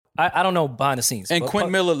I don't know behind the scenes. And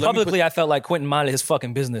Quentin Miller, publicly, I felt like Quentin minded his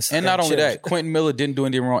fucking business. And not only that, Quentin Miller didn't do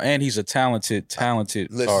anything wrong, and he's a talented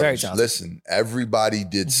artist. Very talented. Listen, everybody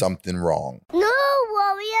did something wrong. No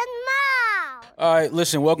Rory and Mal. All right,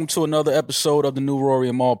 listen, welcome to another episode of the New Rory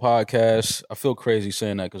and Mal podcast. I feel crazy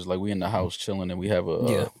saying that because, like, we in the house chilling, and we have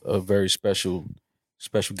a very special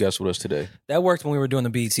guest with us today. That worked when we were doing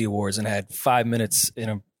the BET Awards and had 5 minutes in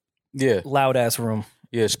a loud-ass room.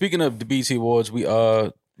 Yeah, speaking of the BET Awards, we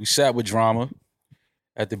sat with Drama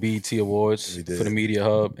at the BET Awards for the Media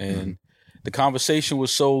Hub, and the conversation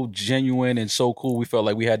was so genuine and so cool. We felt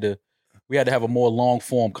like we had to have a more long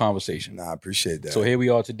form conversation. Nah, I appreciate that. So here we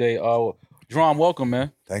are today. Drum, welcome,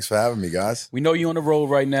 man. Thanks for having me, guys. We know you on the road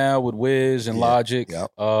right now with Wiz and Logic.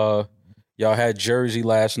 Yep. Y'all had Jersey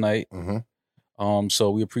last night. Mm-hmm. So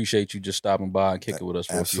we appreciate you just stopping by and kicking with us.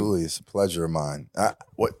 Absolutely, it's a pleasure of mine.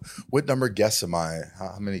 What number guests am I?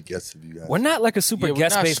 How many guests have you guys? We're not like a super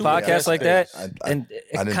guest-based podcast like that, and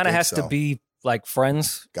it kind of has to be like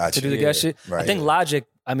friends to do the guest shit. Right. I think Logic,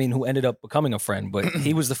 who ended up becoming a friend, but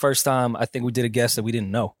he was the first time I think we did a guest that we didn't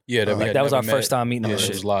know. Yeah, that was our first time meeting him. It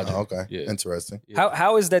was Logic. Oh, okay, yeah. Interesting. Yeah.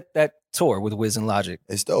 How is that tour with Wiz and Logic?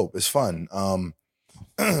 It's dope. It's fun.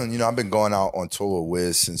 I've been going out on tour with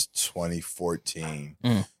Wiz since 2014.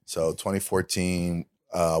 So 2014,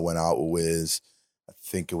 went out with Wiz. I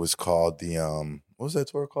think it was called the what was that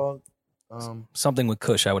tour called? Something with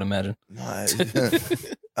Kush, I would imagine. I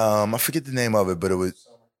forget the name of it, but it was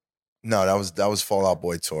that was Fall Out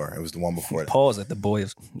Boy tour. It was the one before that. Pause at the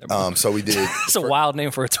boys. So we did. It's a wild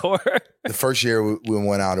name for a tour. The first year we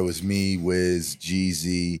went out, it was me, Wiz,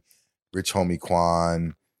 Jeezy, Rich Homie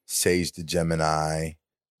Quan, Sage the Gemini,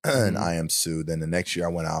 and I Am Sue. Then the next year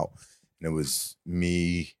I went out and it was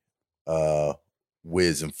me,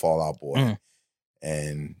 Wiz, and Fall Out Boy.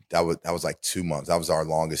 And that was like 2 months. That was our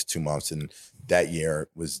longest 2 months. And that year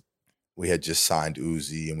we had just signed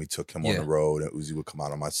Uzi and we took him on the road and Uzi would come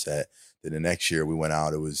out on my set. Then the next year we went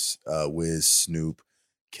out, it was Wiz, Snoop,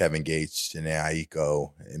 Kevin Gates, Jhené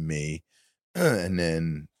Aiko, and me. And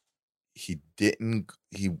then did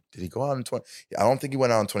he go out in 20? I don't think he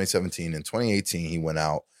went out in 2017. In 2018, he went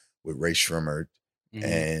out with Ray Shrimmer.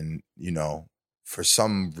 And, for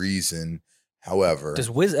some reason, however.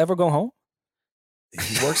 Does Wiz ever go home?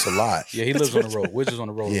 He works a lot. Yeah, he lives on the road. Wiz is on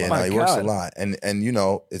the road. Yeah, he works a lot. And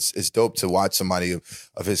it's dope to watch somebody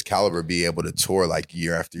of his caliber be able to tour like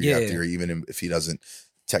year after year after year, even if he doesn't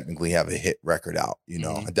technically have a hit record out.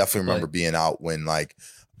 I definitely remember being out when like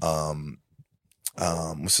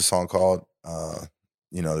what's the song called?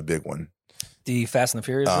 The big one. The Fast and the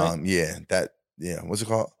Furious, right? What's it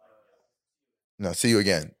called? No, See You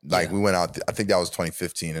Again. Like we went out, I think that was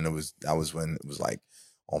 2015, and that was when it was like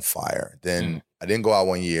on fire. Then I didn't go out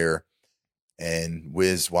one year, and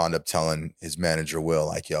Wiz wound up telling his manager Will,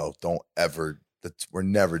 like, yo, we're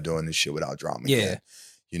never doing this shit without drama again.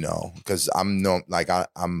 Because I'm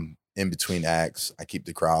in between acts. I keep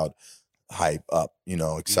the crowd hype up,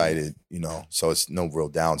 excited, so it's no real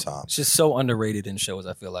downtime. It's just so underrated in shows,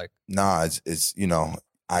 I feel like. Nah, it's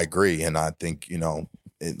I agree. And I think,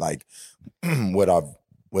 it like what I've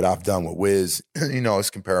done with Wiz, it's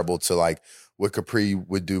comparable to like what Capri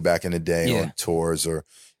would do back in the day on tours, or,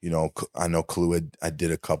 I know Clue I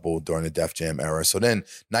did a couple during the Def Jam era. So then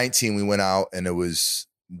 19, we went out and it was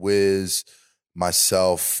Wiz,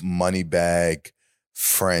 myself, Moneybagg,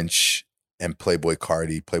 French, and Playboy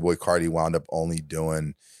Cardi. Playboy Cardi wound up only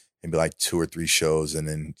doing maybe like 2 or 3 shows, and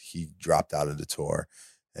then he dropped out of the tour.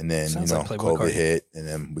 And then, like COVID hit, and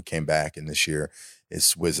then we came back, and this year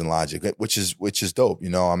it's Wiz and Logic, which is dope. I've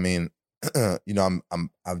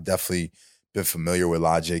definitely been familiar with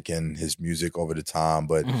Logic and his music over the time,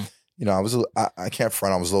 but I can't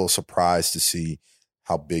front. I was a little surprised to see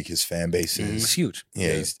how big his fan base is. It's huge.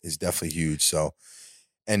 Yeah, he's definitely huge. So,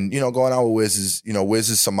 and going out with Wiz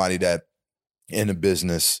is somebody that in the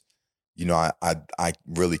business, I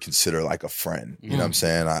really consider like a friend. You know what I'm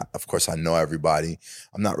saying? Of course, I know everybody.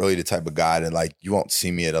 I'm not really the type of guy that like, you won't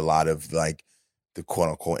see me at a lot of like the quote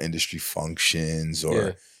unquote industry functions,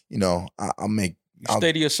 or, I'll make.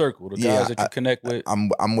 Stay to your circle, the guys that you connect with.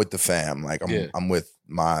 I'm with the fam. Like I'm with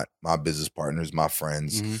my business partners, my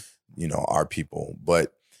friends, our people.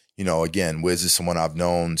 But, again, Wiz is someone I've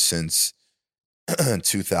known since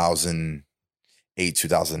 2008,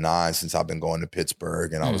 2009, since I've been going to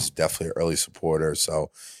Pittsburgh, and I was definitely an early supporter.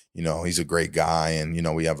 So, he's a great guy, and,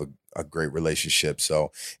 we have a great relationship.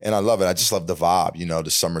 So, and I love it. I just love the vibe,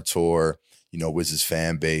 the summer tour, Wiz's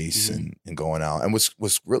fan base and going out. And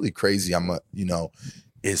what's really crazy,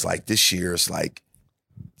 is like this year, it's like,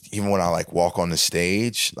 even when I like walk on the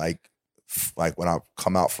stage, like when I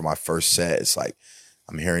come out for my first set, it's like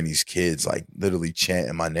I'm hearing these kids like literally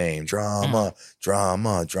chanting my name, Drama,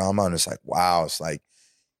 Drama, Drama. And it's like, wow, it's like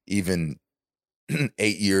even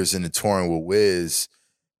 8 years into touring with Wiz,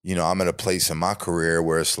 you know, I'm at a place in my career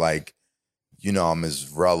where it's like, you know, I'm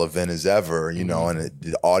as relevant as ever, you know, and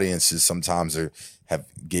the audiences sometimes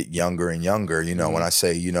get younger and younger. You know, when I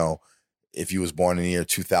say, you know, if you was born in the year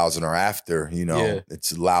 2000 or after, you know,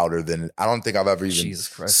 it's louder than, I don't think I've ever even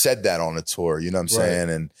said that on a tour, you know what I'm saying?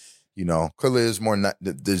 And, you know, clearly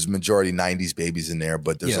there's majority 90s babies in there,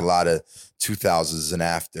 but there's a lot of 2000s and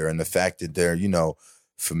after. And the fact that they're, you know,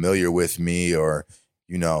 familiar with me or,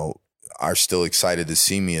 you know, are still excited to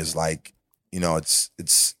see me is like, you know, it's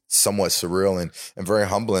somewhat surreal and very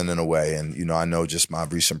humbling in a way. And, you know, I know just my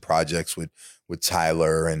recent projects with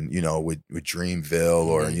Tyler and, you know, with Dreamville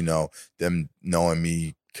or, you know, them knowing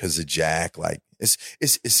me because of Jack. Like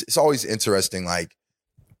it's always interesting, like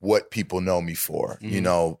what people know me for. You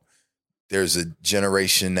know, there's a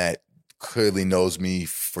generation that clearly knows me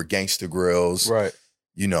for Gangsta Grills. Right.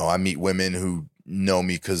 You know, I meet women who know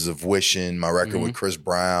me because of Wishing, my record with Chris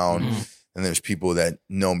Brown. And there's people that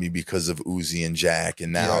know me because of Uzi and Jack.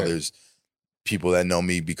 And now there's people that know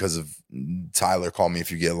me because of Tyler, Call Me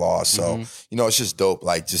If You Get Lost. So, you know, it's just dope,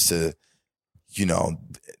 like just to, you know,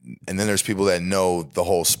 and then there's people that know the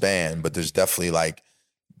whole span, but there's definitely like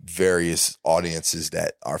various audiences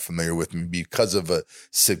that are familiar with me because of a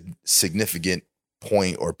significant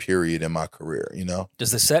point or period in my career, you know?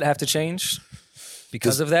 Does the set have to change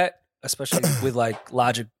because of that? Especially with like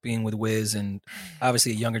Logic being with Wiz and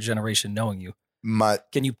obviously a younger generation knowing you.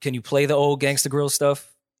 Can you play the old Gangsta Grill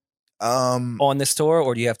stuff on this tour,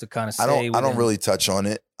 or do you have to kind of stay I don't really touch on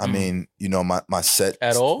it. I mean, you know, my set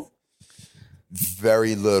at all?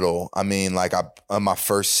 Very little. I mean, like on my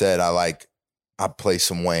first set, I play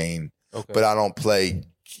some Wayne, but I don't play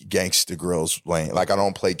Gangsta Grill's Wayne. Like I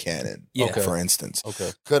don't play Cannon, for instance.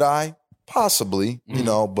 Could I? Possibly, you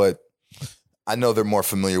know, but I know they're more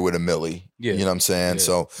familiar with a Millie. You know what I'm saying?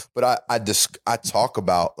 So, but I talk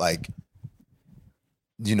about like,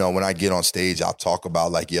 you know, when I get on stage, I'll talk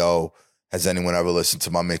about like, yo, has anyone ever listened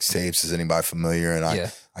to my mixtapes? Is anybody familiar? And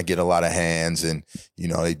I get a lot of hands and, you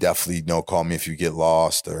know, they definitely know Call Me If You Get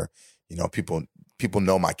Lost or, you know, people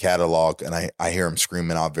know my catalog and I hear them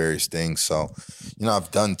screaming out various things. So, you know,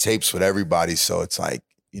 I've done tapes with everybody. So it's like,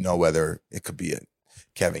 you know, whether it could be a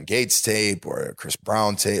Kevin Gates tape or a Chris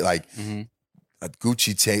Brown tape, like, a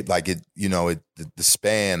Gucci tape, like it, you know, the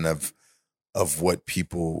span of what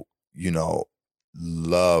people, you know,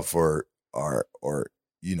 love or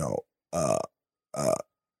you know,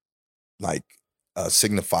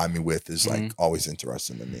 signify me with is like always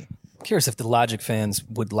interesting to me. I'm curious if the Logic fans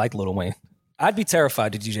would like Lil Wayne. I'd be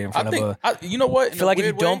terrified to DJ in front of you know what? I feel like if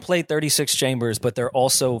you don't play 36 Chambers, but they're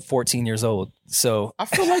also 14 years old. So I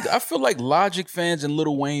feel like Logic fans and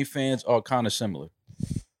Lil Wayne fans are kind of similar.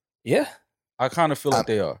 Yeah. I kind of feel like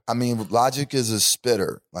they are. I mean, Logic is a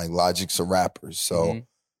spitter. Like, Logic's a rapper. So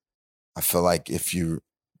I feel like if you're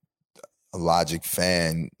a Logic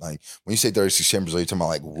fan, like, when you say 36 Chambers, are you talking about,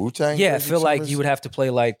 like, Wu-Tang? Yeah, I feel like you would have to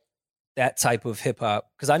play, like, that type of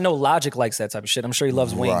hip-hop. Because I know Logic likes that type of shit. I'm sure he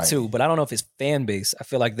loves Wayne, too. But I don't know if his fan base, I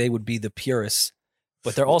feel like they would be the purists.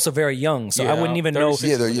 But they're also very young. So I wouldn't even know.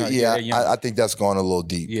 I think that's going a little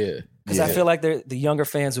deep. Yeah. Because I feel like the younger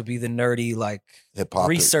fans would be the nerdy, like, hip-hop,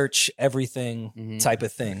 research everything type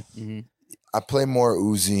of thing. I play more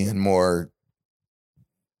Uzi and more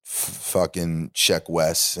fucking Check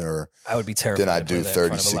West, or I would be terrified than I do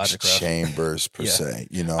 36 Chambers per se.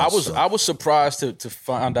 You know, I was surprised to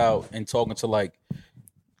find out in talking to like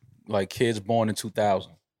kids born in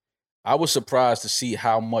 2000. I was surprised to see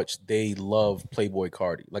how much they love Playboi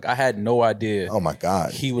Carti. Like, I had no idea. Oh my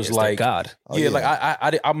God, he was like God.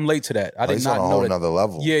 Like I'm late to that. I did not know that. On a whole nother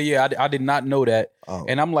level. Yeah. I did not know that. Oh.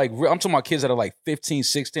 And I'm like, I'm talking about kids that are like 15,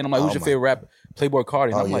 16. I'm like, who's your favorite rapper? Playboi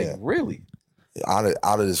Carti. And I'm like, really? Out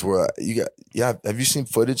of this world. Have you seen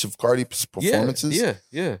footage of Carti's performances?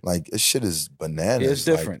 Yeah. Like, this shit is bananas. Yeah, it's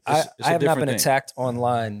different. Like, I have not been attacked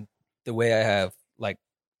online the way I have like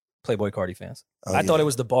Playboi Carti fans. I thought it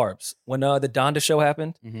was the Barbs. When the Donda show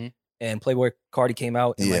happened and Playboi Carti came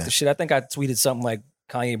out and like the shit, I think I tweeted something like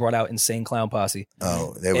Kanye brought out Insane Clown Posse.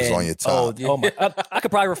 Oh, that was on your top. Oh my! I could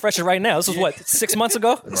probably refresh it right now. This was what, 6 months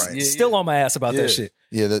ago? Right. Still on my ass about that shit.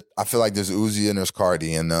 Yeah, I feel like there's Uzi and there's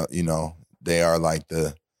Carti, and you know, they are like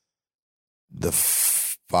the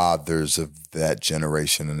fathers of that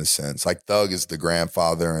generation in a sense. Like Thug is the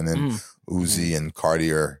grandfather, and then Uzi and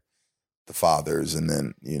Carti are the fathers, and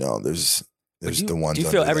then, you know, there's the ones. Do you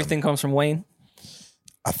feel everything comes from Wayne?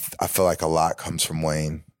 I feel like a lot comes from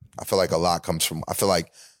Wayne. I feel like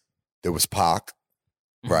there was Pac.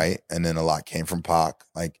 right? And then a lot came from Pac,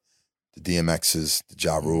 like the DMXs, the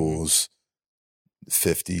Ja Rules, the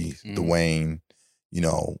 50, the Wayne, you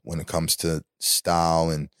know, when it comes to style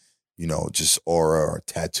and, you know, just aura or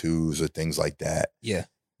tattoos or things like that. Yeah.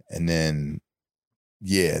 And then,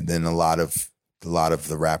 then a lot of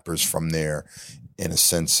the rappers from there, in a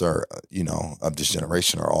sense, are, you know, of this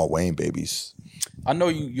generation are all Wayne babies. I know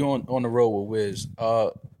you're on the road with Wiz.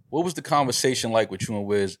 What was the conversation like with you and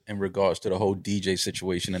Wiz in regards to the whole DJ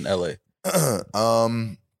situation in LA?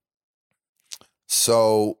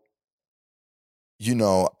 So, you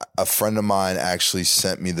know, a friend of mine actually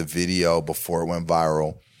sent me the video before it went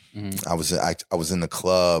viral. Mm-hmm. I was in the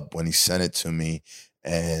club when he sent it to me,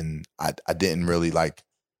 and I didn't really like.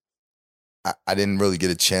 I didn't really get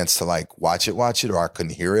a chance to like watch it, or I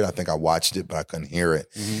couldn't hear it. I think I watched it, but I couldn't hear it.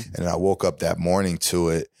 Mm-hmm. And I woke up that morning to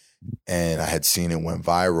it, and I had seen it went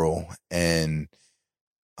viral. And,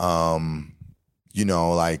 you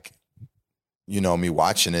know, like, you know, me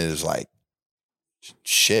watching it is like,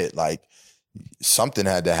 shit, like something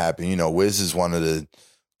had to happen. You know, Wiz is one of the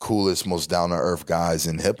coolest, most down to earth guys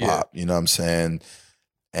in hip hop. You know what I'm saying?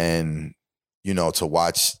 And, you know, to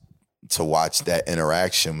watch that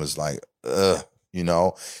interaction was like, you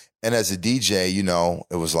know, and as a DJ, you know,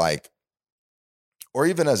 it was like, or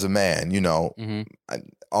even as a man, you know,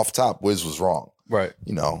 off top, Wiz was wrong, right?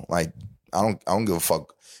 You know, like I don't give a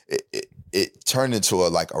fuck. It turned into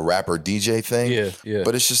a rapper DJ thing, yeah.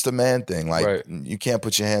 But it's just a man thing. Like you can't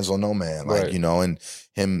put your hands on no man, like you know, and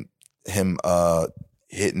him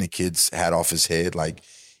hitting the kid's hat off his head, like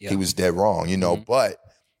he was dead wrong, you know. But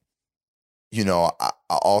you know, I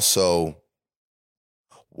also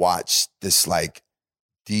watched this like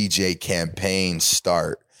DJ campaign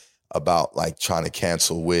start about like trying to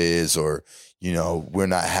cancel Wiz, or, you know, we're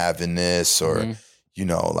not having this, or, you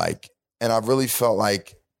know, like, and I really felt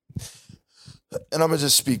like, and I'm gonna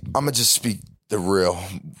just speak the real,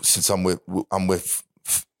 since I'm with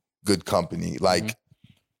good company. Like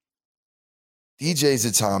DJs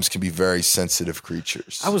at times can be very sensitive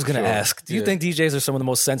creatures. I was gonna ask, do you think DJs are some of the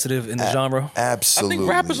most sensitive in the genre? Absolutely. I think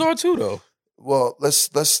rappers are too, though. Well,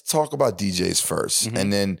 let's talk about DJs first,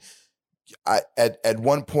 and then at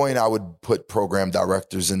one point I would put program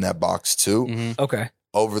directors in that box too. Okay.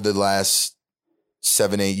 Over the last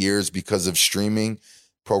 7-8 years, because of streaming,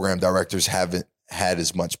 program directors haven't had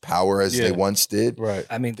as much power as they once did. Right.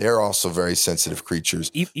 I mean, they're also very sensitive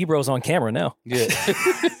creatures. Ebro's on camera now. Yeah.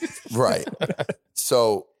 Right.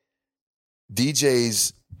 So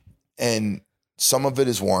DJs, and some of it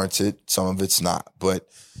is warranted, some of it's not, but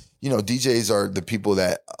you know, DJs are the people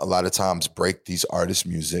that a lot of times break these artists'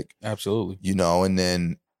 music. Absolutely. You know, and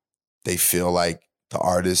then they feel like the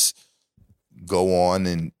artists go on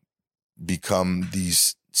and become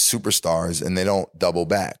these superstars, and they don't double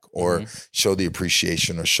back or show the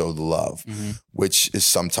appreciation or show the love, which is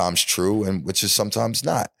sometimes true and which is sometimes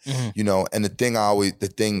not. You know, and the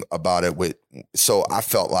thing about it so I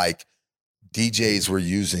felt like DJs were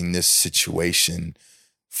using this situation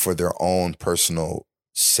for their own personal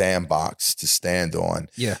sandbox to stand on,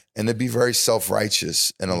 and to be very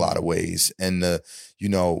self-righteous in a lot of ways, and you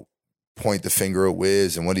know, point the finger at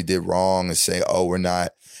Wiz and what he did wrong, and say, oh, we're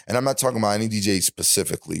not. And I'm not talking about any DJ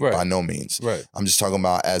specifically, by no means. Right. I'm just talking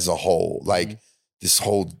about as a whole, like this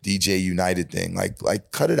whole DJ United thing.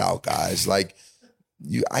 Like cut it out, guys. Like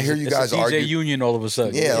I hear you guys argue. DJ union all of a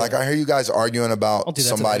sudden. Yeah, like I hear you guys arguing about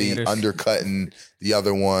somebody undercutting the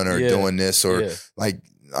other one, or doing this, or like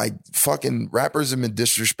fucking rappers have been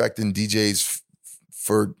disrespecting DJs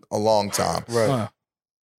for a long time. Right.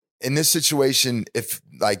 In this situation, if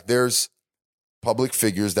like there's public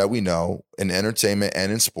figures that we know in entertainment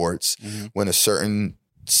and in sports, when a certain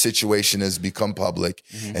situation has become public,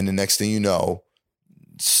 and the next thing you know,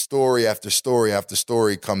 story after story after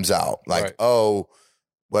story comes out, like, oh,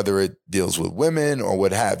 whether it deals with women or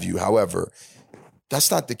what have you. However, that's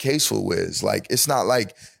not the case with Wiz. Like, it's not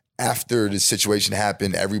like after the situation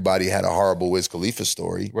happened, everybody had a horrible Wiz Khalifa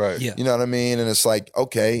story. Right. Yeah. You know what I mean? And it's like,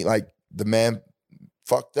 okay, like the man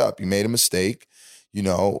fucked up. He made a mistake. You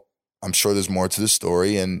know, I'm sure there's more to the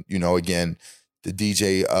story. And, you know, again, the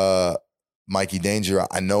DJ, Mikey Danger,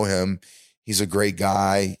 I know him. He's a great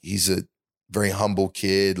guy. He's a very humble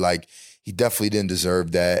kid. Like, he definitely didn't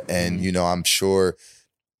deserve that. And, you know, I'm sure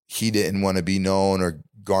he didn't want to be known or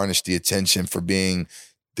garnish the attention for being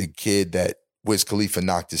the kid that Wiz Khalifa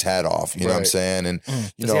knocked his hat off. You know what I'm saying? And,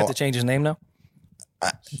 you Does he have to change his name now?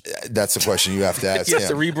 That's a question you have to ask him. He has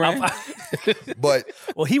to rebrand. But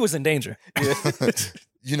well, he was in danger.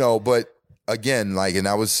 You know, but again, like, and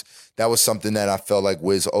that was something that I felt like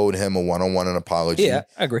Wiz owed him a one-on-one apology. Yeah,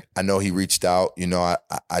 I agree. I know he reached out. You know,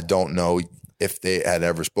 I don't know. if they had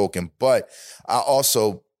ever spoken. But I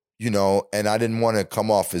also, and I didn't want to come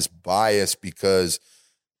off as biased because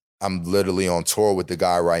I'm literally on tour with the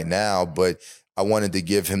guy right now, but I wanted to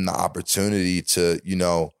give him the opportunity to,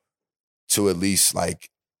 to at least like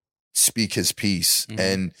speak his piece. Mm-hmm.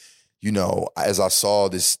 And, as I saw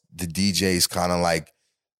the DJs kind of like,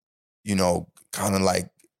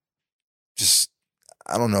 just,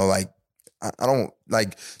 I don't know, like, I don't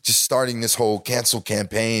like just starting this whole cancel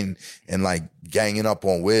campaign and like ganging up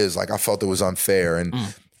on Wiz. Like I felt it was unfair. And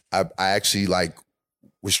I actually like,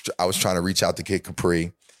 I was trying to reach out to Kid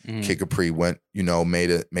Capri. Mm-hmm. Kid Capri went, made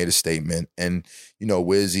a statement. And,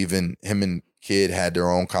 Wiz, even him and Kid had their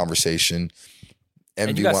own conversation.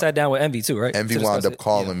 And you got sat down with Envy too, right? Envy wound up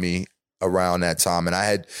calling me around that time. And I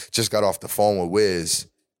had just got off the phone with Wiz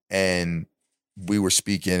and we were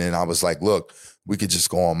speaking and I was like, look, we could just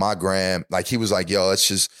go on my gram. Like he was like, yo, let's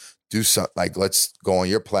just do something. Like, let's go on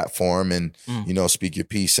your platform and, speak your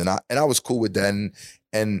piece. And I was cool with that.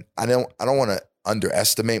 And I don't want to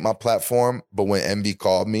underestimate my platform, but when Envy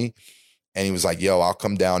called me and he was like, yo, I'll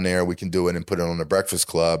come down there, we can do it and put it on the Breakfast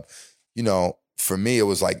Club. For me, it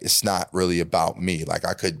was like, it's not really about me. Like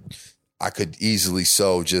I could easily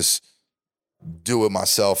just do it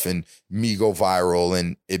myself and me go viral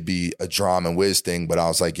and it'd be a Drama and Wiz thing. But I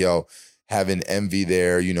was like, yo, having Envy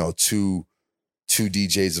there, two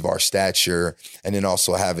DJs of our stature, and then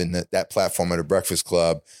also having that platform at the Breakfast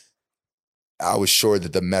Club, I was sure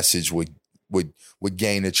that the message would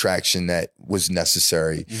gain the traction that was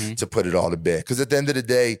necessary to put it all to bed. Because at the end of the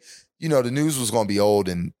day, the news was going to be old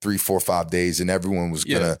in 3, 4, 5 days and everyone was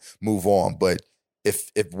going to move on. But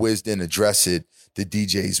if Wiz didn't address it, the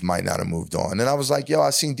DJs might not have moved on. And I was like, yo, I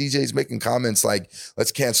seen DJs making comments like,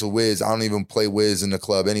 let's cancel Wiz. I don't even play Wiz in the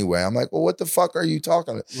club anyway. I'm like, well, what the fuck are you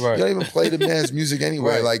talking about? Right. You don't even play the man's music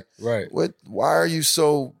anyway. What? Why are you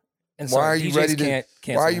so... And why are you ready to?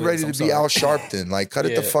 Why are you ready to be Al Sharpton? Like, cut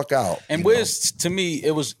it the fuck out. And Wiz, to me,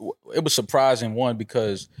 it was surprising, one,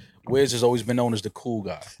 because Wiz has always been known as the cool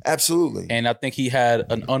guy. Absolutely. And I think he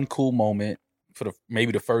had an uncool moment for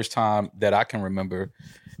maybe the first time that I can remember,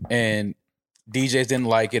 and DJs didn't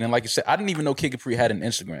like it. And like you said, I didn't even know Kid Capri had an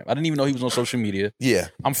Instagram. I didn't even know he was on social media. Yeah.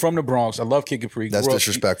 I'm from the Bronx. I love Kid Capri. That's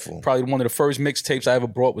disrespectful. Probably one of the first mixtapes I ever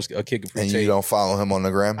brought was a Kid Capri tape. And you don't follow him on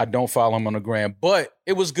the gram? I don't follow him on the gram. But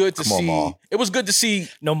it was good to see. It was good to see.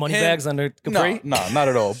 No money bags under Capri? No, not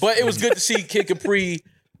at all. But it was good to see Kid Capri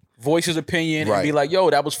voice his opinion and be like, yo,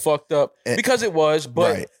 that was fucked up. Because it was,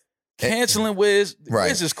 but... Canceling Wiz,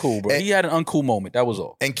 Wiz is cool, bro. He had an uncool moment. That was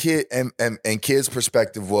all. And Kid's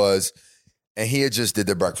perspective was... And he had just did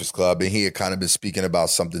the Breakfast Club and he had kind of been speaking about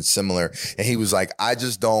something similar. And he was like, I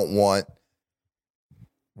just don't want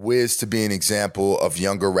Wiz to be an example of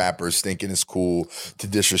younger rappers thinking it's cool to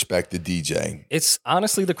disrespect the DJ. It's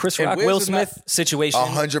honestly the Chris Rock, Will Smith situation.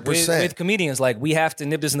 100%. With comedians. Like, we have to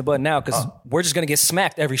nip this in the bud now because we're just going to get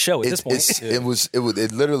smacked every show at this point.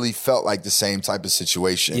 It literally felt like the same type of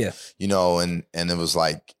situation. Yeah. And it was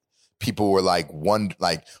like, people were like,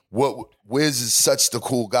 what? Wiz is such the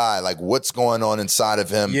cool guy. Like, what's going on inside of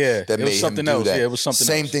him that made him do that? Yeah, it was something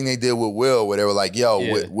Same else. thing they did with Will, where they were like, yo,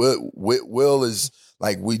 Will is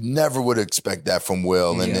like, we never would expect that from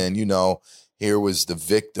Will. And then, here was the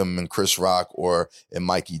victim in Chris Rock or in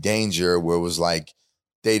Mikey Danger, where it was like,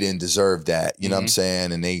 they didn't deserve that. You know what I'm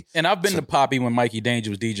saying? And I've been to Poppy when Mikey Danger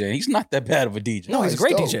was DJing. He's not that bad of a DJ. No, he's a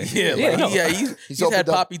great DJ. He's had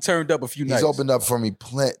Poppy turned up a few nights. He's opened up for me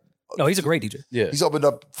No, he's a great DJ. Yeah. He's opened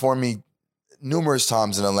up for me numerous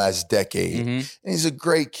times in the last decade. And he's a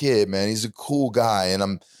great kid, man. He's a cool guy. And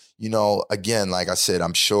I'm, again, like I said,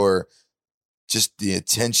 I'm sure just the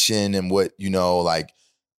attention and what, he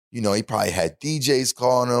probably had DJs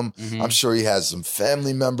calling him. I'm sure he has some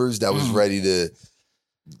family members that was ready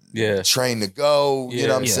to train to go, you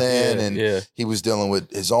know what I'm saying? And he was dealing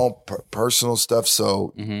with his own personal stuff.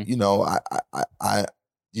 So,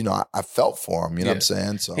 I felt for him, you know what I'm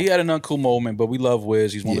saying? So he had an uncool moment, but we love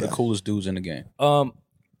Wiz. He's one of the coolest dudes in the game.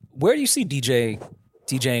 Where do you see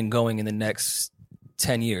DJing going in the next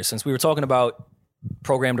 10 years? Since we were talking about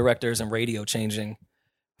program directors and radio changing,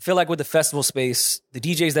 I feel like with the festival space, the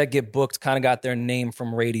DJs that get booked kind of got their name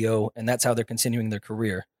from radio, and that's how they're continuing their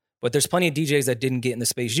career. But there's plenty of DJs that didn't get in the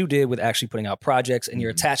space you did with actually putting out projects, and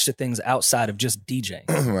you're attached to things outside of just DJing.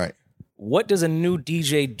 Right. What does a new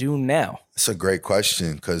DJ do now? It's a great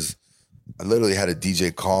question because I literally had a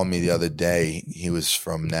DJ call me the other day. He was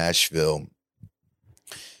from Nashville.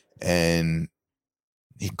 And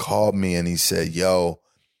he called me and he said, yo,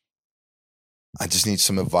 I just need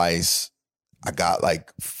some advice. I got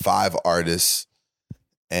like 5 artists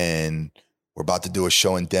and we're about to do a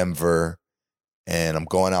show in Denver and I'm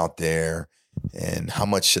going out there and how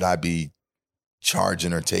much should I be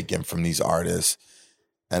charging or taking from these artists?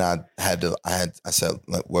 And I said,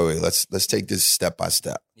 wait, let's take this step by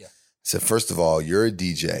step. Yeah. I said, first of all, you're a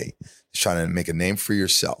DJ trying to make a name for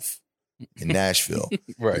yourself in Nashville.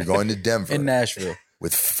 Right. You're going to Denver in Nashville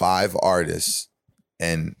with 5 artists.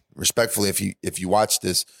 And respectfully, if you watch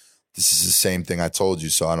this is the same thing I told you.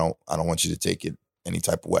 So I don't want you to take it any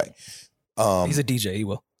type of way. He's a DJ. He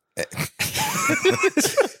will.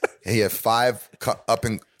 He had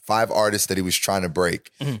 5 artists that he was trying to break,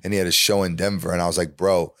 and he had a show in Denver. And I was like,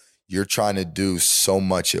 bro, you're trying to do so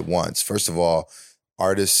much at once. First of all,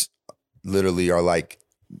 artists literally are like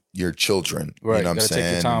your children. Right. You know what I'm saying?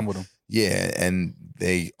 Take your time with them. Yeah, and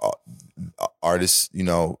they artists,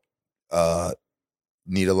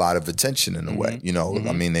 need a lot of attention in a way.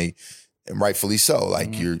 I mean, they, and rightfully so. Like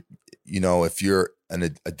if you're a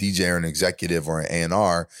DJ or an executive or an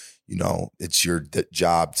A&R, it's your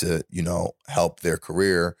job to, help their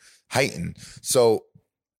career heighten. So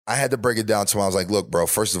I had to break it down to him. I was like, look, bro,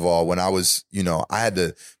 first of all, when I was, I had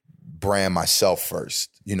to brand myself first.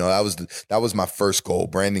 That was my first goal,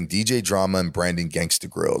 branding DJ Drama and branding Gangsta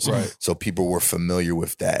Grills. Right. So people were familiar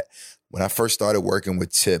with that. When I first started working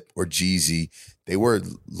with Tip or Jeezy, they were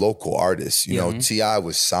local artists. T.I.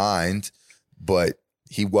 was signed, but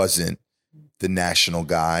he wasn't the national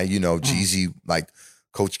guy. Jeezy, like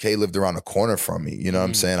Coach K lived around the corner from me. You know what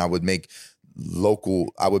I'm saying? I would make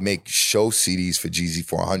show CDs for Jeezy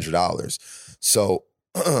for $100. So,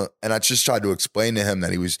 and I just tried to explain to him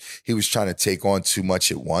that he was trying to take on too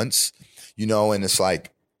much at once, and it's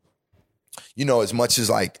like, as much as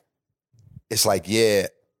like, it's like, yeah,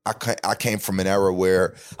 I came from an era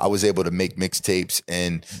where I was able to make mixtapes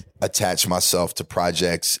and attach myself to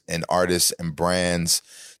projects and artists and brands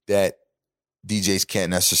that DJs can't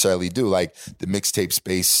necessarily do. Like the mixtape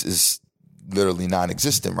space is literally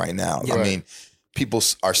non-existent right now. Yeah. I mean, people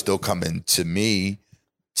are still coming to me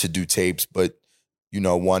to do tapes, but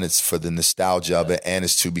one, it's for the nostalgia of it, and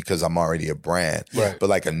it's two, because I'm already a brand. Right. But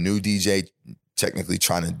like a new DJ technically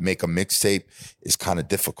trying to make a mixtape is kind of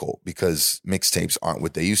difficult because mixtapes aren't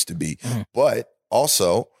what they used to be. But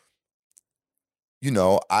also,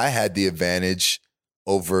 I had the advantage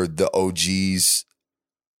over the OGs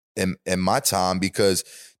in my time because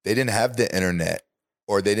they didn't have the internet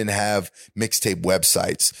or they didn't have mixtape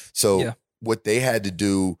websites. So what they had to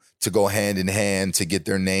do to go hand in hand to get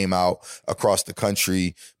their name out across the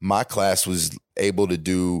country, my class was able to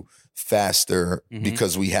do faster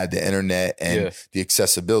because we had the internet and the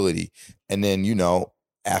accessibility. And then,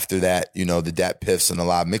 after that, the Dat Piffs and a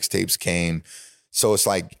lot of mixtapes came. So it's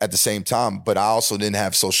like at the same time, but I also didn't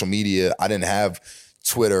have social media. I didn't have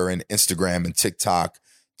Twitter and Instagram and TikTok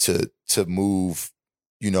to move,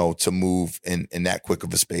 to move in that quick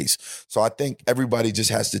of a space. So I think everybody just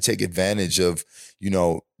has to take advantage of,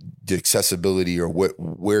 the accessibility or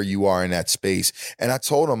where you are in that space. And I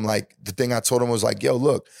told him, like, the thing I told him was like, yo,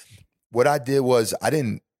 look, what I did was I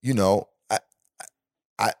didn't,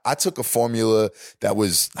 I took a formula that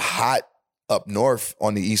was hot up north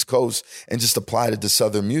on the East Coast and just applied it to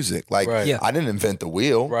Southern music. Like, I didn't invent the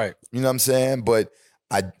wheel. Right. You know what I'm saying? But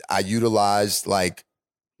I utilized like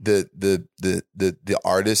the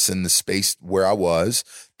artists and the space where I was.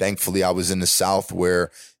 Thankfully, I was in the South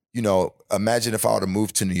where, imagine if I would have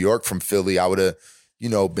moved to New York from Philly, I would have,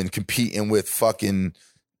 been competing with fucking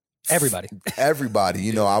everybody.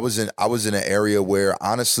 I was in an area where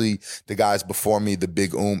honestly, the guys before me, the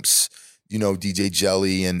big oomps, DJ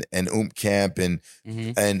Jelly and Oomp Camp and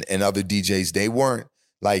other DJs, they weren't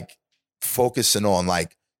like focusing on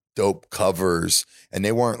like dope covers and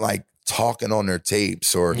they weren't like talking on their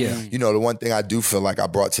tapes or, the one thing I do feel like I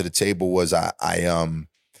brought to the table was I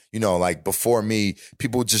like before me,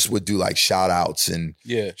 people just would do like shout outs and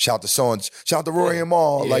shout to shout out to Rory and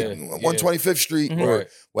Mal, like 125th Street or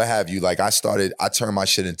what have you. Like I turned my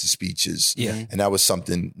shit into speeches. And that was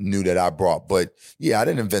something new that I brought. But I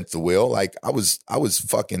didn't invent the wheel. Like I was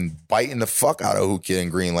fucking biting the fuck out of Who Kid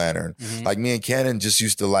and Green Lantern. Like me and Cannon just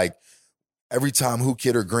used to like, every time Who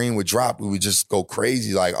Kid or Green would drop, we would just go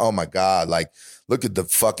crazy. Like, oh my God, like look at the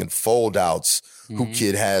fucking fold outs Who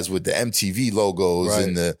Kid has with the MTV logos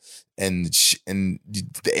and the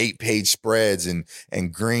 8-page spreads and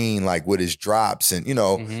Green like with his drops. And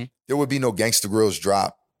there would be no Gangsta Grills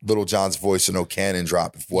drop, Little John's Voice, or no Cannon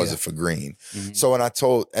drop if it wasn't for Green. So I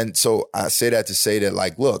say that to say that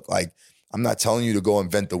like, look, like I'm not telling you to go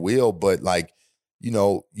invent the wheel, but like,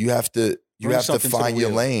 you have to find your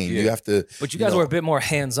lane. You have to. But you guys were a bit more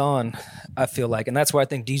hands-on, I feel like. And that's where I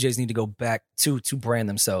think DJs need to go back to brand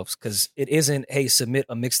themselves. Because it isn't, hey, submit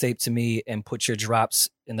a mixtape to me and put your drops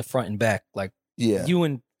in the front and back. Like, you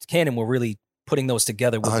and Cannon were really putting those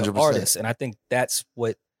together with 100%. the artists. And I think that's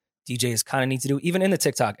what DJs kind of need to do, even in the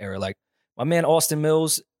TikTok era. Like my man Austin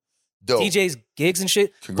Mills, Dope. DJs gigs and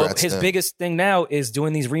shit. Congrats but his to him. biggest thing now is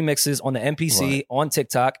doing these remixes on the MPC Right. on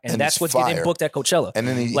TikTok, and And that's it's what's fire. getting booked at Coachella. And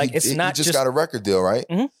then he not just got a record deal, right?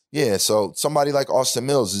 Mhm. Yeah. So somebody like Austin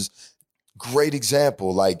Mills is great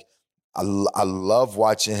example. Like I love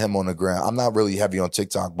watching him on the ground. I'm not really heavy on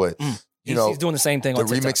TikTok, but you know, he's doing the same thing the on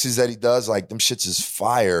TikTok. remixes that he does, like them shits is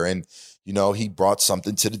fire. And you know, he brought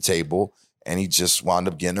something to the table, and he just wound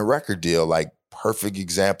up getting a record deal. Like perfect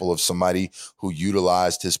example of somebody who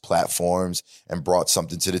utilized his platforms and brought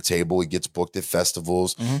something to the table. He gets booked at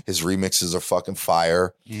festivals. His remixes are fucking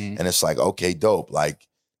fire. And it's like, okay, dope. Like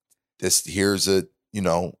this, here's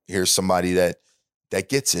somebody that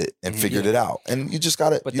gets it and figured it out. And you just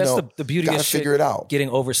gotta, But that's the beauty gotta of shit figure it out. getting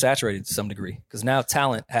oversaturated to some degree, because now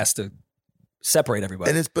talent has to separate everybody.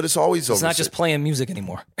 And it's always It's not just playing music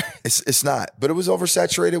anymore. It's not. But it was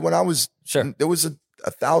oversaturated when I was Sure. There was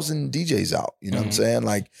 1,000 DJs out. You know what I'm saying?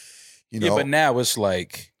 Like, you know. Yeah, but now it's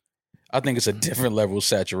like, I think it's a different level of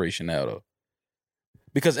saturation now, though.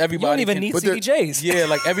 Because You everybody don't even need CDJs. Yeah,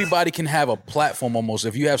 like everybody can have a platform almost.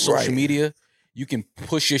 If you have social Right. media, you can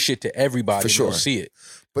push your shit to everybody For and sure. they'll see it.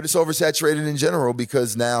 But it's oversaturated in general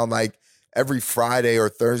because now, like every Friday or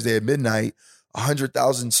Thursday at midnight,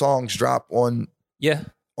 100,000 songs drop on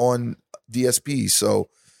DSP. So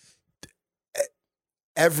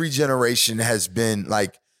every generation has been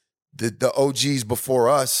like the OGs before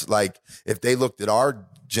us. Like if they looked at our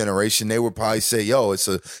generation, they would probably say, "Yo, it's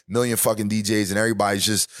a million fucking DJs and everybody's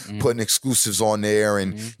just putting exclusives on there,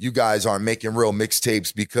 and you guys aren't making real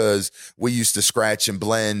mixtapes because we used to scratch and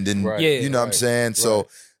blend and you know what I'm saying." So.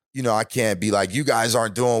 You know, I can't be like, you guys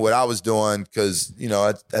aren't doing what I was doing because, you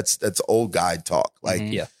know, that's old guy talk. Like,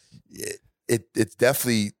 it's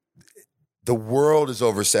definitely, the world is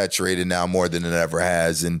oversaturated now more than it ever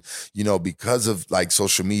has. And, you know, because of like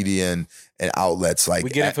social media and outlets, like We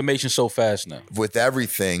get information so fast now. with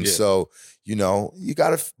everything. Yeah. So, you know, you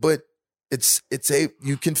gotta, but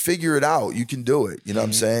you can figure it out. You can do it. You know what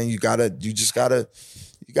I'm saying? You gotta do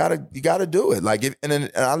it. Like,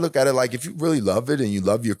 and I look at it like, if you really love it and you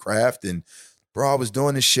love your craft, and bro, I was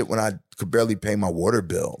doing this shit when I could barely pay my water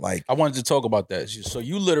bill. Like, I wanted to talk about that. So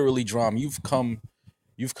you literally, Drum, you've come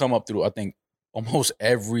up through, I think, almost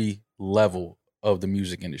every level of the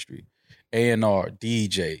music industry. A&R,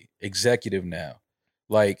 DJ, executive now.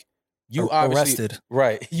 Like, you obviously Arrested.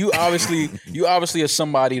 Right. You obviously are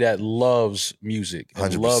somebody that loves music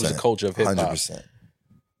and 100%, loves the culture of hip hop. 100%.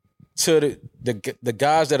 To the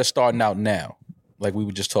guys that are starting out now, like we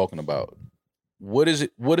were just talking about,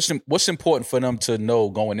 what's important for them to know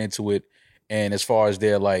going into it, and as far as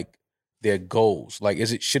their goals, like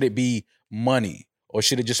should it be money, or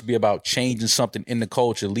should it just be about changing something in the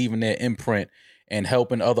culture, leaving their imprint and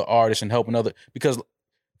helping other artists and helping other, because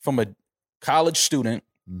from a college student,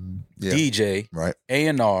 DJ, right,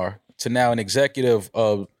 A&R, to now an executive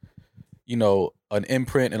of, you know, an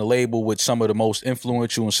imprint and a label with some of the most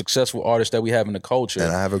influential and successful artists that we have in the culture.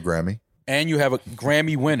 And I have a Grammy. And you have a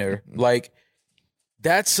Grammy winner. Like,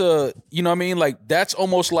 that's you know what I mean? Like, that's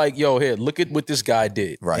almost like, yo, here, look at what this guy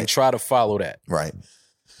did. Right. And try to follow that. Right.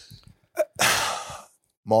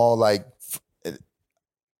 Maul, like,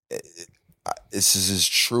 this is as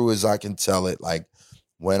true as I can tell it. Like,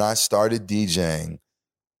 when I started DJing,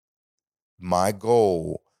 my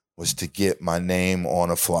goal was to get my name on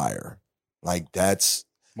a flyer. Like, that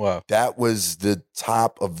was the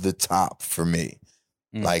top of the top for me.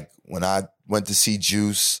 Like, when I went to see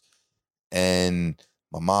Juice and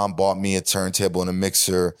my mom bought me a turntable and a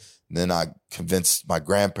mixer, and then I convinced my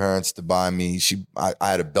grandparents to buy me. I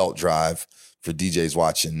had a belt drive for DJs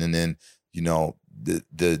watching, and then, you know,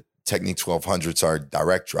 the Technique 1200s are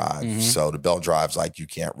direct drive. So the belt drive's like, you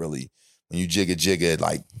can't really, when you jigga, it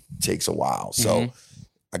like takes a while. So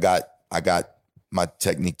I got my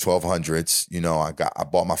Technique 1200s. You know, I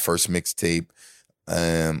bought my first mixtape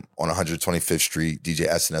on 125th Street, DJ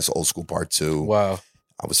SNS Old School Part 2. Wow.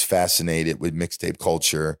 I was fascinated with mixtape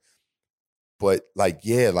culture. But like,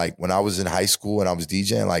 yeah, like when I was in high school and I was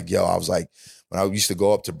DJing, like, yo, I was like, when I used to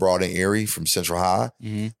go up to Broad and Erie from Central High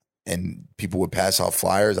and people would pass out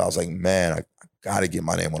flyers, I was like, man, I gotta get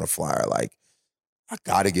my name on a flyer. Like, I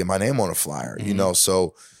gotta get my name on a flyer, you know?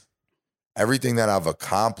 So everything that I've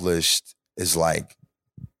accomplished is like,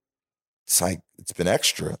 it's been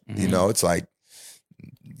extra, you know? It's like,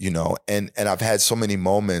 you know, and I've had so many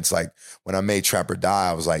moments, like when I made Trap or Die,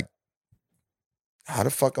 I was like, how the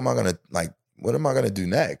fuck am I gonna, like, what am I gonna do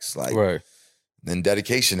next? Like, right. Then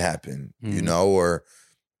Dedication happened, you know, or,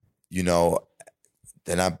 you know,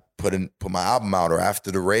 then I put my album out, or After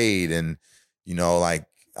the Raid, and, you know, like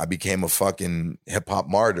I became a fucking hip hop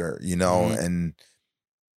martyr, you know, and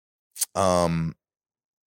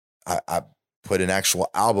I put an actual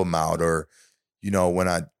album out, or, you know,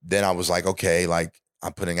 then I was like, okay, like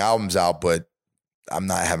I'm putting albums out, but I'm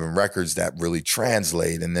not having records that really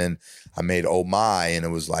translate. And then I made Oh My, and it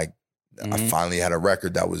was like, I finally had a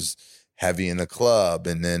record that was heavy in the club.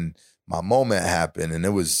 And then My Moment happened, and it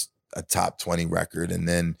was a top 20 record. And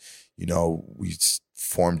then, you know, we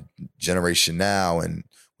formed Generation Now, and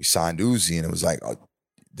we signed Uzi, and it was like,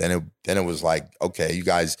 then it was like, okay, you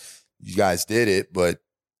guys did it, but,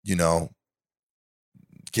 you know,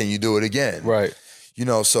 can you do it again? Right. You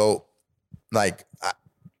know, so like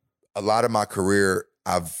a lot of my career,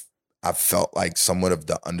 I've felt like somewhat of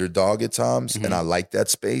the underdog at times, and I like that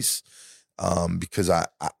space because I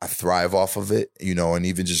thrive off of it, you know. And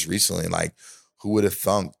even just recently, like, who would have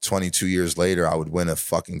thunk 22 years later I would win a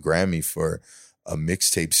fucking Grammy for a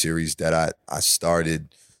mixtape series that I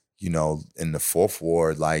started, you know, in the Fourth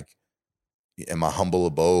Ward, like in my humble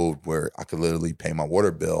abode where I could literally pay my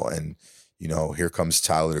water bill, and, you know, here comes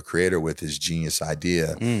Tyler, the Creator, with his genius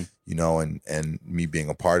idea, you know, and me being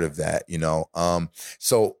a part of that, you know.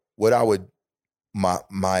 So what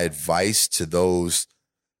my advice to those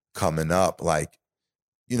coming up, like,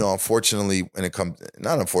 you know, unfortunately, when it comes,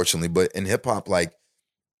 not unfortunately, but in hip hop, like,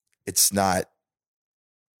 it's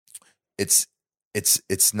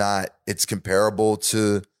comparable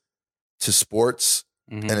to sports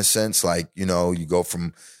in a sense. Like, you know, you go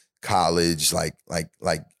from college, like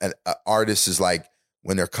an artist is like,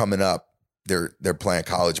 when they're coming up, they're playing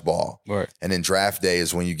college ball, right? And then draft day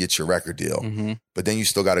is when you get your record deal. But then you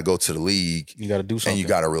still got to go to the league. You got to do something, and you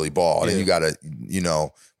got to really ball. And you got to, you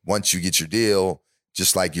know, once you get your deal,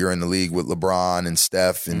 just like you're in the league with LeBron and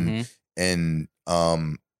Steph and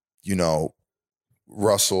you know,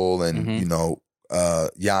 Russell and you know,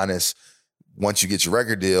 Giannis. Once you get your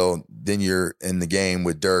record deal, then you're in the game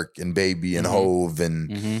with Dirk and Baby and Hove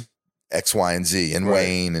and X, Y, and Z and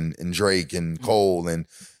Wayne and Drake and Cole. And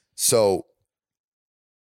so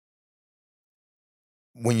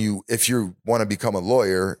if you want to become a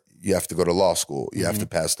lawyer, you have to go to law school. You have to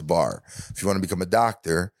pass the bar. If you want to become a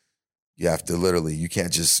doctor, you have to literally, you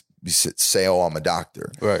can't just say, oh, I'm a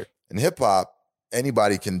doctor. Right. In hip hop,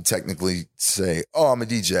 anybody can technically say, oh, I'm a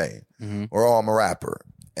DJ or oh, I'm a rapper.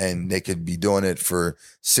 And they could be doing it for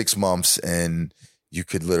 6 months, and you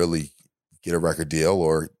could literally get a record deal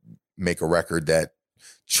or make a record that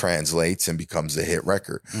translates and becomes a hit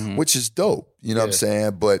record, which is dope. You know what I'm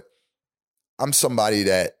saying? But I'm somebody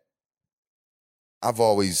that I've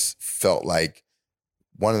always felt like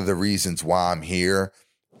one of the reasons why I'm here,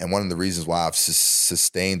 and one of the reasons why I've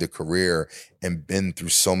sustained a career and been through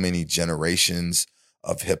so many generations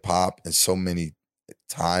of hip hop and so many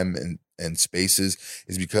time and spaces,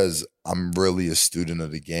 is because I'm really a student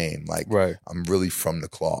of the game. Like, I'm really from the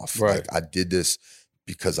cloth. Like, I did this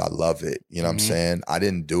because I love it. You know what I'm saying? I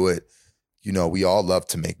didn't do it. You know, we all love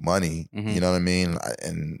to make money. You know what I mean?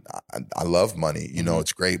 I love money. You know,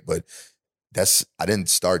 it's great, but I didn't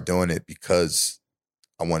start doing it because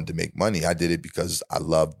I wanted to make money. I did it because I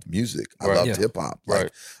loved music. I loved hip hop.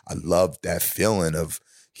 Like, I loved that feeling of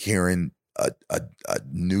hearing a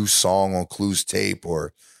new song on Clue's tape,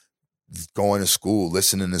 or going to school,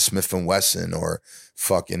 listening to Smith & Wesson, or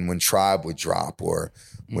fucking when Tribe would drop, or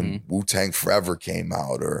when Wu-Tang Forever came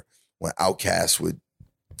out, or when Outkast would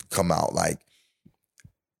come out, like,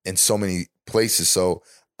 in so many places. So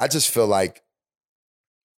I just feel like,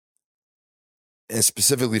 and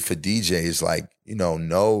specifically for DJs, like, you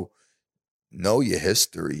know your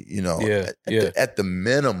history, you know, at the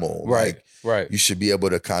minimal, like, you should be able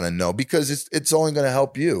to kind of know, because it's only going to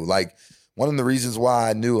help you. Like, one of the reasons why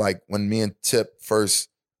I knew, like, when me and Tip first,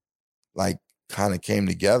 like, kind of came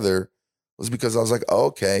together was because I was like, oh,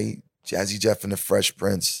 okay, Jazzy Jeff and the Fresh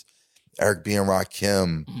Prince, Eric B. and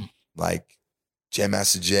Rakim, like, Jam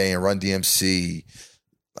Master Jay and Run DMC,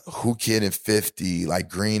 Who Kid and 50, like,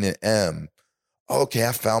 Green and M. Okay,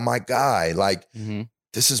 I found my guy. Like,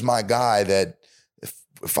 this is my guy that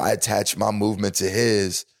if I attach my movement to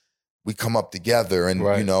his, we come up together. And,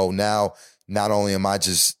 you know, now not only am I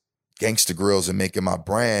just Gangsta Grills and making my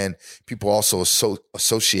brand, people also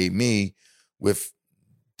associate me with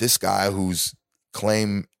this guy who's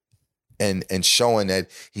claim and showing that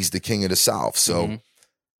he's the king of the South. So,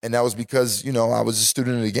 and that was because, you know, I was a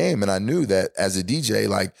student of the game, and I knew that as a DJ,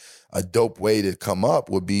 like, a dope way to come up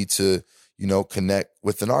would be to, you know, connect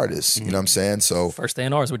with an artist. You know what I'm saying? So first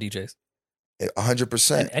A&Rs with DJs.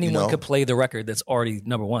 100%. And anyone could play the record that's already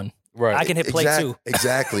number one. Right. I can hit play too.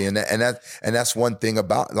 Exactly. And that's one thing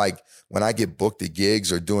about, like, when I get booked at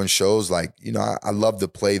gigs or doing shows, like, you know, I love to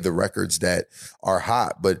play the records that are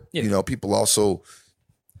hot, but you know, people also,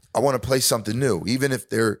 I want to play something new, even if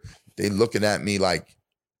they looking at me like,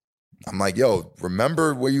 I'm like, yo,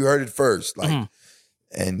 remember where you heard it first, like,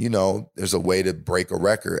 and you know, there's a way to break a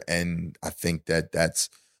record, and I think that that's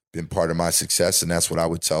been part of my success, and that's what I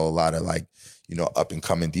would tell a lot of, like, you know, up and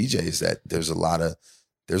coming DJs, that there's a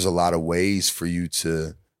lot of ways for you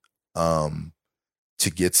to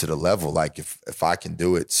get to the level. Like, if I can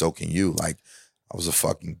do it, so can you. Like, I was a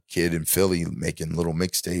fucking kid in Philly making little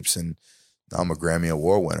mixtapes, and now I'm a Grammy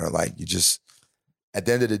Award winner. Like, you just, at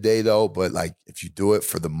the end of the day though, but like, if you do it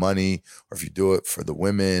for the money, or if you do it for the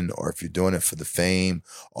women, or if you're doing it for the fame,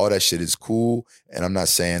 all that shit is cool. And I'm not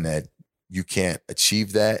saying that you can't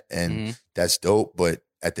achieve that, and that's dope. But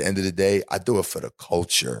at the end of the day, I do it for the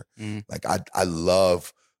culture. Like, I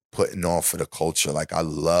love putting on for the culture. Like, I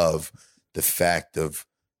love the fact of,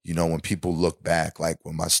 you know, when people look back, like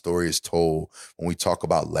when my story is told, when we talk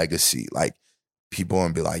about legacy, like, people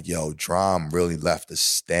gonna be like, yo, Drum really left a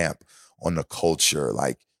stamp on the culture.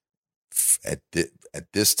 Like, at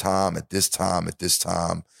this time,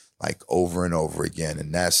 like, over and over again.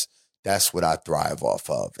 And that's what I thrive off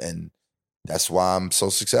of. And that's why I'm so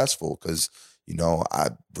successful. Cause, you know,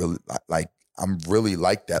 I really like, I'm really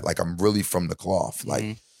like that. Like, I'm really from the cloth.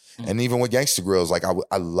 Like, and even with Gangsta Grills, like,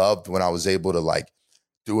 I loved when I was able to, like,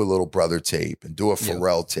 do a Little Brother tape, and do a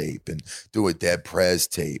Pharrell tape, and do a Dead Prez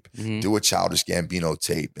tape, do a Childish Gambino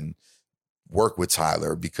tape, and work with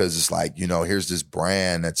Tyler, because it's like, you know, here's this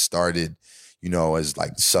brand that started, you know, as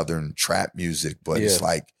like Southern trap music, but it's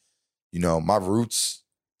like, you know, my roots,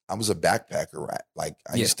 I was a backpacker rat. Like,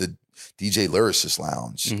 I used to DJ Lyricist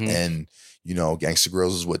Lounge, and, you know, Gangsta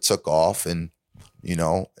Grills is what took off. And, you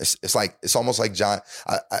know, it's like, it's almost like John,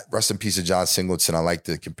 rest in peace of John Singleton. I like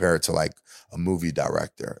to compare it to like a movie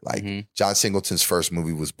director. Like, John Singleton's first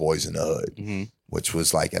movie was Boys in the Hood, which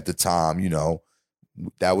was like, at the time, you know,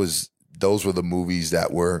 those were the movies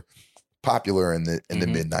that were popular in the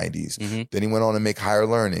mid 90s. Then he went on to make Higher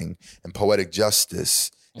Learning and Poetic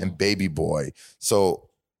Justice and Baby Boy. So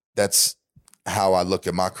that's how I look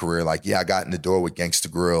at my career. Like, yeah, I got in the door with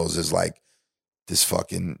Gangsta Grills as like this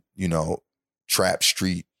fucking, you know, trap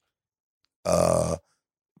street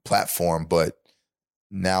platform, but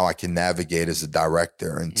now I can navigate as a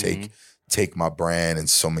director and take my brand in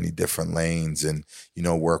so many different lanes, and, you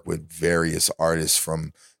know, work with various artists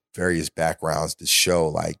from various backgrounds to show,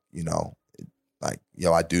 like, you know, like,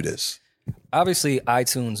 yo, I do this. Obviously,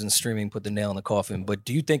 iTunes and streaming put the nail in the coffin, but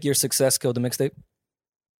do you think your success killed the mixtape?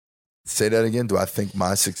 Say that again. Do I think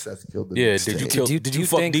my success killed the mixtape? Did you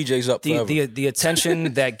fuck DJs up forever? The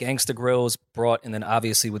attention that Gangsta Grills brought, and then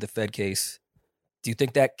obviously with the Fed case, do you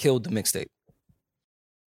think that killed the mixtape?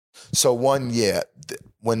 So when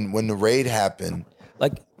the raid happened,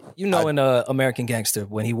 like, you know, in American Gangster,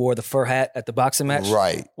 when he wore the fur hat at the boxing match,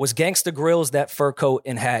 right? Was Gangsta Grills that fur coat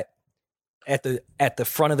and hat at the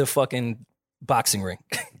front of the fucking boxing ring?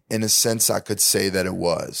 In a sense, I could say that it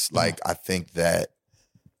was. Like, I think that,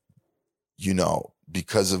 you know,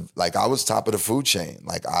 because of, like, I was top of the food chain.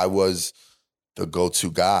 Like, I was the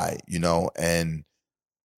go-to guy, you know, and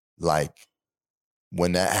like,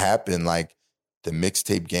 when that happened, like, the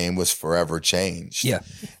mixtape game was forever changed. Yeah.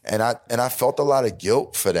 And I felt a lot of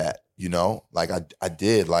guilt for that, you know? Like, I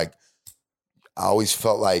did. Like, I always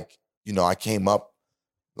felt like, you know, I came up,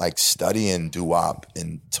 like, studying doo-wop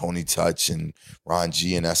and Tony Touch and Ron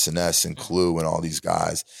G and SNS and Clue and all these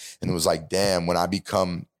guys. And it was like, damn, when I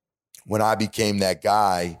became that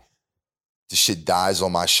guy, the shit dies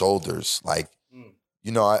on my shoulders. Like,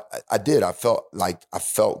 you know, I did. I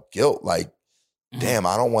felt guilt. Like, damn,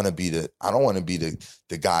 I don't want to be the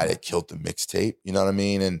guy that killed the mixtape. You know what I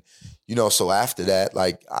mean? And, you know, so after that,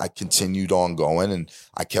 like, I continued on going, and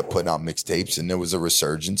I kept putting out mixtapes, and there was a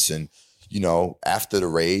resurgence. And, you know, after the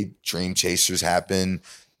raid, Dream Chasers happened.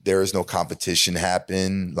 There Is No Competition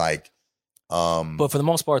happened. Like, but for the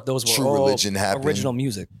most part, those were True all Religion happened. Original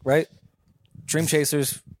music, right? Dream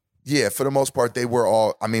Chasers. Yeah, for the most part, they were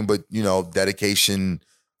all, I mean, but, you know, Dedication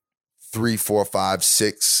 3, 4, 5,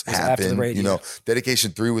 6 happened. Raid, you know,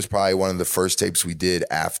 Dedication 3 was probably one of the first tapes we did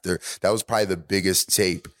after. That was probably the biggest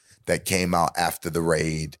tape that came out after the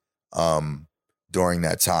raid during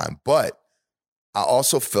that time. But I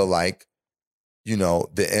also feel like, you know,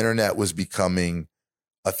 the internet was becoming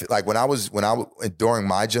like during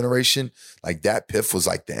my generation, like, that Piff was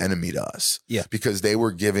like the enemy to us. Yeah. Because they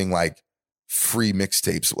were giving like free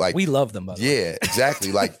mixtapes. Like we love them, by the way. Yeah,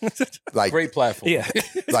 exactly. Like great platform. Yeah.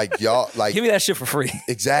 Like y'all, like give me that shit for free.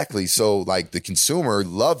 Exactly. So like the consumer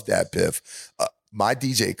loved that piff. My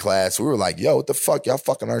DJ class, we were like, yo, what the fuck? Y'all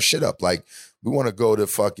fucking our shit up. Like, we want to go to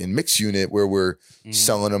fucking Mix Unit where we're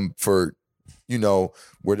selling them for, you know,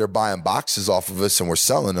 where they're buying boxes off of us and we're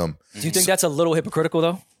selling them. Do you think that's a little hypocritical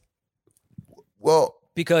though? Well,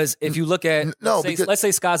 because if you look at, let's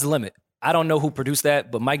say Sky's the Limit. I don't know who produced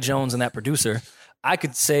that, but Mike Jones and that producer, I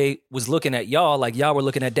could say was looking at y'all like y'all were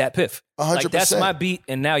looking at Dat Piff. 100%. Like that's my beat,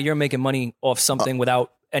 and now you're making money off something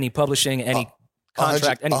without any publishing, any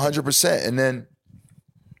contract, 100%. And then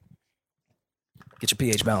get your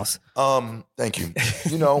pH balance. Thank you.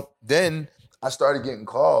 You know, then I started getting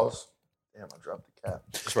calls. Damn, I dropped the cap.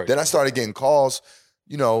 That's right. Then I started getting calls.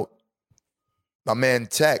 You know, my man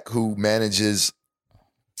Tech, who manages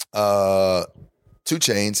 2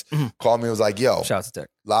 Chainz, called me and was like, yo, shout out to Tech.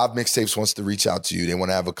 Live Mixtapes wants to reach out to you. They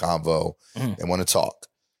want to have a convo. They want to talk.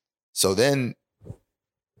 So then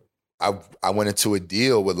I went into a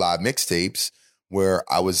deal with Live Mixtapes where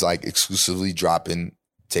I was like exclusively dropping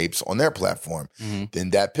tapes on their platform. Then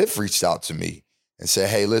Dat Piff reached out to me and said,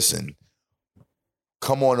 hey, listen,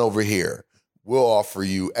 come on over here. We'll offer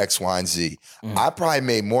you X, Y, and Z. I probably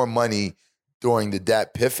made more money during the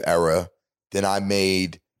Dat Piff era than I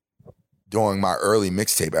made during my early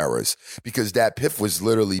mixtape eras, because Dat Piff was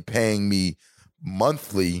literally paying me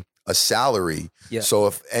monthly a salary. Yeah. So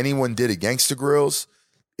if anyone did a Gangsta Grills,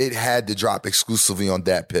 it had to drop exclusively on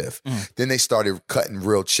Dat Piff. Then they started cutting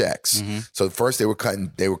real checks. So first they were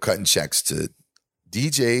cutting checks to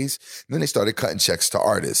DJs, and then they started cutting checks to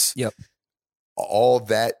artists. Yep. All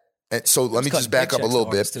that. And so let me just back up a little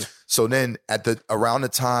bit. So then around the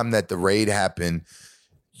time that the raid happened,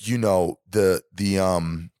 you know, the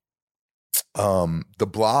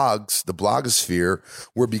blogosphere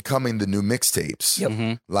were becoming the new mixtapes.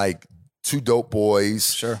 Yep. Like Two Dope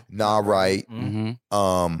Boys, sure, Nah Right,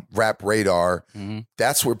 Rap Radar.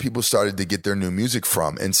 That's where people started to get their new music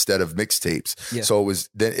from instead of mixtapes. Yeah. So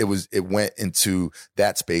it went into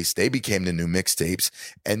that space. They became the new mixtapes.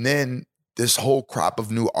 And then this whole crop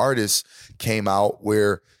of new artists came out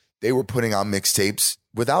where they were putting out mixtapes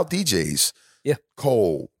without DJs. Yeah.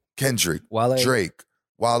 Cole, Kendrick, Drake,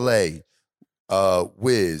 Wale,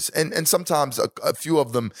 Wiz, and sometimes a few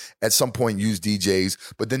of them at some point used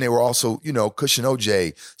DJs, but then they were also, you know, Cushion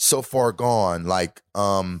OJ, So Far Gone, like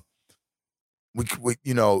we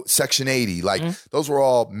you know, Section 80, like those were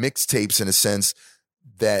all mixtapes in a sense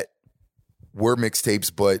that were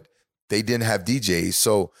mixtapes, but they didn't have DJs.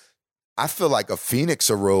 So I feel like a phoenix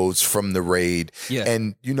arose from the raid,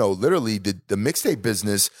 and you know, literally the mixtape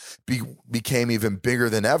business became even bigger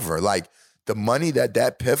than ever. Like the money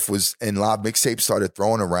that Piff was and Live Mixtape started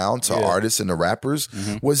throwing around to artists and the rappers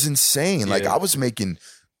was insane. Like I was making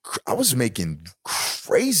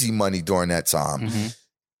crazy money during that time.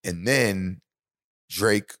 And then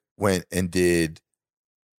Drake went and did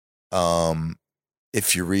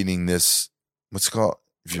If You're Reading This, what's it called?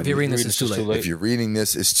 If you're reading this, it's too late. If you're reading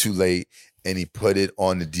this, it's too late. And he put it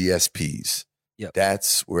on the DSPs. Yep.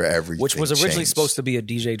 That's where everything Which was originally changed. supposed to be a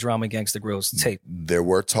DJ Drama Gangsta Grills tape. There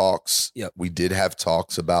were talks. Yep. We did have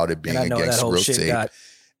talks about it being a Gangsta Grills tape.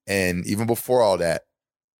 And even before all that,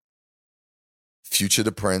 Future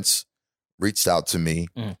the Prince reached out to me.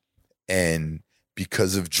 And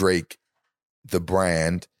because of Drake, the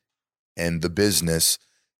brand and the business,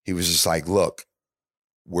 he was just like, look,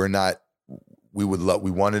 we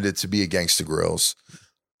wanted it to be a Gangsta Grills,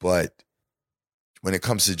 but when it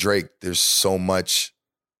comes to Drake, there's so much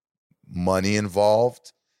money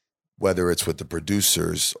involved, whether it's with the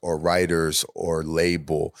producers or writers or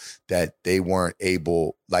label, that they weren't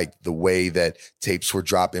able, like the way that tapes were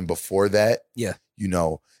dropping before that. Yeah. You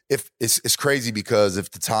know, if it's crazy because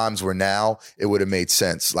if the times were now, it would have made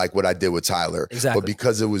sense, like what I did with Tyler. Exactly. But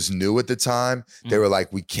because it was new at the time, they were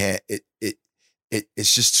like, we can't,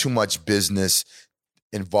 it's just too much business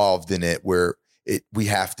involved in it where we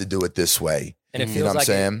have to do it this way. And it feels you know what like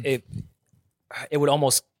I'm saying? It would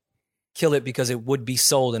almost kill it because it would be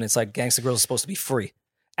sold, and it's like Gangsta Grills is supposed to be free.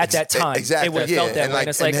 At that time, exactly. it would have felt that way. And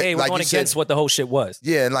it's like, hey, we're going against what the whole shit was.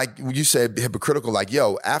 Yeah, and like you said, hypocritical. Like,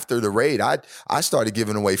 yo, after the raid, I started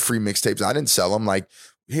giving away free mixtapes. I didn't sell them. Like,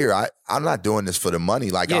 here, I'm not doing this for the money.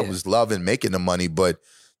 Like, I was loving making the money, but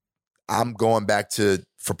I'm going back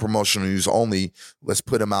for promotional use only. Let's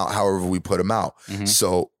put them out however we put them out.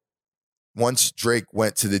 So once Drake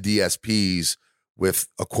went to the DSPs with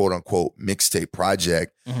a quote unquote mixtape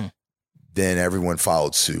project, then everyone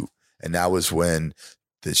followed suit. And that was when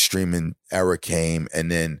the streaming era came,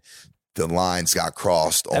 and then the lines got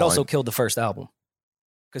crossed. That also killed the first album.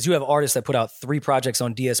 Because you have artists that put out 3 projects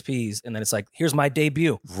on DSPs, and then it's like, here's my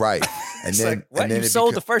debut. Right. And then, like, what? And then you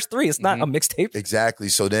sold the first 3. It's not a mixtape. Exactly.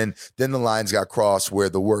 So then the lines got crossed where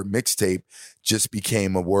the word mixtape just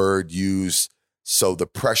became a word used. So the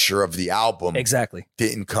pressure of the album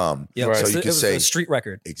didn't come. Yeah. Right. So you it could was say a street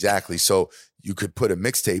record. Exactly. So you could put a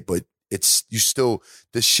mixtape, but you still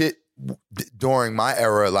the shit during my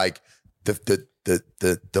era, like the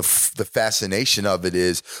fascination of it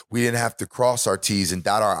is we didn't have to cross our T's and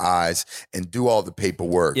dot our I's and do all the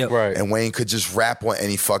paperwork. Yep. Right. And Wayne could just rap on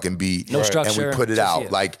any fucking beat. No structure. And we put it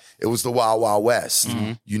out. Like it was the Wild Wild West.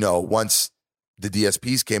 You know, once the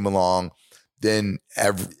DSPs came along, then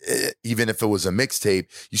even if it was a mixtape,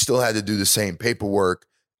 you still had to do the same paperwork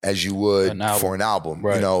as you would for an album.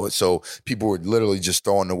 Right. You know, so people were literally just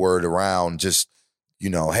throwing the word around, just,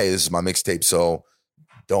 you know, hey, this is my mixtape, so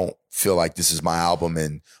don't feel like this is my album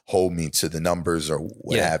and hold me to the numbers or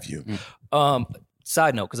what have you.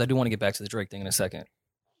 Side note, because I do want to get back to the Drake thing in a second.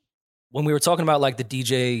 When we were talking about like the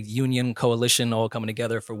DJ union coalition all coming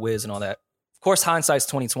together for Wiz and all that, of course, hindsight's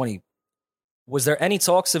 2020. Was there any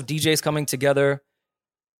talks of DJs coming together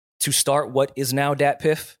to start what is now Dat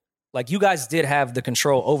Piff? Like, you guys did have the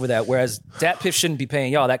control over that, whereas Dat Piff shouldn't be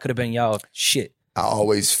paying y'all. That could have been y'all shit. I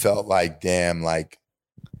always felt like, damn, like,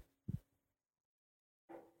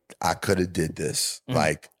 I could have did this.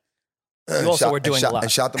 Like, you also were doing a lot.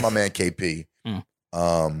 And shout to my man KP.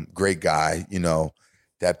 Great guy, you know.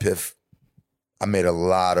 Dat Piff, I made a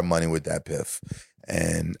lot of money with Dat Piff,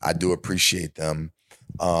 and I do appreciate them.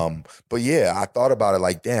 But yeah, I thought about it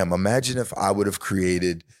like, damn, imagine if I would have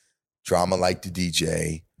created Drama Like the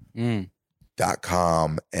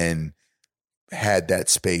DJ.com and had that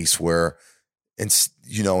space where,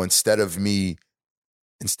 you know, instead of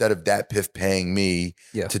Dat Piff paying me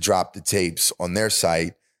to drop the tapes on their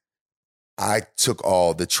site, I took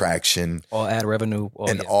all the traction, all ad revenue,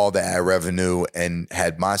 all the ad revenue, and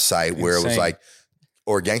had my site where it was like,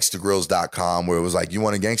 or gangstagrills.com, where it was like, you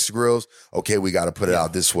want a Gangsta Grills? Okay, we got to put it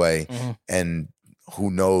out this way. And who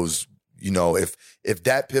knows, you know, if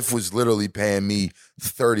Dat Piff was literally paying me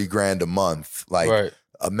 $30,000 a month, like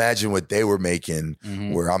imagine what they were making,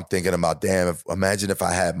 where I'm thinking about, damn, imagine if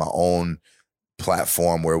I had my own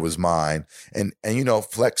platform where it was mine. And you know,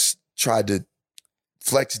 Flex did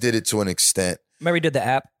it to an extent. Mary did the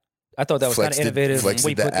app. I thought that was kind of innovative. Flex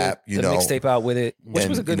did the app, the mixtape out with it, which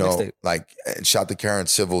was a good mixtape. Like, and shout to Karen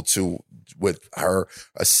Civil too, with her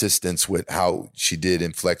assistance with how she did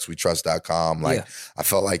in FlexWeTrust.com. Like, I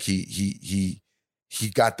felt like he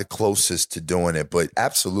got the closest to doing it. But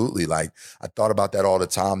absolutely, like, I thought about that all the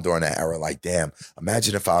time during that era. Like, damn,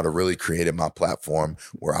 imagine if I would have really created my platform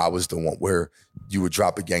where I was the one where you would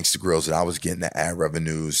drop a Gangsta Grills and I was getting the ad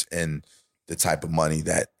revenues and the type of money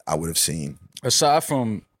that I would have seen. Aside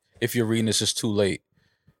from, if you're reading this, it's too late,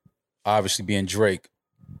 obviously being Drake,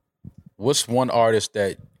 what's one artist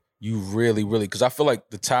that you really, really, because I feel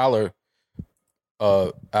like the Tyler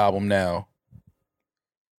album now,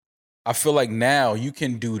 I feel like now you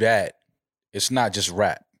can do that. It's not just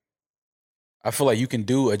rap. I feel like you can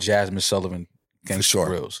do a Jasmine Sullivan Gangsta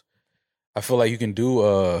Grills. I feel like you can do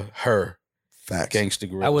her Gangsta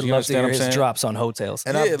Grills. I would love to hear his drops on hotels.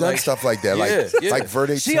 And I've done stuff like that. Like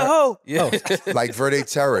Verde She a hoe. Like Verde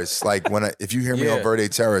Terrace. Like if you hear me on Verde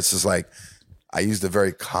Terrace, it's like I used a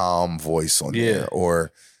very calm voice on there.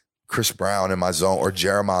 Or Chris Brown in my zone, or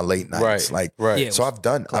Jeremiah Late Nights. So I've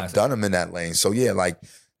done them in that lane. So yeah, like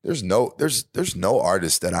there's no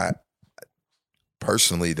artist that I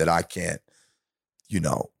personally that I can't, you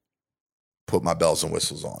know, put my bells and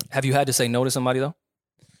whistles on. Have you had to say no to somebody though?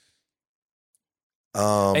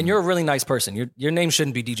 And you're a really nice person. Your name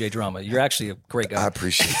shouldn't be DJ Drama. You're actually a great guy. I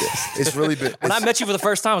appreciate this. It's really been. When I met you for the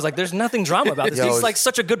first time, I was like, "There's nothing drama about this. He's like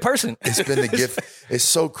such a good person." It's been the gift. It's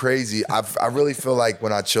so crazy. I really feel like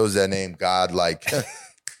when I chose that name, God like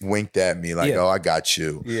winked at me, like, "Oh, I got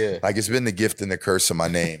you." Yeah. Like it's been the gift and the curse of my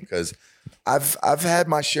name, because I've had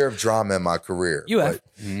my share of drama in my career. You have,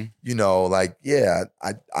 you know, like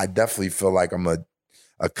I definitely feel like I'm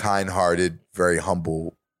a kind-hearted, very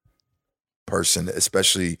humble person,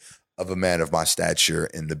 especially of a man of my stature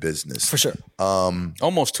in the business. For sure.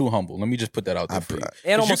 Almost too humble. Let me just put that out there for you.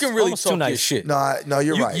 And almost, you can really talk too nice. Your shit. No,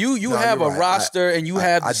 you're right. You have a roster and you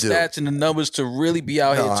have the stats and the numbers to really be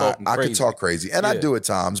out here talking crazy. I could talk crazy. And I do at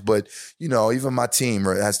times, but you know, even my team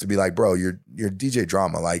has to be like, bro, you're DJ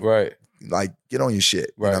Drama. Like, like get on your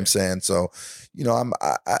shit. You know what I'm saying? So, you know,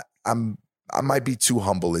 I might be too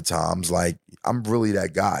humble at times. Like, I'm really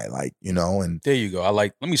that guy. Like, you know, and there you go.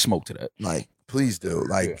 Let me smoke to that. Like, please do.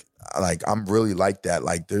 Like I'm really like that.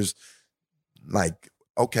 Like, there's like,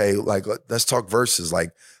 okay, like let's talk verses.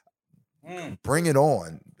 Like, Bring it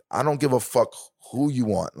on. I don't give a fuck who you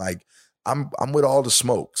want. Like, I'm with all the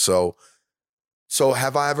smoke. So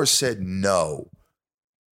have I ever said no?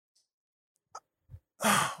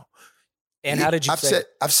 And how did you say?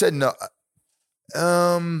 I've said no.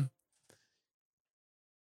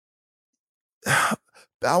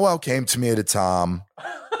 Bow Wow came to me at a time.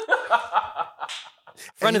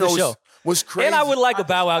 Friend of the show. What's crazy? And I would like a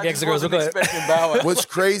Bow Wow Gangsta Girls. What's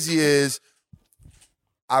crazy is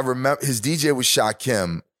I remember his DJ was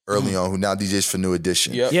Shakim early on, who now DJs for New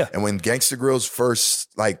Edition. Yep. Yeah. And when Gangsta Girls first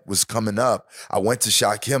was coming up, I went to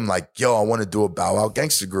Shakim like, yo, I want to do a Bow Wow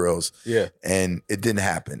Gangsta Girls. Yeah. And it didn't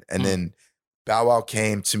happen. And then Bow Wow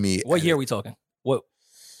came to me. What year are we talking? What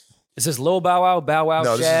is this? Lil Bow Wow, Bow Wow,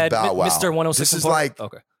 No, Chad, this is Bow Wow. Mr. 106. This is Park? like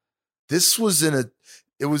okay. This was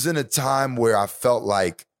it was in a time where I felt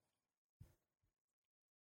like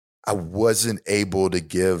I wasn't able to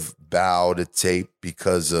give Bow the tape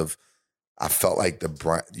because I felt like the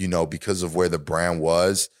brand, because of where the brand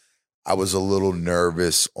was, I was a little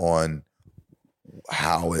nervous on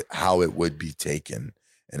how it would be taken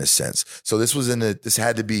in a sense. So this was it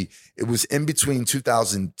was in between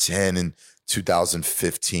 2010 and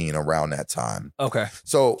 2015, around that time. Okay.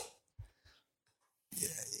 So,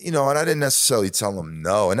 and I didn't necessarily tell him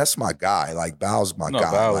no. And that's my guy. Like, Bow's my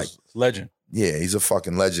guy. Bow's like, legend. Yeah, he's a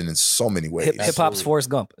fucking legend in so many ways. Hip hop's Forrest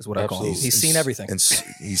Gump is what I call him. He's seen everything.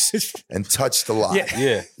 And touched a lot.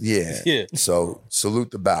 Yeah. So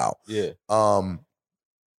salute the Bow. Yeah.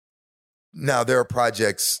 Now there are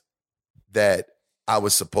projects that I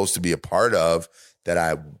was supposed to be a part of that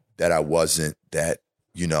I wasn't, that,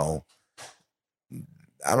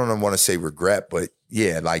 I don't want to say regret, but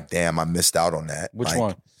yeah, like, damn, I missed out on that. Which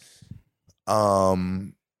one?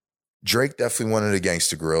 Drake definitely one of the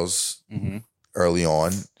Gangsta Girls early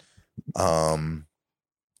on. I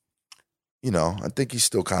think he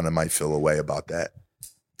still kind of might feel a way about that.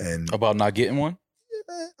 And about not getting one?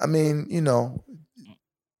 I mean,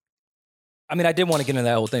 I did want to get into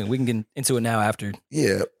that whole thing. We can get into it now after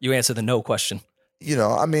you answer the no question.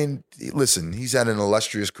 Listen, he's had an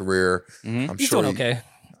illustrious career. I'm he's sure doing okay.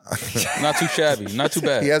 Not too shabby, not too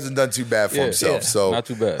bad. He hasn't done too bad for himself, so not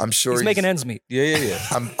too bad. I'm sure he's making ends meet. Yeah.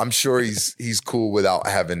 I'm sure he's cool without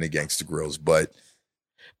having the Gangsta Grills, but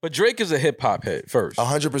Drake is a hip hop head first,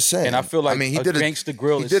 100%. And I feel like he did Gangsta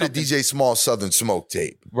Grill. He did a DJ Small Southern Smoke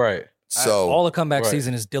tape, right? So all the comeback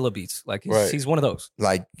season is Dilla beats. Like he's one of those.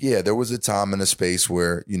 Like, yeah, there was a time and a space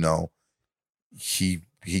where he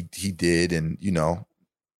did, and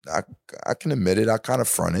I can admit it. I kind of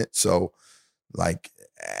fronted. So, like,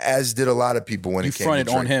 as did a lot of people when you it came to fronted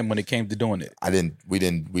on him when it came to doing it. We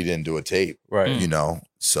didn't do a tape, right?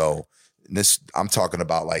 So this, I'm talking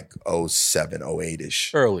about like 07,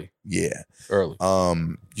 08-ish. Early. Yeah. Early.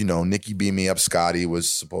 Nicki Beat Me Up Scotty was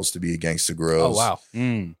supposed to be a Gangsta Grills. Oh,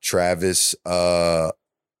 wow. Travis,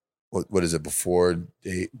 what is it, before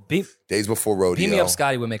Days Before Rodeo. Beat Me Up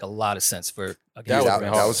Scotty would make a lot of sense for a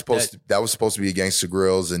that was supposed to be a Gangsta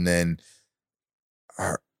Grills, and then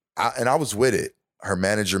I was with it. Her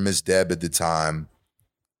manager, Miss Deb, at the time,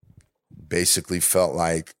 basically felt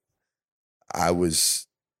like I was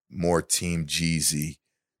more Team Jeezy.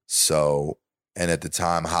 So, and at the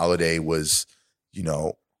time, Holiday was,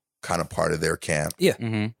 kind of part of their camp. Yeah.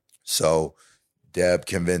 Mm-hmm. So Deb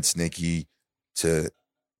convinced Nicki to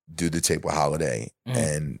do the tape with Holiday.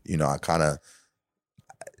 And, I kind of,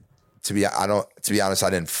 to be honest,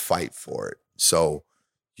 I didn't fight for it. So,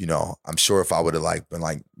 I'm sure if I would have been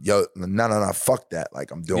like, yo, no, fuck that. Like,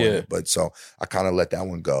 I'm doing it. But so I kind of let that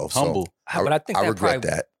one go. Humble. So but I think I regret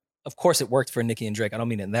that. Of course it worked for Nicki and Drake. I don't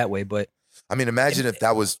mean it in that way, but imagine if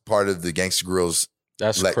that was part of the Gangsta Grills.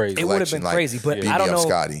 That's crazy. It would have been crazy, but I don't know.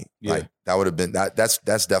 Scotty. Yeah. Like, that would have been that's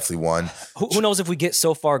definitely one. Who knows if we get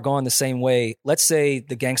so far gone the same way? Let's say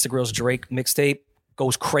the Gangsta Grills Drake mixtape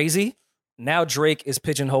goes crazy. Now Drake is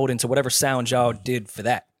pigeonholed into whatever sound y'all did for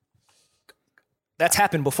that. That's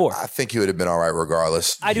happened before. I think he would have been all right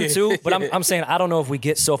regardless. I do too, but I'm saying I don't know if we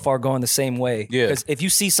get so far going the same way. Yeah. Because if you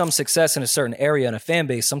see some success in a certain area and a fan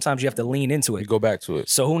base, sometimes you have to lean into it. You go back to it.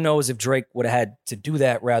 So who knows if Drake would have had to do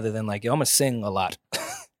that rather than like, yo, I'm going to sing a lot.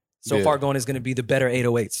 Far going is going to be the better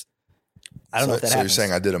 808s. I don't know if that happens. So you're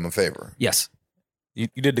saying I did him a favor? Yes. You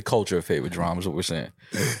did the culture a favor, Drama, is what we're saying.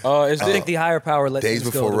 I think the higher power let Days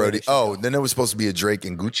things Before go Rodeo. Oh, then there was supposed to be a Drake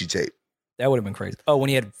and Gucci tape. That would have been crazy. Oh, when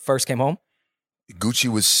he had first came home? Gucci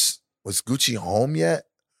was Gucci home yet?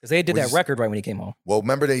 Because they did that record right when he came home. Well,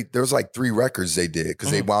 remember there was like 3 records they did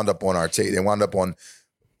because they wound up on our tape. They wound up on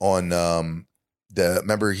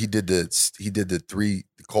remember he did the 3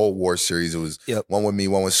 Cold War series. It was one with me,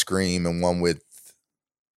 one with Scream, and one with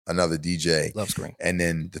another DJ. Love Scream. And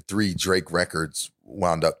then the 3 Drake records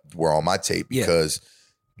were on my tape because,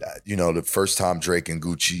 the first time Drake and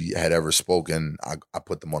Gucci had ever spoken, I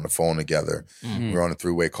put them on the phone together. Mm-hmm. We were on a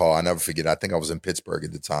 3-way call. I never forget. I think I was in Pittsburgh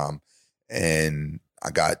at the time, and I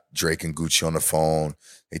got Drake and Gucci on the phone.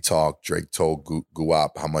 They talked. Drake told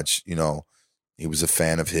Guap how much, he was a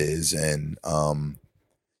fan of his. And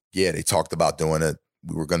they talked about doing it.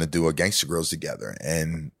 We were going to do a Gangsta Grills together.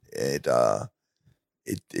 And it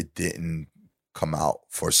didn't come out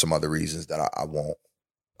for some other reasons that I won't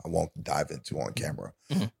dive into on camera.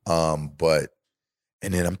 Mm-hmm.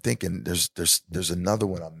 And then I'm thinking there's another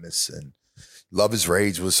one I'm missing. Love is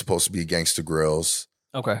Rage was supposed to be Gangsta Grills.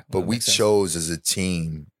 Okay. But we chose as a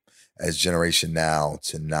team, as Generation Now,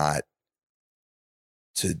 to not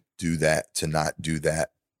do that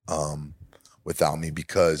without me,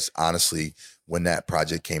 because honestly, when that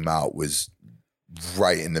project came out was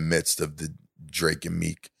right in the midst of the Drake and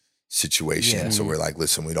Meek situation. Yeah. So we're like,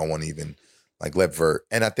 listen, we don't want to even let Vert.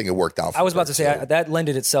 And I think it worked out for I was about to say that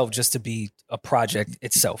lended itself just to be a project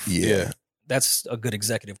itself. Yeah. That's a good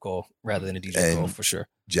executive call rather than a DJ call for sure.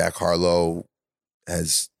 Jack Harlow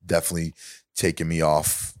has definitely taken me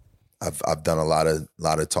off. I've done a lot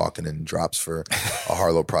of talking and drops for a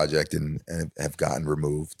Harlow project and have gotten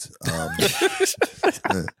removed.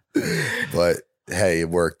 But hey, it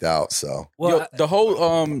worked out. So the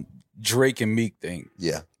whole Drake and Meek thing.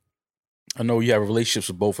 Yeah. I know you have relationships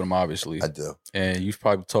with both of them, obviously. I do. And you've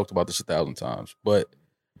probably talked about this 1,000 times, but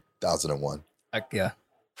 1,001. Yeah.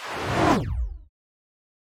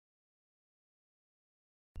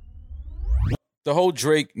 The whole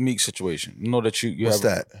Drake Meek situation. You know that you What's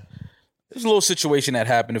have. that? There's a little situation that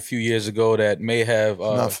happened a few years ago that may have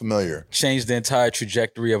not familiar. Changed the entire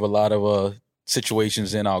trajectory of a lot of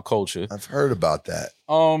situations in our culture. I've heard about that.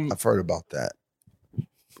 I've heard about that.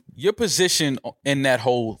 Your position in that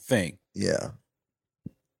whole thing. Yeah.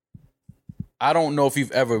 I don't know if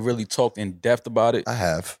you've ever really talked in depth about it. I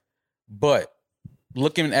have. But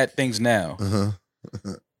looking at things now,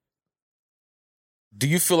 do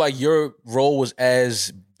you feel like your role was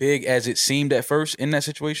as big as it seemed at first in that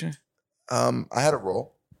situation? I had a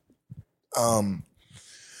role.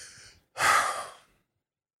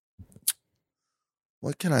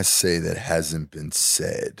 What can I say that hasn't been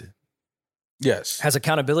said? Yes. Has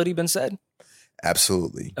accountability been said?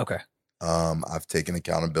 Absolutely. Okay. I've taken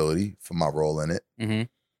accountability for my role in it.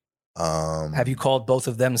 Mm-hmm. Have you called both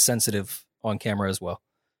of them sensitive on camera as well?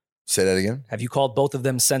 Say that again? Have you called both of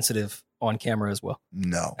them sensitive on camera as well?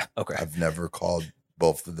 No. Okay. I've never called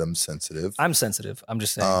both of them sensitive. I'm sensitive. I'm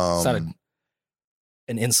just saying. It's not an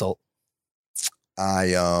insult.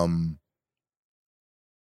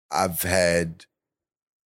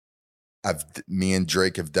 Me and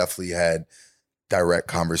Drake have definitely had direct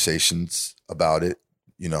conversations about it,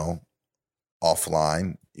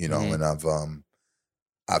 offline, and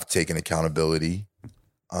I've taken accountability.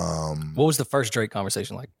 What was the first Drake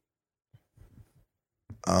conversation like?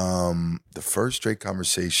 The first Drake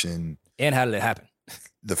conversation. And how did it happen?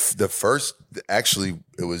 The first, actually,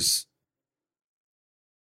 it was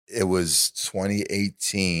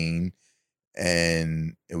 2018,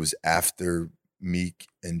 and it was after Meek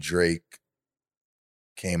and Drake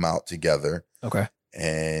came out together. Okay.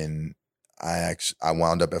 And I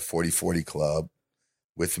wound up at 4040 Club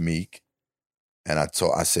with Meek, and I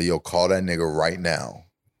said, yo, call that nigga right now.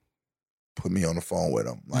 Put me on the phone with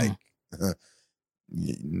him. Like,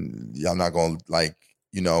 y'all not gonna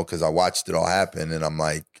because I watched it all happen, and I'm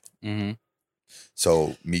like,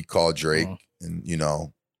 So Meek called Drake, and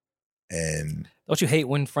and don't you hate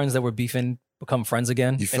when friends that were beefing become friends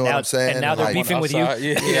again? You feel what I'm saying? And now they're beefing with you.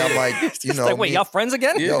 Yeah, I'm like, like, wait, y'all friends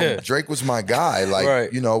again? Yo, Drake was my guy.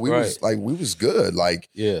 Like, we was good. Like,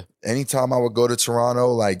 anytime I would go to Toronto,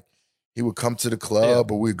 like, he would come to the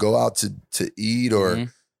club, or we'd go out to eat, or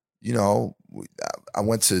I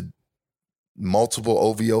went to multiple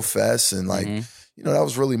OVO fests, and like, that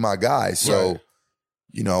was really my guy. So,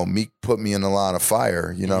 Meek put me in the line of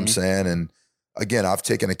fire. You know what I'm saying? And again, I've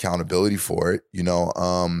taken accountability for it.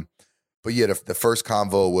 But yeah, the first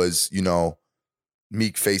convo was,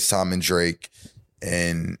 Meek FaceTiming Drake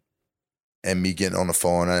and me getting on the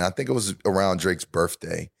phone. And I think it was around Drake's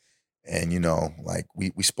birthday. And, like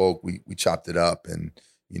we spoke, we chopped it up, and,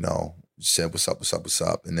 said, what's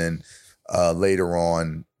up? And then later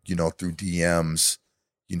on, through DMs,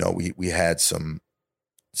 we had some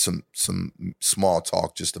small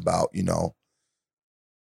talk just about, me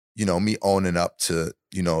owning up to,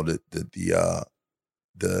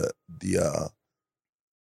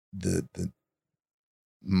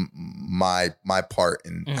 my part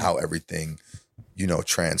in how everything,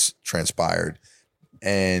 transpired.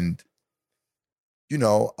 And, you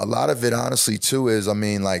know, a lot of it honestly too is, I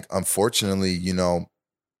mean, like, unfortunately, you know,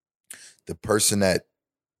 the person that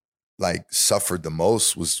like suffered the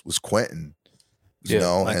most was Quentin, you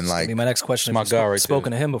know, and like, I mean, my next question, my if guy you've right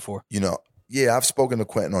spoken there. to him before. you know, yeah, I've spoken to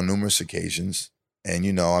Quentin on numerous occasions. And,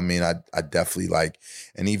 you know, I mean, I definitely like,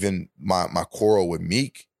 and even my quarrel with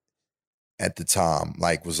Meek at the time,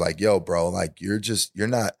 like, was like, yo, bro, like, you're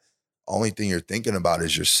not, only thing you're thinking about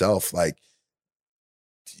is yourself. Like,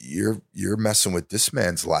 you're messing with this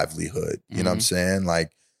man's livelihood. You know what I'm saying?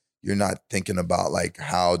 Like, you're not thinking about like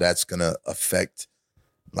how that's gonna affect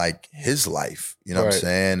like his life. You know what I'm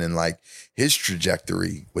saying? And like his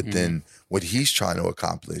trajectory within what he's trying to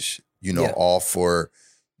accomplish, you know, all for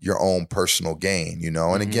your own personal gain, you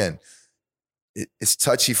know? And again, it's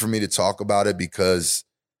touchy for me to talk about it because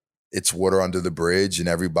it's water under the bridge and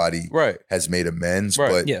everybody has made amends.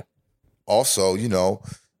 But also, you know,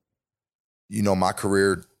 my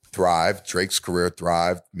career thrived, Drake's career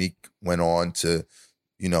thrived. Meek went on to,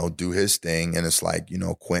 you know, do his thing. And it's like, you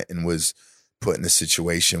know, Quentin was put in a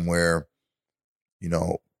situation where, you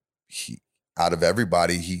know, he, out of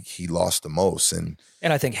everybody, he lost the most. And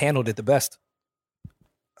I think handled it the best.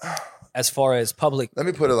 As far as public let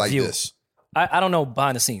me put it like view. this. I don't know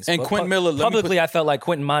behind the scenes. And Quentin Miller, publicly, I felt like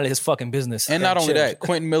Quentin minded his fucking business. And not only that,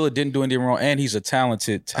 Quentin Miller didn't do anything wrong, and he's a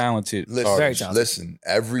talented listen, very talented. Listen,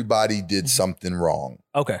 everybody did something wrong.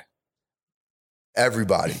 Okay.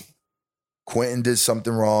 Everybody. Quentin did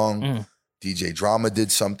something wrong. DJ Drama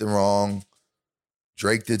did something wrong.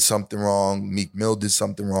 Drake did something wrong. Meek Mill did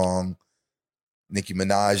something wrong. Nicki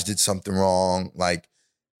Minaj did something wrong. Like,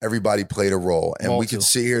 everybody played a role. And we could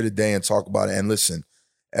sit here today and talk about it. And listen,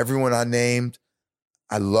 everyone I named,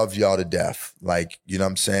 I love y'all to death. Like, you know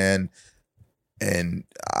what I'm saying? And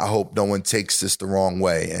I hope no one takes this the wrong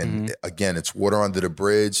way. And again, it's water under the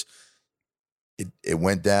bridge. It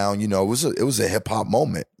went down, you know, it was a hip hop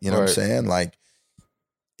moment. You know what I'm saying? Like,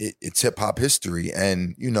 it's hip hop history.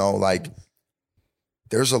 And, you know, like,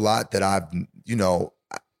 there's a lot that I've, you know,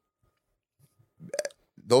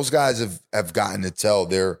 those guys have gotten to tell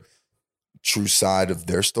their true side of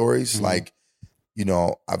their stories. Like, you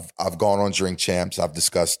know, I've gone on Drink Champs, I've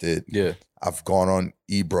discussed it. Yeah. I've gone on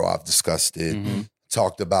Ebro, I've discussed it.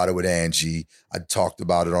 Talked about it with Angie. I talked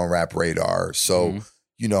about it on Rap Radar. So,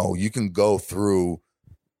 you know, you can go through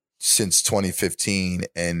since 2015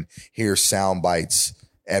 and hear sound bites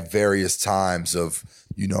at various times of,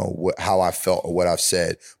 you know, how I felt or what I've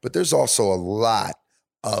said. But there's also a lot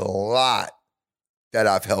that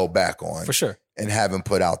I've held back on. For sure. And haven't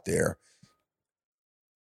put out there.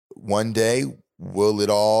 One day, will it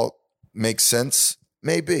all make sense?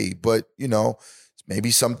 Maybe. But, you know,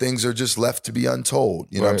 maybe some things are just left to be untold.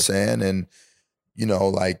 You know what I'm saying? And, you know,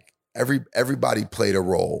 like, everybody played a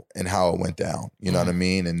role in how it went down. You know what I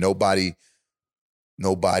mean? And nobody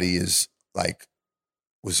is like,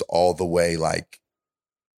 was all the way like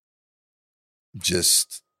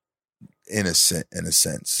just innocent in a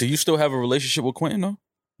sense. Do you still have a relationship with Quentin though?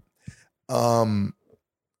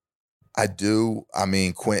 I do. I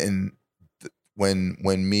mean, Quentin, when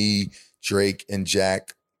me, Drake, and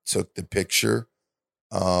Jack took the picture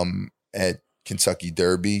at Kentucky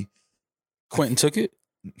Derby. Quentin took it?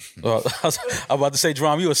 I was about to say,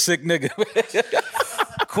 Drum, you a sick nigga.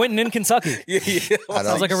 Quentin in Kentucky. Yeah.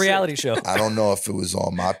 Sounds like a reality show. I don't know if it was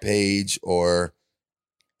on my page or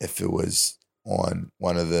if it was on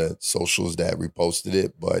one of the socials that reposted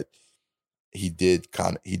it, but he did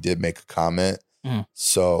make a comment.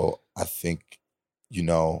 So I think, you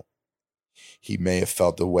know, he may have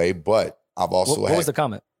felt the way, but I've also what was the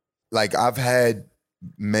comment? Like, I've had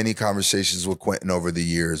many conversations with Quentin over the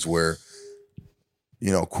years where,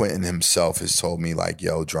 you know, Quentin himself has told me like,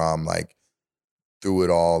 yo, Drum, like, through it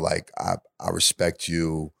all, like, I respect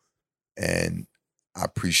you and I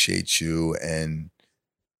appreciate you, and,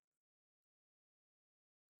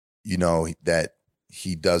 you know, that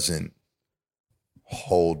he doesn't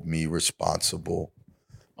hold me responsible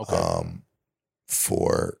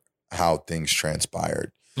for how things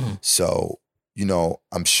transpired. So, you know,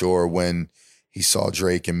 I'm sure when he saw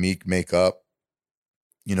Drake and Meek make up,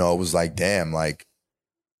 you know, it was like, damn, like,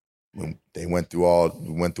 when they went through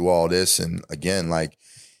all this, and again, like,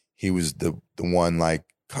 he was the one like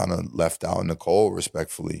kind of left out in the cold,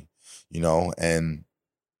 respectfully, you know. And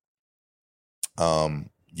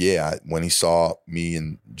yeah, when he saw me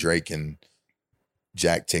and Drake and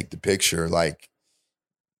Jack take the picture, like,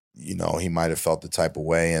 you know, he might have felt the type of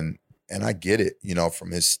way, and I get it, you know,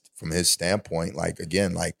 from his standpoint. Like,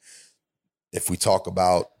 again, like, if we talk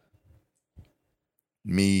about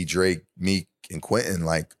me, Drake, Meek, and Quentin,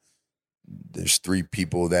 like, there's three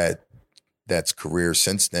people that that's career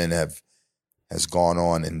since then has gone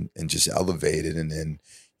on and just elevated. And then,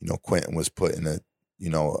 Quentin was put in a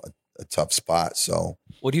tough spot. So,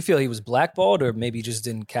 well, do you feel he was blackballed, or maybe just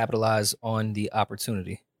didn't capitalize on the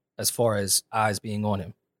opportunity as far as eyes being on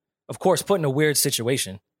him? Of course, put in a weird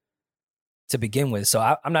situation to begin with. So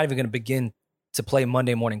I'm not even going to begin to play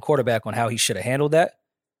Monday morning quarterback on how he should have handled that.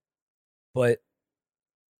 But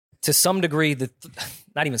to some degree,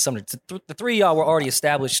 not even some degree, the three of y'all were already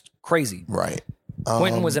established crazy. Right.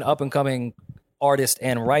 Quentin was an up-and-coming artist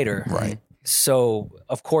and writer. Right. So,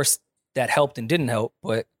 of course, that helped and didn't help,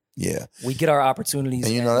 but yeah, we get our opportunities.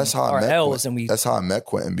 And that's how I met L's, Quentin. That's how I met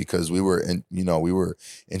Quentin, because we were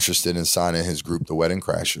interested in signing his group, the Wedding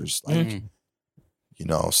Crashers. Like,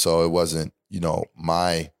 so it wasn't,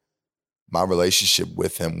 my relationship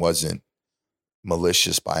with him wasn't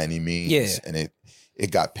malicious by any means. Yeah. And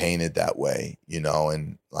it got painted that way,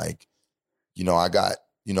 and like, I got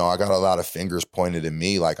a lot of fingers pointed at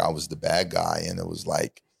me like I was the bad guy. And it was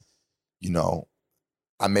like, I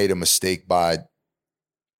made a mistake by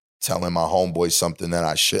telling my homeboy something that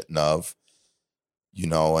I shouldn't have,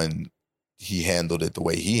 and he handled it the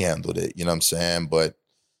way he handled it, you know what I'm saying? But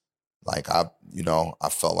like, I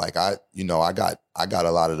felt like I got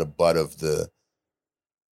a lot of the butt of the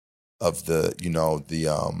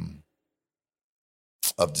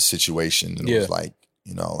situation. And it was like,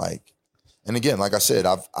 and again, like I said,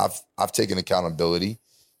 I've taken accountability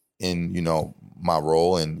in, my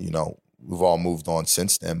role, and, we've all moved on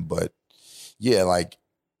since then. But yeah, like,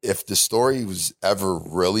 if the story was ever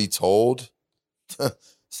really told,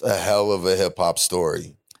 it's a hell of a hip hop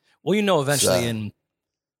story. Well, eventually in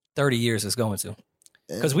 30 years it's going to.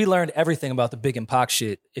 Because we learned everything about the Big and Pac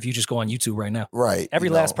shit if you just go on YouTube right now. Right. Every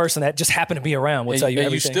last person that just happened to be around will tell you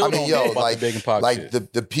everything. You still don't know about the Big and Pac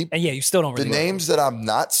shit. the people. And yeah, you still don't really the names that I'm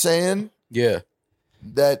not saying. Yeah.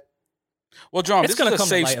 That. Well, John, it's this is a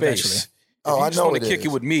safe space. Eventually. If you just want to kick it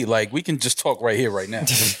with me, like, we can just talk right here, right now.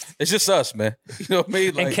 It's just us, man. You know what I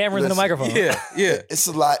mean? Like, and cameras and a microphone. Yeah. It's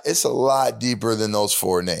a lot deeper than those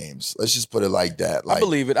four names. Let's just put it like that. Like, I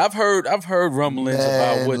believe it. I've heard rumblings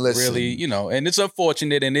about what really, and it's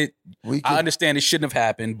unfortunate, and I understand it shouldn't have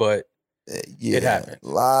happened, but it happened.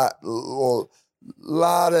 Lot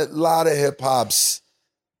of hip hop's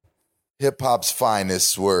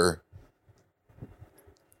finest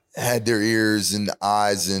had their ears and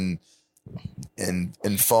eyes and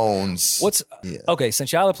phones. Okay,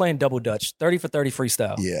 since y'all are playing Double Dutch, 30 for 30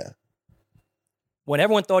 freestyle. Yeah. When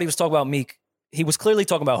everyone thought he was talking about Meek, he was clearly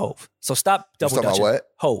talking about Hove. So stop double dutching. Talking about what?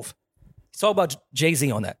 Hove. He's talking about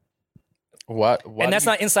Jay-Z on that. What? And that's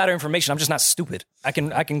not insider information. I'm just not stupid. I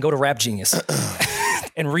can go to Rap Genius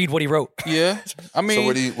and read what he wrote. Yeah. I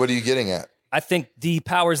mean, so what are you getting at? I think the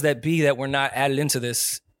powers that be that were not added into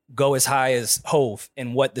this go as high as Hove,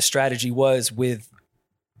 and what the strategy was with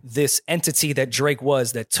this entity that Drake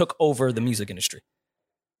was that took over the music industry.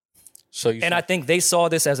 I think they saw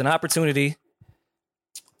this as an opportunity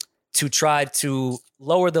to try to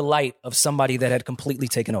lower the light of somebody that had completely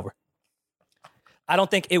taken over. I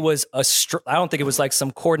don't think it was like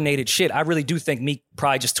some coordinated shit. I really do think Meek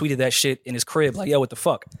probably just tweeted that shit in his crib, like, yo, what the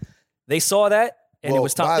fuck? They saw that, and it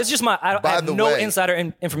was time. This is just I have no insider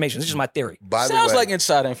information. This is just my theory. Sounds like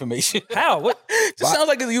insider information. How? What? Just sounds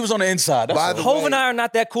like he was on the inside. Hove and I are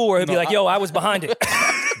not that cool where he'd be like, yo, I was behind it.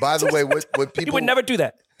 By the way, what people... He would never do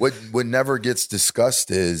that. What never gets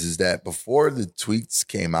discussed is that before the tweets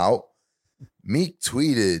came out, Meek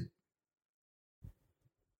tweeted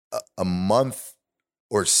a month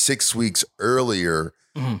or 6 weeks earlier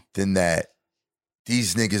than that,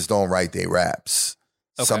 these niggas don't write their raps.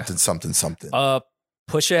 Okay. Something.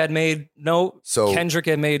 Pusha had made note. So Kendrick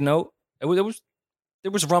had made note. There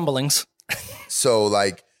was rumblings. So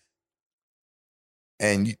like,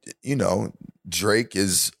 and Drake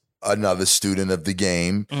is another student of the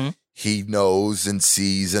game. Mm-hmm. He knows and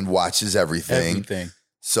sees and watches everything.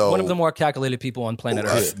 So one of the more calculated people on planet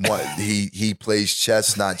Earth. He plays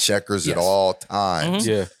chess, not checkers, at all times.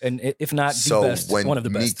 Mm-hmm. Yeah, and if not the best, one of the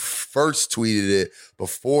best. Meek first tweeted it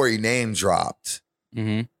before he name dropped.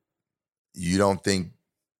 Mm-hmm. You don't think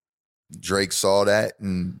Drake saw that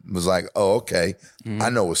and was like, "Oh, okay, I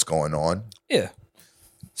know what's going on." Yeah.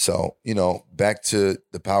 So back to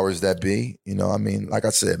the powers that be. I mean, like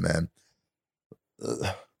I said, man,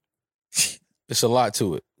 it's a lot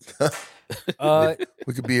to it.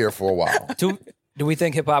 We could be here for a while. Do we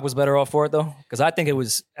think hip hop was better off for it though? Because I think it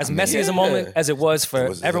was as messy as a moment as it was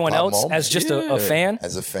for everyone else. Moment. As just a fan,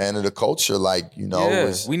 as a fan of the culture, like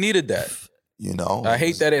we needed that. I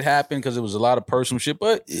hate that it happened because it was a lot of personal shit,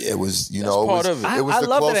 but it was, part of it. It was I the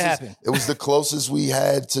love closest, that it happened. It was the closest we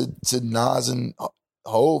had to Nas and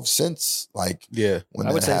Hove since, like, when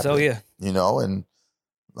I would say happened, so, yeah. You know, and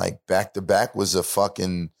like Back to Back was a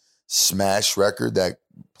fucking smash record that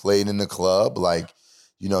played in the club. Like,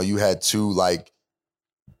 you know, you had two like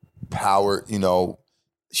power, you know,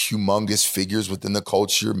 humongous figures within the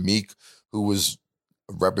culture. Meek, who was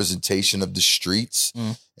a representation of the streets,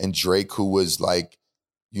 and Drake, who was like,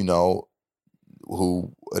 you know,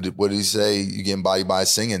 who, what did he say? You getting bodied by a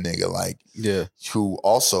singing nigga, like, who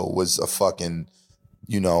also was a fucking,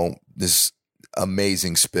 you know, this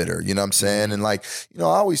amazing spitter, you know what I'm saying? And like, you know,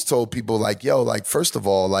 I always told people like, yo, like, first of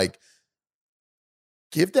all, like,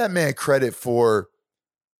 give that man credit for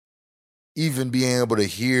even being able to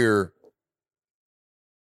hear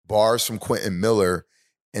bars from Quentin Miller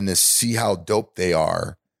and to see how dope they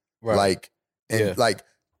are. Right. Like, and like,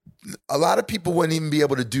 a lot of people wouldn't even be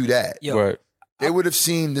able to do that. Right. They would have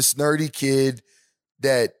seen this nerdy kid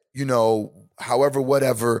that, you know, however,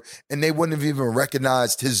 whatever, and they wouldn't have even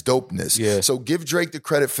recognized his dopeness. Yeah. So give Drake the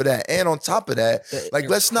credit for that. And on top of that, like,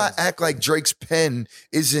 let's not act like Drake's pen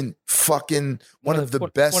isn't fucking one of the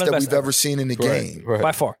best that we've ever seen in the game. Right.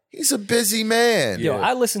 By far. He's a busy man. Yo,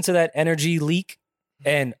 I listened to that Energy leak,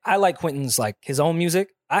 and I like Quentin's, like, his own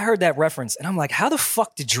music. I heard that reference, and I'm like, how the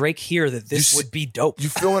fuck did Drake hear that this would be dope? You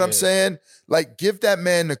feel what I'm saying? Like, give that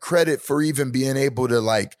man the credit for even being able to,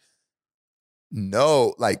 like,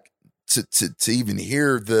 know, like, to even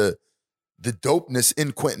hear the dopeness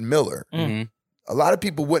in Quentin Miller. Mm-hmm. A lot of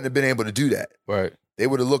people wouldn't have been able to do that. Right. They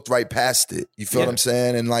would have looked right past it. You feel what I'm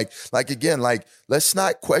saying? And like again, like, let's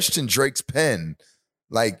not question Drake's pen.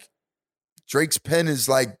 Like, Drake's pen is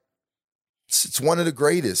like, it's one of the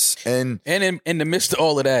greatest. And in the midst of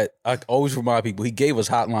all of that, I always remind people, he gave us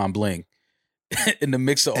Hotline Bling. In the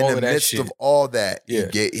mix of all of that shit. In the midst of all that,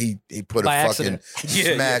 he put By a accident.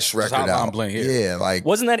 fucking smash record out. Bling, like,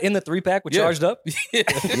 wasn't that in the 3-pack with Charged Up?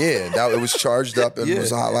 It was Charged Up and it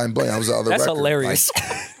was Hotline Bling. That was the other That's record. hilarious.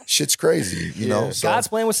 Like, shit's crazy, you know. So, God's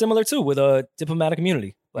Plan was similar too with Diplomatic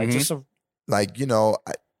Immunity. Like, just like, you know,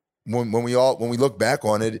 when we look back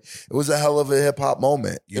on it, it was a hell of a hip hop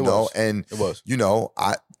moment, you know. And it was. You know,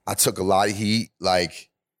 I took a lot of heat, like,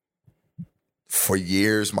 for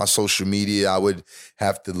years. My social media, I would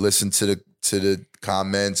have to listen to the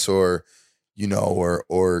comments, or, you know,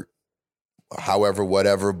 or however,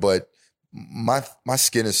 whatever. But my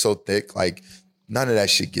skin is so thick, like, none of that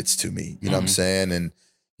shit gets to me. You know what I'm saying? And,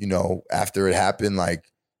 you know, after it happened, like,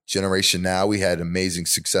 Generation Now, we had amazing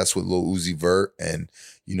success with Lil Uzi Vert, and,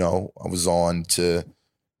 you know, I was on to,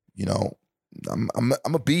 you know, I'm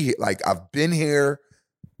gonna be here. Like, I've been here,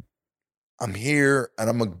 I'm here, and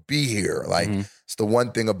I'm gonna be here. Like, it's the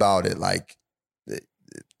one thing about it. Like,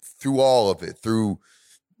 through all of it, through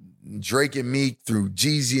Drake and Meek, through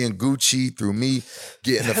Jeezy and Gucci, through me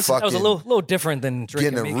getting a fucking, that was a little different than Drake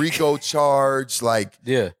getting and a Meek. RICO charge. Like,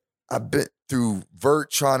 I've been through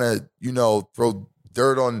Vert trying to, you know, throw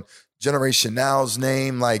dirt on Generation Now's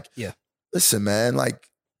name. Like, listen, man, like,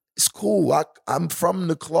 it's cool. I'm from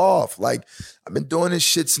the cloth. Like, I've been doing this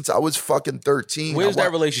shit since I was fucking 13. Where's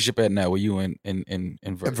that relationship at now? Were you in Vert?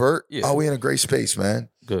 In Vert? Yeah. Oh, we in a great space, man.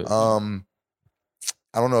 Good.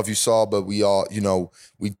 I don't know if you saw, but we all, you know,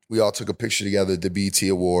 we all took a picture together at the BET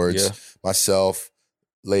Awards. Yeah. Myself,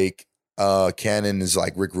 Lake, Cannon is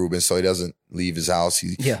like Rick Rubin, so he doesn't leave his house.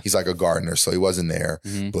 He's like a gardener, so he wasn't there.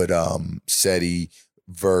 But Seti,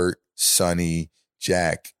 Vert, Sonny,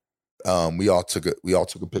 Jack, we all took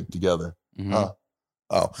a pic together.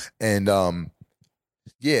 And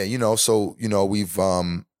yeah, you know, so, you know, we've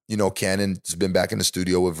you know, Cannon's been back in the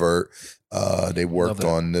studio with Vert. They worked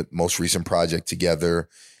on the most recent project together.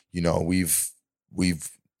 You know, we've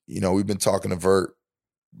been talking to Vert,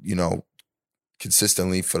 you know,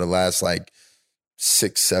 consistently for the last like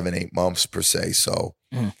 6, 7, 8 months per se. So,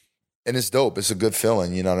 and it's dope. It's a good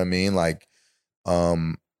feeling. You know what I mean? Like,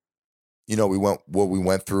 you know, what we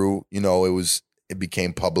went through, you know, it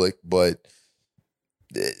became public, but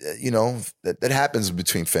you know, that happens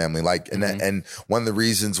between family. Like, and one of the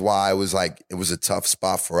reasons why it was a tough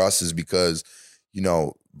spot for us is because, you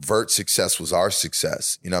know, Vert's success was our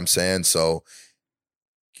success. You know what I'm saying? So,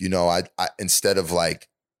 you know, I instead of like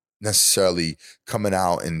necessarily coming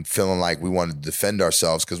out and feeling like we wanted to defend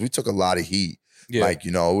ourselves, because we took a lot of heat. Yeah. Like,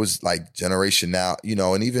 you know, it was like Generation Now, you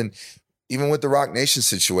know, and even with the Rock Nation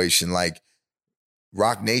situation, like,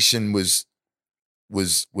 Rock Nation was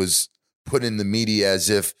put in the media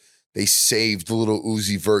as if they saved Lil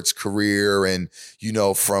Uzi Vert's career, and, you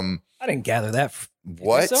know, from I didn't gather that.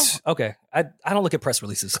 What? So? Okay, I don't look at press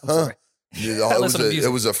releases. I'm sorry.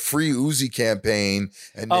 It was a free Uzi campaign.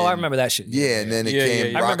 And I remember that shit. Yeah, and then it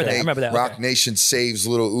came. I remember that. Rock Nation saves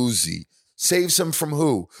Lil Uzi. Saves him from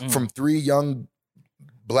who? From 3 young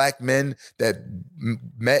black men that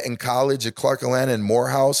met in college at Clark Atlanta and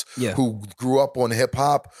Morehouse, who grew up on hip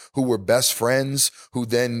hop, who were best friends, who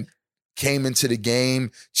then came into the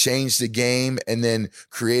game, changed the game, and then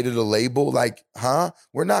created a label. Like,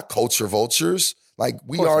 we're not culture vultures. Like,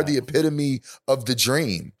 we are the epitome of the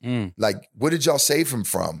dream. Like, what did y'all save him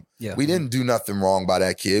from? Yeah. We didn't do nothing wrong by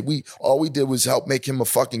that kid. All we did was help make him a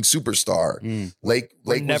fucking superstar. Lake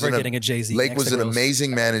never getting a Jay-Z. Lake was an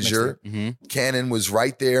amazing manager. Cannon was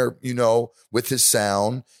right there, you know, with his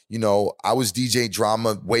sound. You know, I was DJ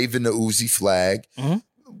Drama waving the Uzi flag.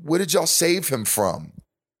 What did y'all save him from?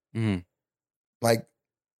 Like,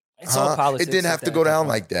 it's all politics. It didn't have to go down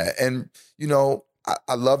like that. And, you know,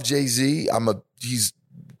 I love Jay-Z. He's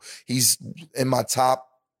in my top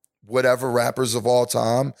whatever rappers of all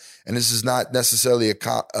time. And this is not necessarily a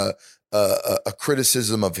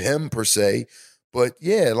criticism of him per se, but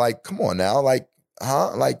yeah, like, come on now. Like,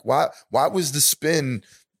 like why was the spin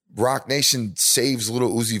Roc Nation saves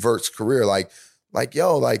Lil Uzi Vert's career? Like,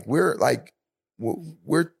 yo, like we're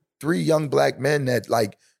three young black men that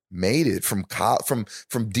like made it from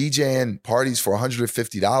DJing parties for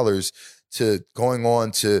 $150 to going on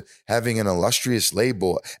to having an illustrious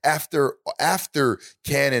label after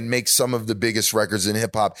Cannon makes some of the biggest records in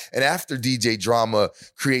hip hop and after DJ Drama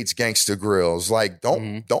creates Gangsta Grills. Like,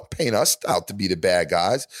 don't paint us out to be the bad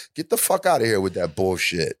guys. Get the fuck out of here with that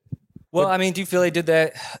bullshit. Well, I mean, do you feel they did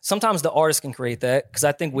that? Sometimes the artist can create that, because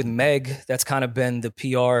I think with Meg, that's kind of been the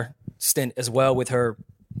PR stint as well with her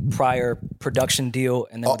prior production deal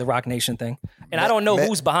and then with the Roc Nation thing. And I don't know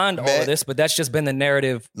who's behind all of this, but that's just been the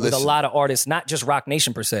narrative with a lot of artists, not just Roc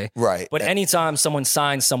Nation per se. Right. But anytime someone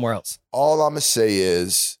signs somewhere else. All I'm going to say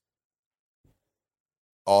is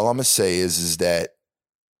that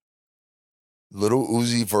Lil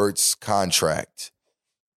Uzi Vert's contract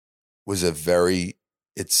was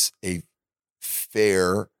it's a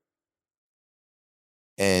fair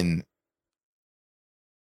and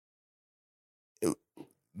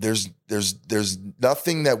there's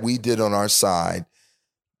nothing that we did on our side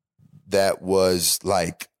that was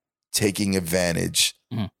like taking advantage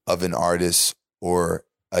of an artist or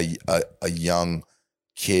a young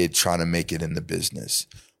kid trying to make it in the business.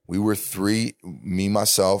 We were me,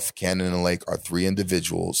 myself, Cannon, and Lake are three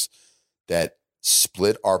individuals that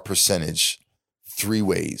split our percentage 3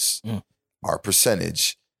 ways. Our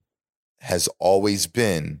percentage has always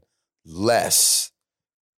been less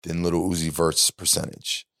than Lil Uzi Vert's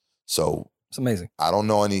percentage. So it's amazing. I don't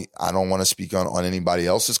want to speak on anybody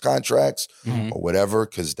else's contracts or whatever,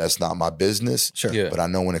 because that's not my business. Sure. Yeah. But I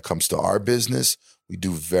know when it comes to our business, we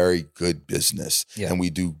do very good business and we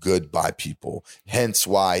do good by people. Hence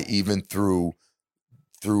why even throughout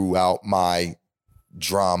my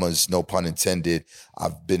dramas, no pun intended,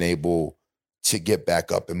 I've been able to get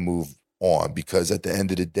back up and move on, because at the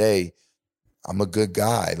end of the day, I'm a good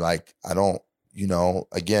guy. Like, I don't,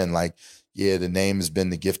 again, like, yeah, the name has been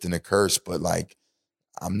the gift and the curse, but like,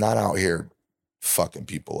 I'm not out here fucking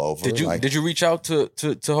people over. Did you reach out to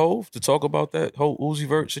Hov to talk about that whole Uzi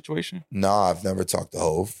Vert situation? No, I've never talked to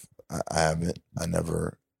Hov. I haven't. I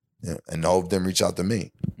never. And Hov didn't reach out to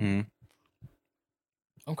me.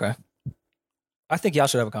 Okay. I think y'all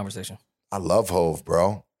should have a conversation. I love Hov,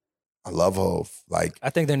 bro. I love Hov. Like,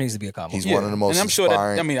 I think there needs to be a conversation. He's one of the most inspiring. Sure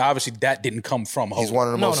that, I mean, obviously that didn't come from Hov. He's one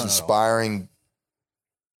of the most inspiring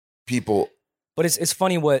people. But it's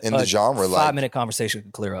funny what in the genre, 5-minute conversation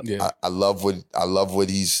can clear up. Yeah. I love what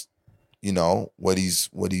he's,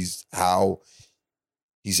 how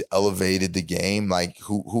he's elevated the game. Like,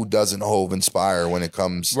 who doesn't Hov inspire when it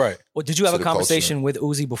comes right? Well, did you have a conversation with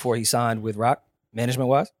Uzi before he signed with Roc, management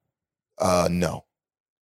wise? No.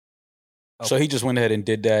 Okay. So he just went ahead and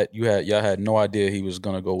did that. Y'all had no idea he was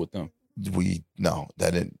gonna go with them. We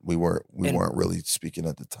weren't really speaking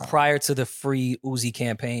at the time. Prior to the free Uzi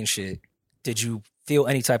campaign shit, did you feel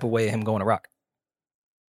any type of way of him going to Roc?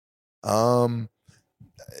 No,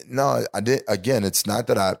 I did. Again, it's not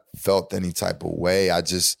that I felt any type of way. I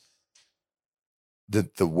just the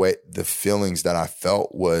feelings that I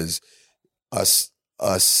felt was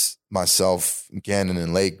myself, Cannon,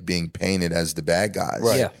 and Lake being painted as the bad guys.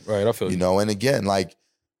 Right. Yeah. Right. I feel you. And again, like,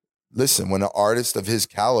 listen, when an artist of his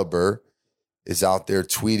caliber is out there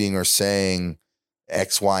tweeting or saying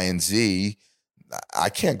X, Y, and Z, I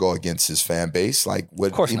can't go against his fan base. Like,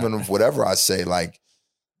 whatever I say, like,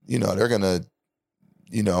 they're gonna,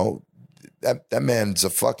 that man's a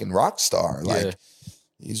fucking rock star. Like,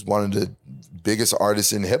 he's one of the biggest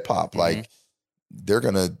artists in hip hop. Like, they're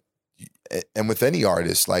gonna, and with any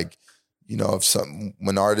artist, like,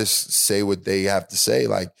 when artists say what they have to say,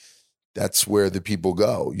 like, that's where the people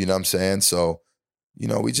go. You know what I'm saying? So you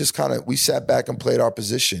know, we just kind of, we sat back and played our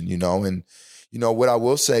position, you know, and, you know, what I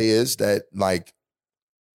will say is that, like,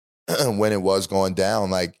 when it was going down,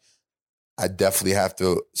 like, I definitely have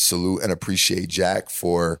to salute and appreciate Jack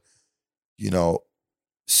for, you know,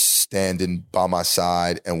 standing by my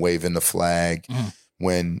side and waving the flag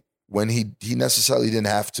when he necessarily didn't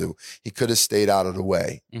have to. He could have stayed out of the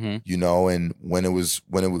way, you know, and when it was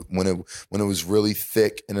really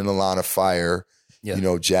thick and in a line of fire, you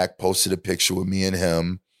know, Jack posted a picture with me and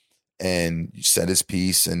him and said his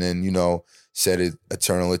piece, and then, you know, said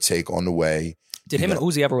eternal take on the way. Did him and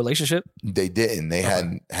Uzi have a relationship? They didn't. They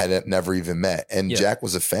hadn't never even met. And Jack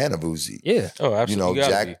was a fan of Uzi. Yeah. Oh, absolutely. You know,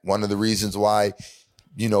 Jack, one of the reasons why,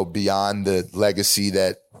 you know, beyond the legacy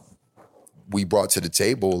that we brought to the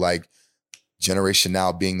table, like Generation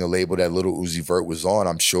Now being the label that Little Uzi Vert was on,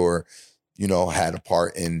 I'm sure, you know, had a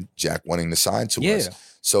part in Jack wanting to sign to us.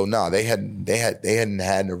 So no, they hadn't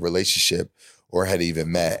had a relationship or had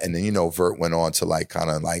even met. And then, you know, Vert went on to like kind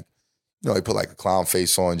of like, you know, he put like a clown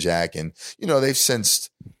face on Jack, and, you know, they've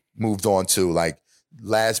since moved on to, like,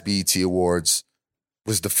 last BET Awards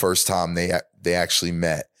was the first time they actually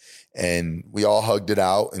met, and we all hugged it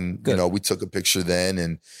out, and you know, we took a picture then,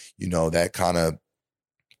 and, you know, that kind of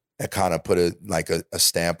put a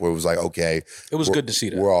stamp where it was like, okay, it was good to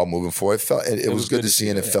see that we're all moving forward. It was good to see,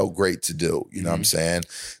 and it felt great to do. You know what I'm saying?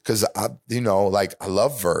 Because I, you know, like, I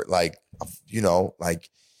love Vert, like, you know,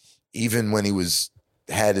 like, even when he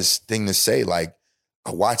had his thing to say, like,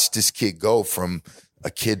 I watched this kid go from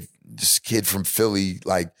this kid from Philly,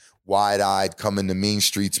 like, wide-eyed, coming to Mean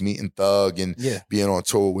Streets, meeting Thug, and being on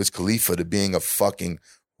tour with Wiz Khalifa, to being a fucking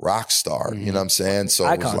rock star. You know what I'm saying? So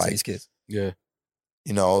icons, it was like, these kids. You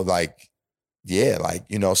know, like, like,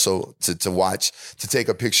 you know, so to take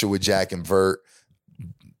a picture with Jack and Vert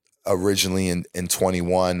originally in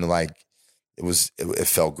 21, like, it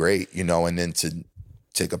felt great, you know, and then to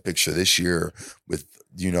take a picture this year with,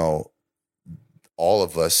 you know, all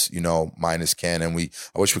of us, you know, minus Cannon.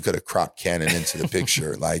 I wish we could have cropped Cannon into the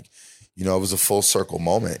picture. Like, you know, it was a full circle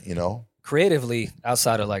moment, you know? Creatively,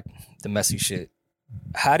 outside of like the messy shit,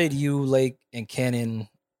 how did you, Lake, and Cannon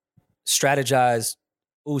strategize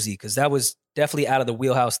Uzi? Because that was definitely out of the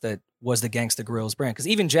wheelhouse that was the Gangsta Grillz brand. Because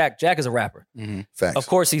even Jack is a rapper. Facts. Of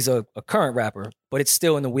course, he's a current rapper, but it's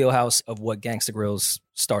still in the wheelhouse of what Gangsta Grillz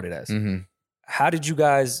started as. How did you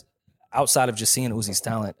guys, outside of just seeing Uzi's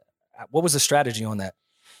talent, what was the strategy on that?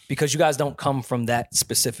 Because you guys don't come from that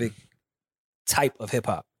specific type of hip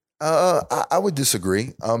hop. I would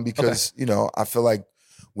disagree, because you know, I feel like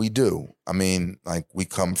we do. I mean, like, we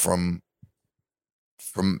come from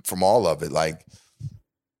all of it. Like,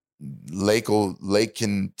 Lake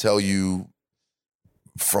can tell you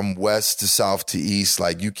from west to south to east.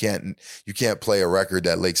 Like, you can't play a record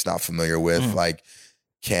that Lake's not familiar with. Like,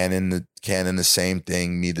 Cannon the same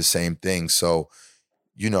thing, me the same thing. So,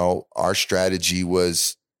 you know, our strategy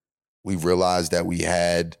was, we realized that we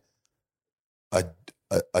had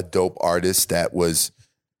a dope artist that was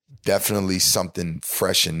definitely something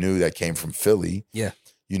fresh and new that came from Philly. Yeah.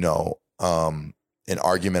 You know, an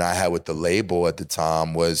argument I had with the label at the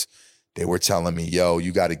time was, they were telling me, yo,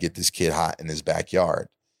 you got to get this kid hot in his backyard.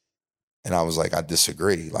 And I was like, I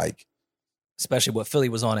disagree. Like, especially what Philly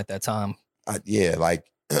was on at that time. Like,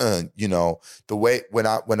 you know, the way when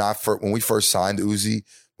we first signed Uzi,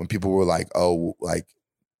 when people were like, oh, like,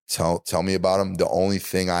 tell me about him, the only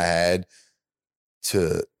thing I had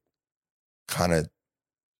to kind of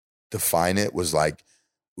define it was like,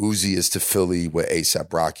 Uzi is to Philly what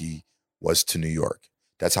A$AP Rocky was to New York.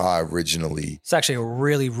 That's how I originally. It's actually a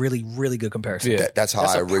really, really, really good comparison. That's how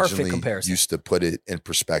I originally used to put it in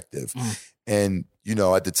perspective. And, you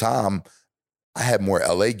know, at the time, I had more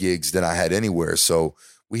LA gigs than I had anywhere. So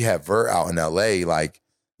we had Vert out in LA, like,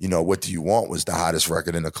 you know, What Do You Want was the hottest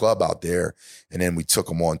record in the club out there. And then we took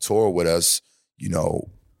him on tour with us, you know,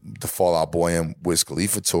 the Fall Out Boy and Wiz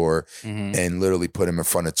Khalifa tour, and literally put him in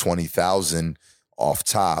front of 20,000 off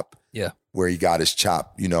top. Yeah. Where he got his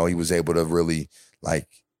chop. You know, he was able to really, like,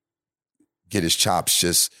 get his chops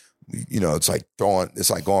just, you know, it's like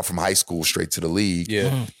going from high school straight to the league.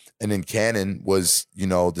 Yeah. And then Cannon was, you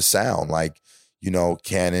know, the sound, like, you know,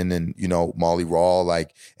 Cannon and, you know, Molly Raw,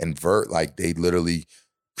 like, and Vert, like, they literally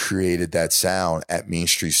created that sound at Mean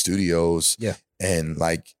Street Studios. Yeah. And,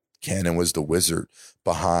 like, Cannon was the wizard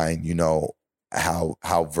behind, you know,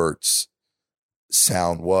 how Vert's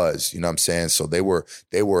sound was, you know what I'm saying? So they were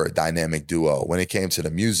a dynamic duo. When it came to the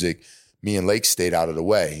music, me and Lake stayed out of the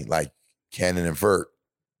way. Like, Cannon and Vert,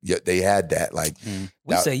 they had that. Like,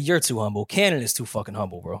 we say you're too humble. Cannon is too fucking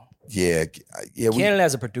humble, bro. Yeah. Cannon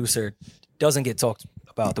as a producer doesn't get talked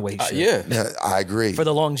about the way he should. Yeah, I agree. For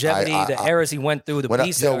the longevity, the eras he went through, the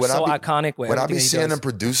beats are so iconic. When I be seeing them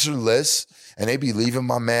producer lists and they be leaving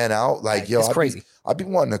my man out, like, yo, it's crazy. I be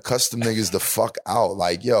wanting to custom niggas the fuck out.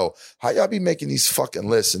 Like, yo, how y'all be making these fucking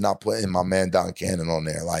lists and not putting my man Don Cannon on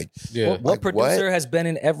there? Like, what producer has been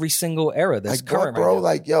in every single era that's like, current, bro? right now?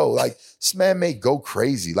 Like, yo, like this man made Go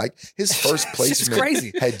Crazy. Like his first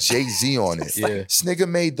placement had Jay-Z on it. This nigga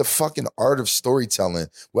made the fucking Art of Storytelling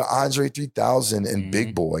with Andre 3000 and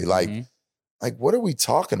Big Boy. Like, like what are we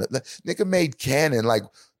talking about? Nigga made Cannon like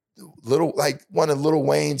one of Lil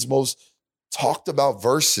Wayne's most talked about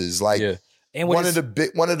verses. Like. And one of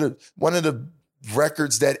the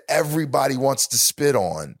records that everybody wants to spit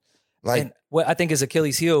on. Like, and what I think is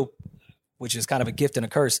Achilles' heel, which is kind of a gift and a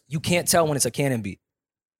curse, you can't tell when it's a Cannon beat.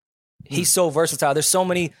 He's so versatile. There's so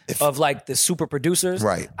many of like the super producers.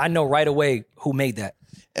 Right. I know right away who made that.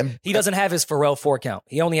 And he doesn't have his Pharrell 4 count.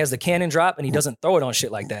 He only has the Cannon drop, and he doesn't throw it on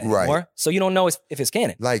shit like that anymore. So you don't know if it's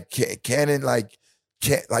Cannon. Like Cannon, like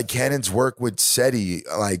Cannon's work with SETI,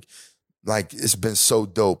 like it's been so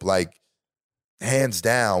dope. Like, hands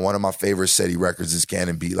down, one of my favorite SETI records is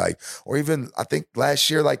Cannon Beat. Like, or even I think last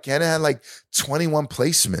year, like Cannon had like 21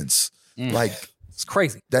 placements. Like, it's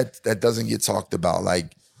crazy. That doesn't get talked about.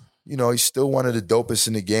 Like, you know, he's still one of the dopest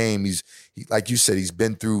in the game. He, like you said, he's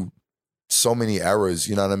been through so many eras.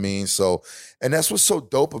 You know what I mean? So, and that's what's so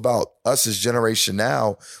dope about us as Generation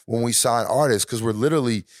Now when we sign artists, because we're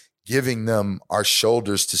literally giving them our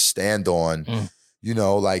shoulders to stand on. You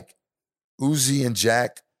know, like Uzi and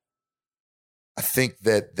Jack. I think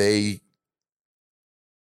that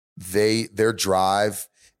their drive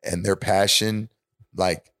and their passion,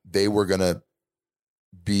 like they were gonna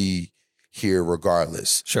be here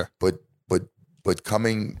regardless. Sure. But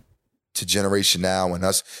coming to Generation Now and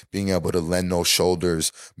us being able to lend those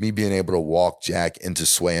shoulders, me being able to walk Jack into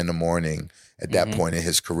Sway in the Morning at that point in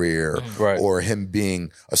his career, or him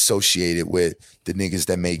being associated with the niggas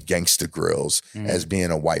that made Gangsta Grills as being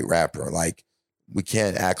a white rapper, like. We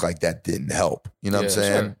can't act like that didn't help. You know what I'm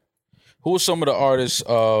saying? Sure. Who are some of the artists,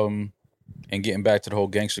 and getting back to the whole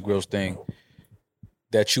Gangsta Grills thing,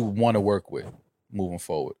 that you want to work with moving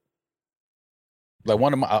forward? Like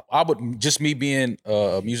one of my, I would, just me being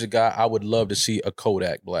a music guy, I would love to see a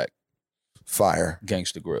Kodak Black. Fire.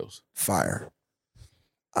 Gangsta Grills. Fire.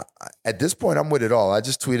 At this point, I'm with it all. I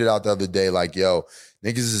just tweeted out the other day, like, yo,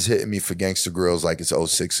 niggas is hitting me for Gangsta Grills like it's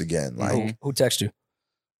 06 again. Like, who texted you?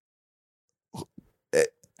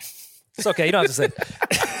 It's okay. You don't have to say it.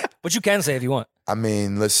 But you can say if you want. I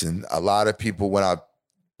mean, listen, a lot of people, when I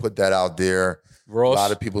put that out there, Ross. A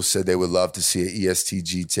lot of people said they would love to see an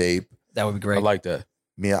ESTG tape. That would be great. I like that.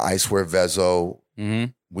 Me and Icewear Vezo,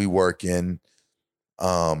 we working.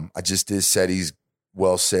 I just did SETI's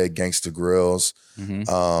Well Said Gangsta Grills. You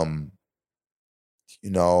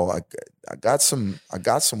know, I got some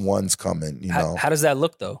ones coming, you know. How does that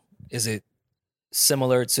look though? Is it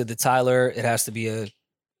similar to the Tyler? It has to be a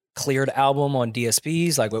cleared album on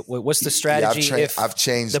DSPs? Like, what's the strategy if I've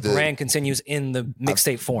changed the brand continues in the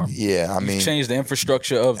mixtape form? Yeah, I mean, you've changed the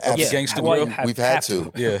infrastructure of the Gangsta Grill. We've had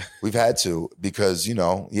to. Yeah, we've had to because, you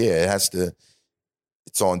know, it has to.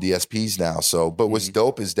 It's on DSPs now. So, but what's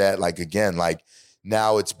dope is that, like, again, like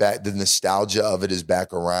now it's back. The nostalgia of it is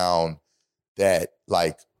back around. That,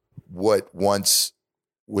 like, what once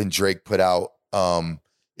when Drake put out,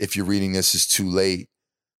 If You're Reading This Is Too Late,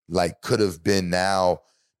 like could have been now.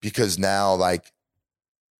 Because now, like,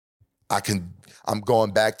 I'm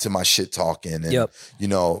going back to my shit talking, and you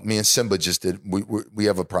know, me and Simba just did. We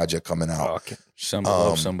have a project coming out. Oh, okay. Simba,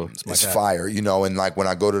 love Simba. It's fire, you know. And like when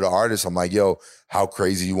I go to the artist, I'm like, "Yo, how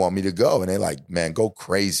crazy you want me to go?" And they're like, "Man, go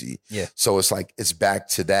crazy." Yeah. So it's like it's back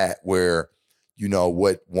to that where, you know,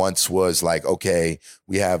 what once was like, okay,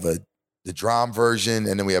 we have the drum version,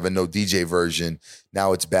 and then we have a no DJ version.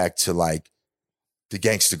 Now it's back to like the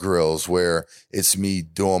Gangsta Grills, where it's me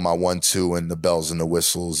doing my 1-2 and the bells and the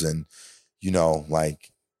whistles, and you know,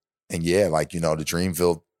 like, and yeah, like, you know, the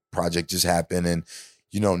Dreamville project just happened, and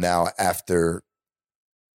you know, now after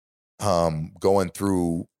going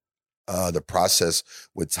through the process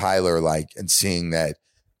with Tyler, like, and seeing that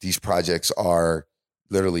these projects are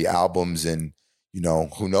literally albums, and you know,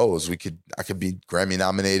 who knows, I could be Grammy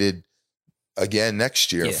nominated again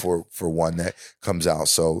next year for one that comes out.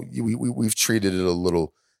 So we've treated it a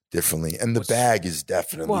little differently, and the bag is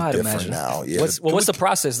definitely different now. Yeah. What's the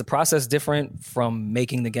process? The process different from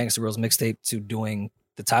making the Gangsta Grills mixtape to doing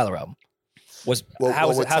the Tyler album? How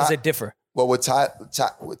does it differ? Well, with Tyler,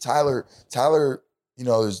 you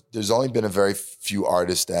know, there's only been a very few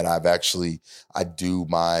artists that I do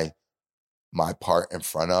my part in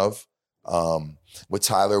front of. With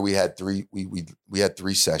Tyler, we had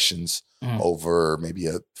three sessions over maybe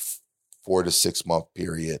a 4 to 6 month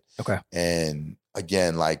period. Okay. And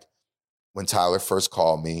again, like when Tyler first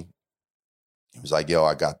called me, he was like, yo,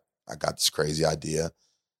 I got this crazy idea,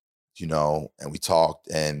 and we talked,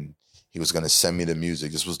 and he was going to send me the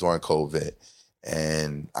music. This was during COVID.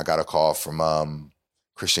 And I got a call from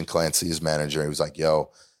Christian Clancy, his manager. He was like,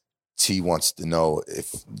 yo, T wants to know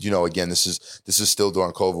if, again, this is still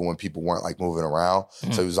during COVID when people weren't like moving around.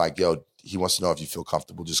 Mm-hmm. So he was like, yo, he wants to know if you feel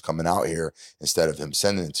comfortable just coming out here instead of him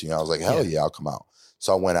sending it to you. I was like, hell yeah, I'll come out.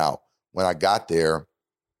 So I went out. When I got there,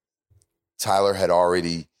 Tyler had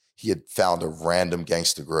found a random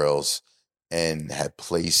Gangsta Grills and had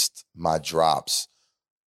placed my drops,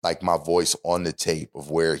 like my voice on the tape of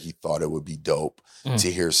where he thought it would be dope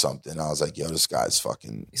to hear something. I was like, yo, this guy's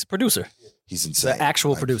fucking... He's a producer. He's insane. The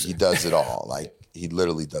actual producer. He does it all. Like, he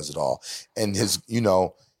literally does it all. And his,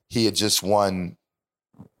 he had just won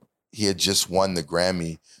the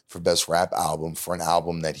Grammy for Best Rap Album for an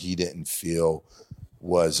album that he didn't feel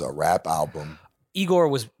was a rap album. Igor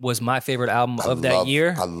was my favorite album of that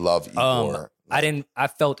year. I love Igor. I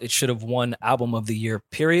felt it should have won Album of the Year,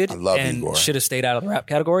 period. I love Igor. And should have stayed out of the rap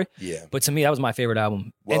category. Yeah. But to me, that was my favorite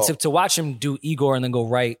album. Well, and to watch him do Igor and then go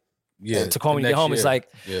right to Call Me Get Home is like,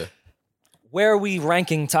 where are we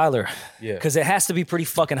ranking Tyler? Yeah. Because it has to be pretty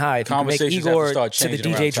fucking high if you can make Igor to the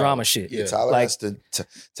DJ Drama shit. Yeah,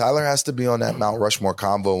 Tyler has to be on that Mount Rushmore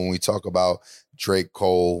combo when we talk about Drake,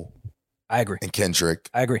 Cole. I agree. And Kendrick.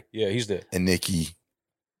 I agree. Yeah, he's there. And Nicki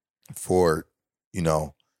for,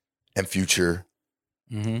 and Future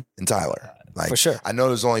and Tyler. Like, for sure. I know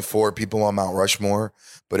there's only 4 people on Mount Rushmore,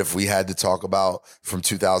 but if we had to talk about from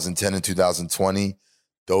 2010 and 2020,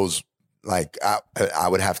 those, like, I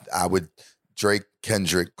would Drake,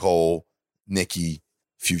 Kendrick, Cole, Nicki,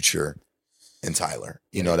 Future, and Tyler.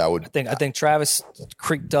 That would... I think Travis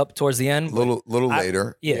creaked up towards the end. Little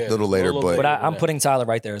later. But I'm putting Tyler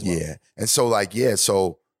right there as well. Yeah. And so, I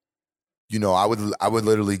would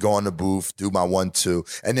literally go on the booth, do my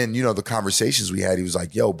 1-2. And then, the conversations we had, he was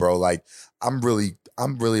like, yo, bro, like, I'm really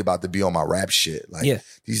about to be on my rap shit. Like,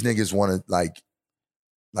 these niggas want to,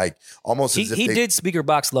 like almost as if he did Speaker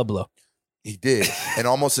Box Love Below. He did. And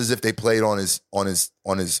almost as if they played on his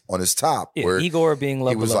top. Yeah, where Igor being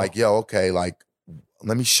Love Below. He was like, yo, okay, like,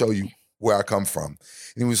 let me show you where I come from.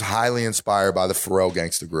 And he was highly inspired by the Pharrell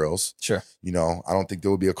Gangsta Grills. Sure. I don't think there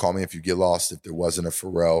would be a Call Me If You Get Lost if there wasn't a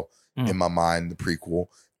Pharrell in my mind, the prequel.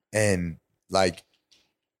 And like,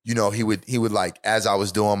 he would like, as I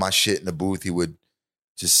was doing my shit in the booth, he would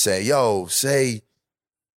just say, yo, say,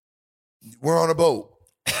 we're on a boat.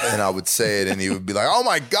 And I would say it and he would be like, oh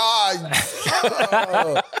my God.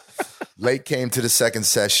 Late came to the second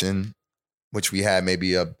session, which we had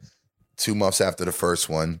maybe 2 months after the first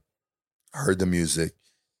one. Heard the music.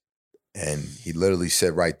 And he literally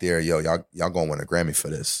said right there, yo, y'all gonna win a Grammy for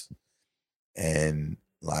this. And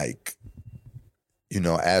like,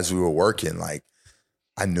 as we were working, like,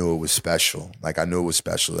 I knew it was special. Like, I knew it was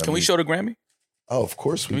special. Can we show the Grammy? Oh, of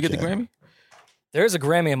course we can. Can we get the Grammy? There's a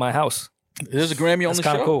Grammy in my house. There's a Grammy on the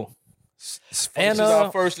show? That's kind of cool. And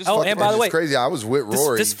by the way, it's crazy. I was with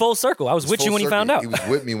Rory. This full circle. I was with you when you found out. He was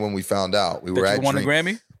with me when we found out. We were at won the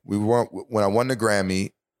Grammy? We weren't. When I won the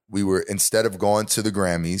Grammy, we were, instead of going to the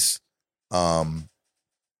Grammys,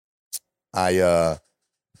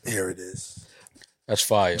 here it is. That's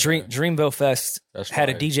fire. Dreamville Fest had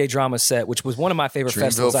a DJ Drama set, which was one of my favorite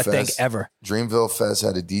festivals, I think, ever. Dreamville Fest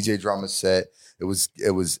had a DJ Drama set. It was,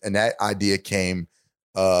 and that idea came.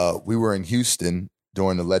 We were in Houston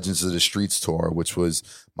during the Legends of the Streets tour, which was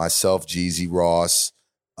myself, Jeezy, Ross,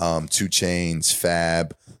 2 Chainz,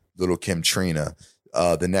 Fab, Little Kim, Trina.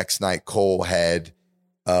 The next night, Cole had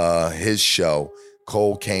his show.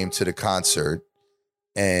 Cole came to the concert,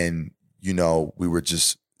 and we were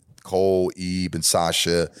just Cole, Ebe, and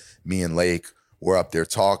Sasha, me and Lake were up there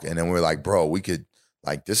talking, and we were like, bro, we could,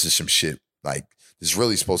 like, this is some shit. Like, this is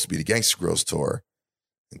really supposed to be the Gangsta Grills tour.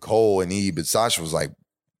 And Cole and Ebe and Sasha was like,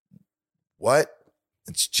 what?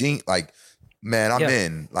 It's Gene. Like, man, I'm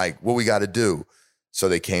in. Like, what we got to do? So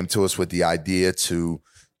they came to us with the idea to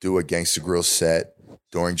do a Gangsta Grills set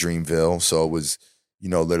during Dreamville. So it was,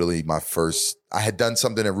 literally my first. I had done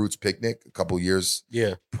something at Roots Picnic a couple years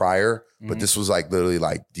prior, but this was like literally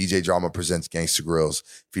like DJ Drama presents Gangsta Grills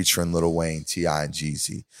featuring Lil Wayne, T.I., and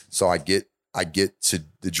Jeezy. So I get to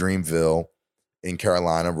the Dreamville in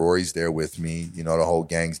Carolina. Rory's there with me. The whole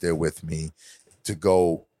gang's there with me to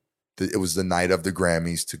go. It was the night of the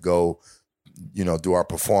Grammys to go, do our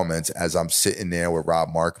performance. As I'm sitting there with Rob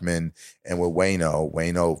Markman and with Wayno.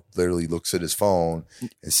 Wayno literally looks at his phone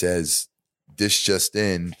and says, "This just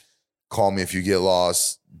in, Call Me If You Get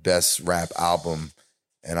Lost, best rap album.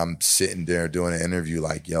 And I'm sitting there doing an interview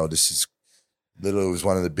like, yo, this is literally was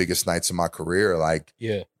one of the biggest nights of my career. Like,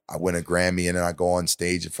 I win a Grammy and then I go on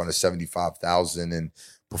stage in front of 75,000 and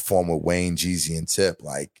perform with Wayne, Jeezy, and Tip.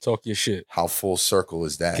 Like, talk your shit. How full circle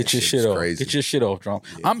is that? Get your shit off. Crazy. Get your shit off, Drum.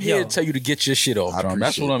 Yeah. I'm here to tell you to get your shit off, Drum.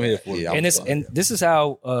 That's what I'm here for. Yeah, and this is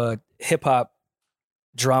how hip hop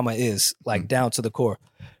drama is, like down to the core.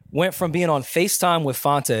 Went from being on FaceTime with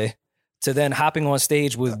Fonte to then hopping on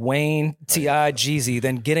stage with Wayne, T.I., Jeezy,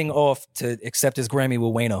 then getting off to accept his Grammy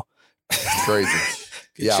with Wayno. Crazy.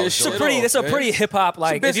 Yeah, it's a pretty hip hop.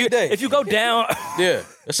 Like if you go down,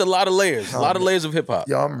 it's a lot of layers. A lot of layers of hip hop.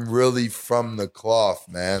 Yo, I'm really from the cloth,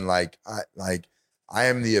 man. Like I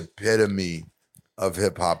am the epitome of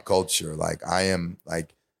hip hop culture. Like I am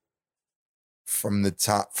like from the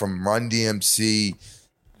top, from Run DMC,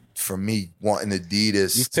 from me wanting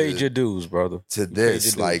Adidas. You paid your dues, brother. To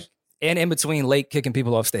this, like. And in between, Lake kicking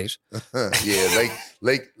people off stage. Yeah,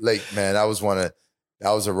 Lake, man, that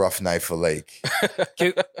was a rough night for Lake.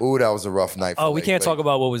 Ooh, that was a rough night for Lake. Oh, we can't talk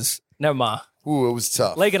about what was, never mind. Ooh, it was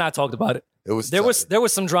tough. Lake and I talked about it. There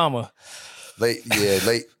was some drama.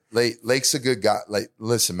 Lake's a good guy. Like,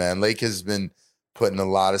 listen, man, Lake has been put in a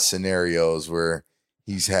lot of scenarios where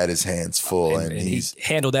he's had his hands full and he's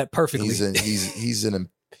handled that perfectly. He's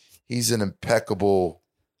an impeccable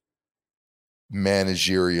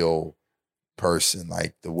managerial person.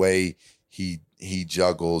 Like the way he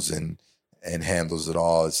juggles and handles it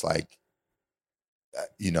all, it's like,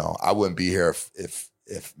 you know, I wouldn't be here if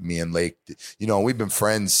me and Lake, you know, we've been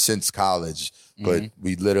friends since college, but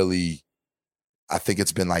we literally, I think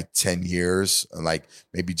it's been like 10 years, like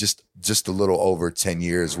maybe just a little over 10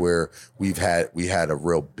 years where we had a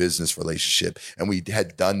real business relationship, and we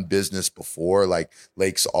had done business before. Like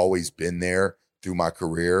Lake's always been there through my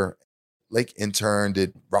career. Lake interned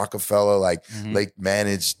at Rockefeller, like Lake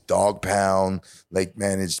managed Dog Pound, Lake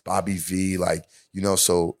managed Bobby V, like, you know,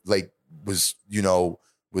 so Lake was, you know,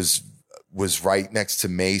 was right next to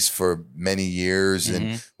Mace for many years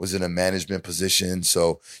and was in a management position.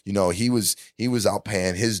 So, you know, he was out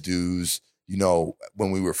paying his dues, you know,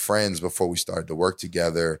 when we were friends before we started to work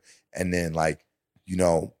together. And then, like, you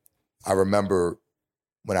know, I remember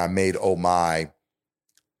when I made Oh My,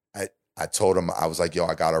 I told him, I was like, yo,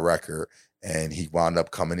 I got a record. And he wound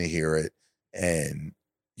up coming to hear it. And,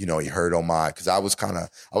 you know, he heard Oh My, because I was kind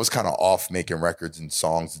of off making records and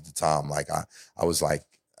songs at the time. Like I was like,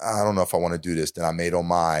 I don't know if I want to do this. Then I made Oh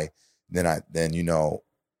My. Then, you know,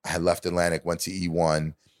 I had left Atlantic, went to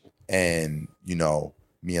E1, and, you know,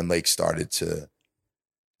 me and Lake started to,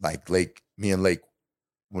 like,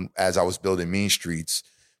 as I was building Mean Streets,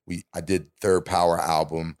 I did Third Power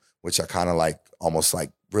album, which I kind of like almost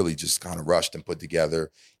like really just kind of rushed and put together.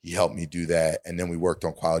 He helped me do that. And then we worked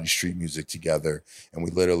on Quality Street Music together. And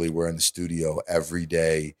we literally were in the studio every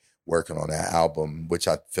day working on that album, which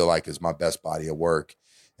I feel like is my best body of work.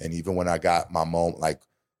 And even when I got my moment, like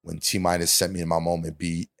when T-Minus sent me my moment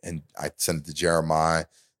beat and I sent it to Jeremiah,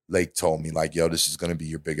 Lake told me like, yo, this is going to be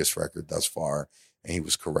your biggest record thus far. And he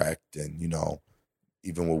was correct. And, you know,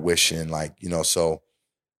 even with Wishing, like, you know, so,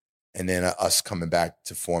 and then us coming back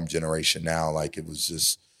to form Generation Now, like it was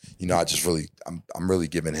just, you know, I'm really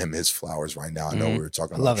giving him his flowers right now. I know we were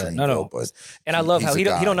talking about Dreamville, but and I love how he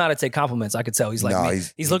don't know how to take compliments. I could tell he's like,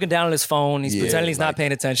 he's looking down at his phone. He's pretending he's not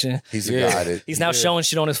paying attention. He's a guy that he's now showing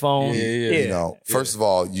shit on his phone. You know, first of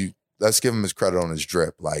all, let's give him his credit on his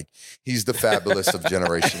drip. Like he's the Fabulous of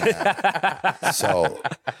Generation Now. So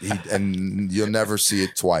and you'll never see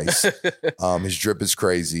it twice. His drip is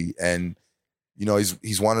crazy, and you know,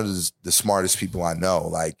 he's one of the smartest people I know.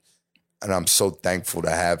 Like, and I'm so thankful to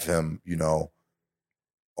have him, you know,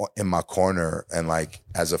 in my corner and like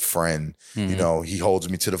as a friend. You know, he holds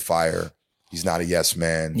me to the fire. He's not a yes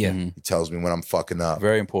man. Yeah. He tells me when I'm fucking up.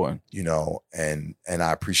 Very important. You know, and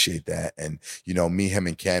I appreciate that. And, you know, me, him,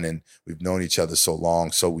 and Ken, we've known each other so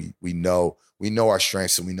long. So we know our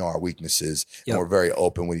strengths and we know our weaknesses. Yep. And we're very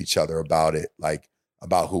open with each other about it, like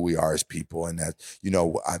about who we are as people. And that, you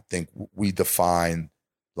know, I think we define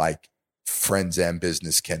like friends and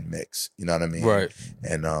business can mix. You know what I mean? Right.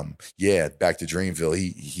 And yeah, back to Dreamville,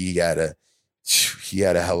 he had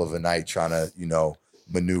a hell of a night trying to, you know,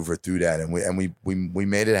 maneuver through that, and we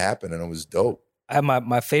made it happen, and it was dope. I have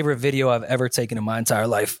my favorite video I've ever taken in my entire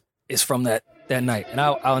life is from that night, and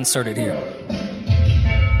I'll insert it here.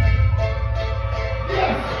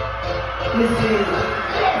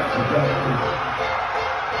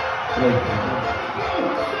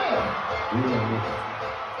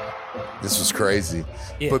 This was crazy,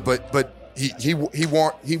 yeah. but he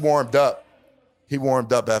warmed up. He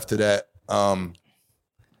warmed up after that.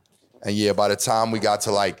 And yeah, by the time we got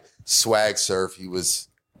to like Swag Surf, he was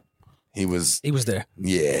there.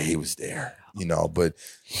 Yeah, he was there. You know, but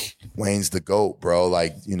Wayne's the GOAT, bro.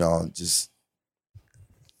 Like, you know, just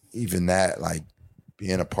even that, like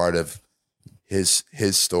being a part of his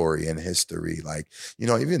story and history. Like, you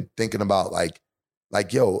know, even thinking about like,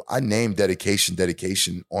 yo, I named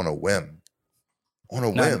Dedication on a whim.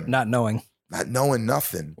 Not knowing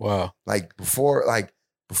nothing. Wow. Like before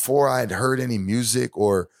I had heard any music,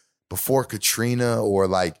 or before Katrina, or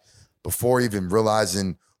like before even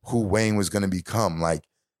realizing who Wayne was going to become, like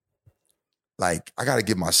I got to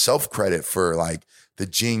give myself credit for like the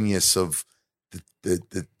genius of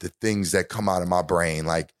the things that come out of my brain.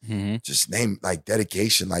 Like just name like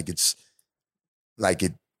Dedication. Like it's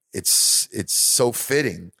so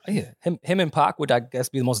fitting. Oh, yeah. Him and Pac would, I guess,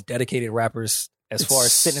 be the most dedicated rappers as far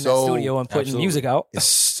as sitting in that studio and putting music out. It's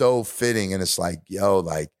so fitting. And it's like, yo,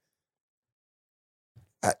 like,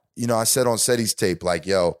 I said on Seti's tape, like,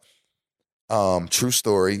 yo, true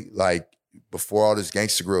story, like before all this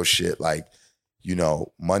Gangsta Grill shit, like, you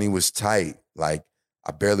know, money was tight. Like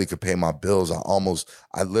I barely could pay my bills.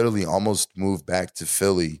 I literally almost moved back to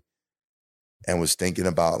Philly and was thinking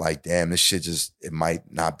about like, damn, this shit it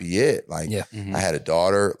might not be it. Like I had a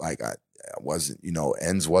daughter, like I wasn't, you know,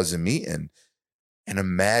 ends wasn't meeting. And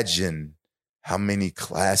imagine how many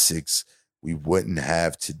classics we wouldn't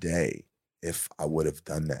have today if I would have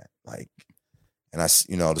done that. Like, and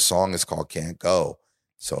the song is called Can't Go.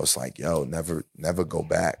 So it's like, yo, never go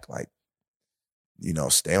back. Like, you know,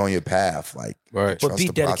 stay on your path. Like, right. But be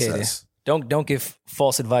dedicated. Process. Don't give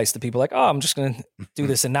false advice to people like, oh, I'm just going to do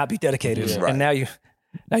this and not be dedicated. Yeah. And now you're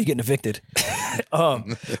getting evicted.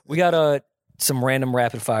 We got some random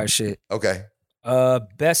rapid fire shit. Okay.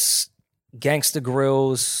 Best Gangsta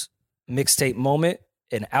Grills mixtape moment,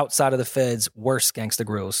 and outside of the feds, worst Gangsta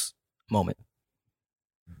Grills moment.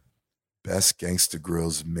 Best Gangsta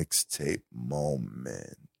Grills mixtape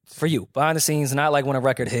moment. For you, behind the scenes, not like when a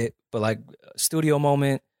record hit, but like studio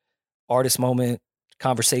moment, artist moment,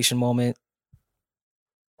 conversation moment.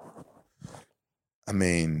 I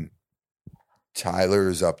mean, Tyler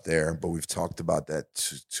is up there, but we've talked about that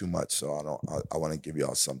too much, so I want to give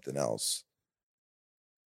y'all something else.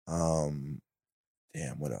 Damn,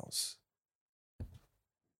 what else?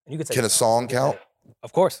 You could Can a song count?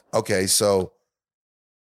 Of course. Okay, so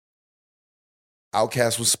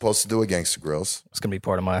Outkast was supposed to do a Gangsta Grills. It's gonna be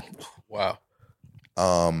part of mine. Wow.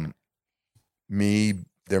 Me,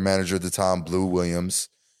 their manager at the time, Blue Williams,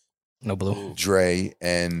 no Blue, Dre,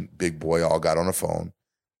 and Big Boy all got on the phone.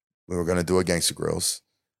 We were gonna do a Gangsta Grills.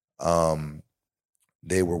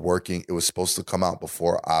 They were working. It was supposed to come out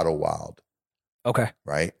before Idlewild. Okay.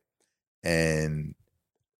 Right, and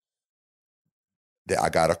I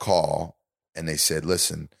got a call, and they said,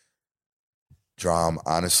 "Listen, Drum,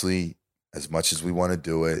 honestly, as much as we want to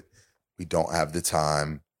do it, we don't have the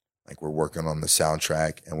time. Like, we're working on the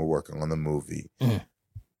soundtrack and we're working on the movie.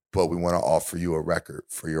 But we want to offer you a record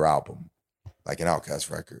for your album, like an Outkast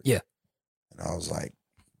record." Yeah. And I was like,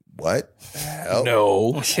 what the hell?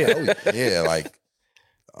 No. Yeah, like,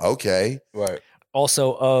 okay. Right.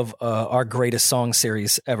 Also of our greatest song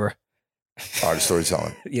series ever. Art of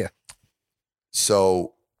Storytelling. Yeah.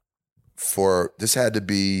 So this had to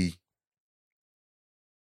be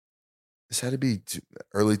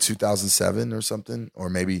early 2007 or something, or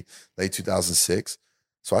maybe late 2006.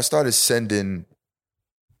 So I started sending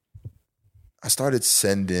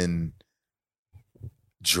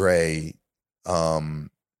Dre,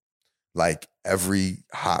 like every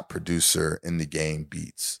hot producer in the game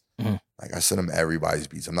beats. Like I sent him everybody's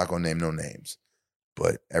beats. I'm not going to name no names,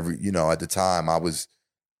 but at the time I was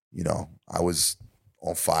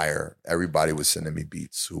on fire. Everybody was sending me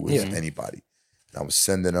beats. Who was anybody? And I was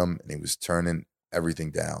sending them, and he was turning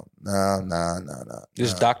everything down. Nah.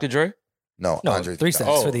 This is Dr. Dre? No, Andre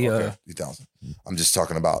 3000 for the 3000. I'm just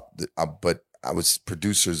talking about, but I was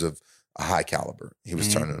producers of a high caliber. He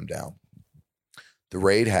was turning them down. The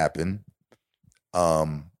raid happened.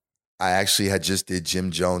 I actually had just did Jim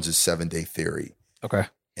Jones's 7 Day Theory. Okay.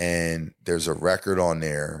 And there's a record on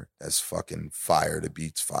there that's fucking fire. The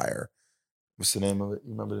beat's fire. What's the name of it?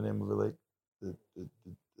 You remember the name of it? Like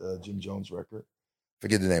the Jim Jones record?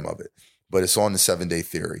 Forget the name of it. But it's on the 7 Day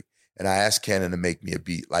Theory. And I asked Cannon to make me a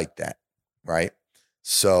beat like that. Right?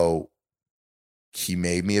 So he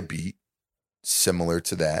made me a beat similar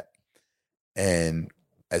to that. And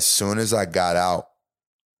as soon as I got out,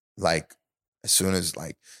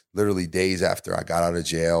 literally days after I got out of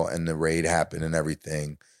jail and the raid happened and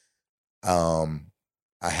everything, I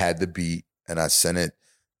had the beat and I sent it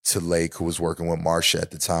to Lake, who was working with Marsha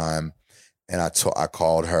at the time. And I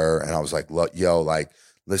called her and I was like, yo, like,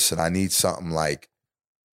 listen, I need something like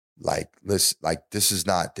listen, like this is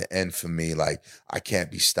not the end for me. Like I can't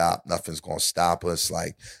be stopped. Nothing's gonna stop us.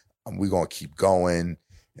 Like we're gonna keep going.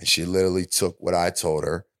 And she literally took what I told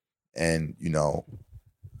her, and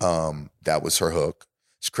that was her hook.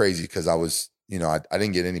 It's crazy because I was, I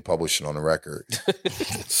didn't get any publishing on the record.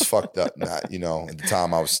 It's fucked up. Not, at the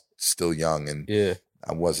time I was still young and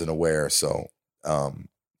I wasn't aware. So,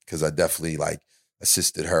 because I definitely like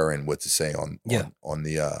assisted her in what to say on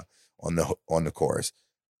the chorus.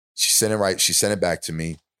 She sent it right. She sent it back to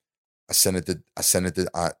me. I sent it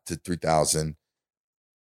to 3000.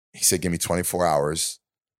 He said, give me 24 hours.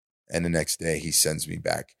 And the next day he sends me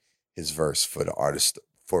back his verse for the artist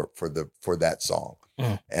for that song.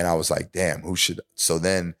 And I was like, damn, who should? So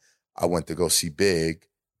then I went to go see Big.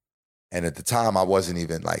 And at the time I wasn't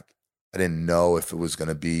even like, I didn't know if it was going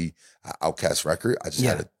to be an Outkast record. I just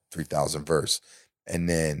had a 3000 verse. And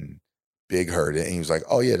then Big heard it and he was like,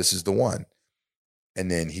 oh yeah, this is the one. And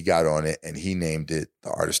then he got on it and he named it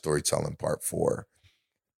The Art of Storytelling Part 4.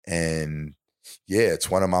 And yeah, it's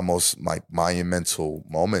one of my most like monumental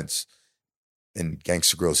moments in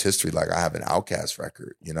Gangsta Grill's history. Like I have an Outkast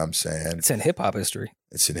record, you know what I'm saying? It's in hip hop history.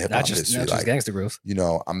 It's in hip hop history. Not just Gangsta Grill's.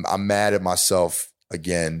 I'm mad at myself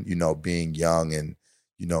again, being young and,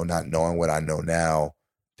 not knowing what I know now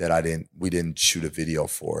that we didn't shoot a video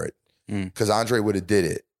for it. Cause Andre would have did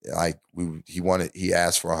it. Like he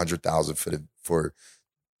asked for 100,000 for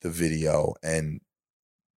the video, and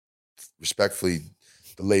respectfully,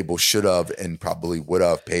 the label should have and probably would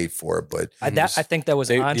have paid for it, but I think that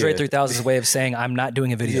was Andre 3000's way of saying I'm not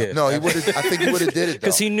doing a video. Yeah. No, he would have. I think he would have did it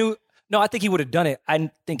because he knew. No, I think he would have done it.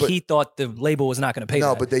 I think he thought the label was not going to pay.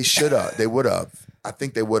 No, but they should have. They would have. I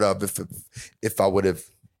think they would have if I would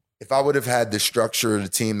have had the structure of the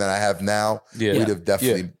team that I have now. Yeah. We'd have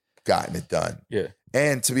definitely gotten it done. Yeah.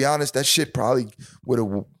 And to be honest, that shit probably would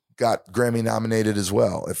have got Grammy nominated as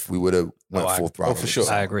well if we would have went full throttle. Oh, for sure.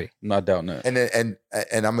 I agree. I'm not doubting that.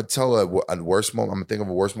 And I'm gonna tell a worst moment. I'm gonna think of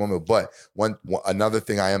a worst moment. But another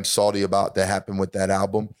thing I am salty about that happened with that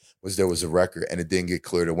album was there was a record and it didn't get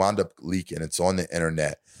cleared. It wound up leaking. It's on the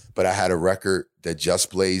internet. But I had a record that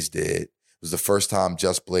Just Blaze did. It was the first time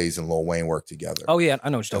Just Blaze and Lil Wayne worked together. Oh yeah, I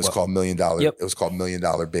know what you're talking about. It was called $1 Million. Yep. It was called $1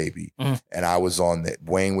 Million Baby. And I was on that.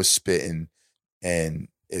 Wayne was spitting, and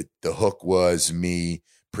the hook was me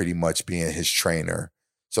pretty much being his trainer.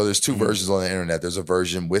 So there's two versions on the internet. There's a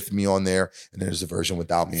version with me on there, and there's a version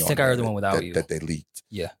without me on there. I think I heard the one without you. That they leaked.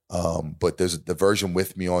 Yeah. But there's the version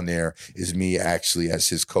with me on there is me actually as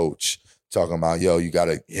his coach talking about, yo, you got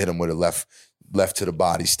to hit him with a left to the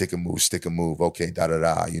body, stick and move. Okay,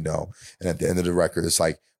 da-da-da, And at the end of the record, it's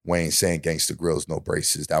like Wayne saying Gangsta Grill's no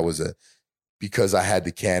braces. That was because I had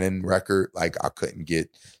the Canon record, like I couldn't get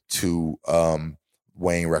to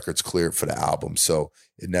Wayne records cleared for the album. So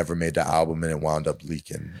it never made the album and it wound up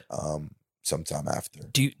leaking sometime after.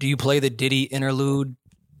 Do you play the Diddy interlude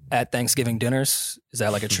at Thanksgiving dinners? Is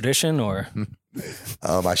that like a tradition or?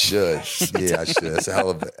 I should. Yeah, I should. It's a hell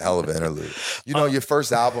of an interlude. Your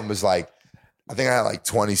first album was like, I think I had like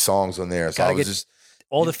 20 songs on there. So I was just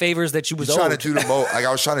all the favors that you was trying to do the most. Like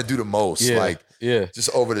I was trying to do the most. Yeah. Just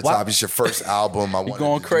over the top. It's your first album. I wanted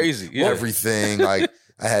going crazy. Yeah. Everything. Like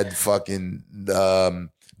I had fucking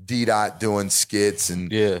D-Dot doing skits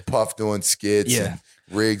and Puff doing skits. Yeah. And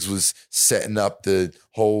Riggs was setting up the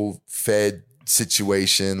whole Fed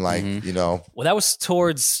situation. Like, Well, that was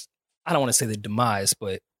towards, I don't want to say the demise,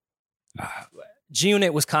 but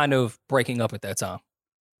G-Unit was kind of breaking up at that time.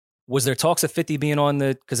 Was there talks of 50 being on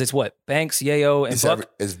because it's what? Banks, Yayo, and Buck?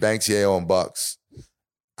 It's Banks, Yayo, and Bucks.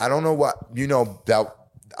 I don't know what, that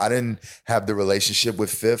I didn't have the relationship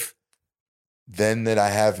with Fifth then that I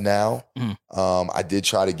have now. I did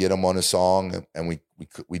try to get him on a song and we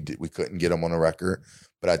couldn't get him on a record.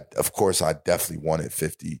 But of course I definitely wanted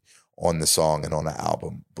 50 on the song and on the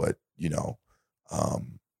album. But,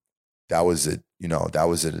 that was it.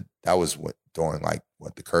 That was what during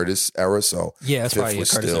the Curtis era. So yeah, that's Fifth was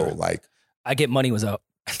still era. Like I Get Money was out.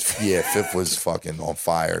 Yeah, Fifth was fucking on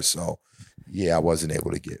fire. So yeah, I wasn't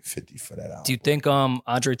able to get 50 for that album. Do you think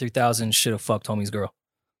Andre 3000 should have fucked Homie's girl?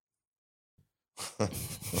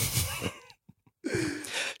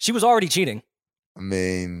 She was already cheating. I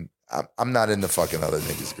mean, I'm not into fucking other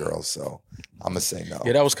niggas' girls, so I'm gonna say no.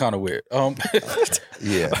 Yeah, that was kind of weird.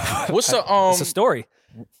 Yeah. What's the It's a story.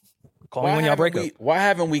 Call me when y'all break up. Why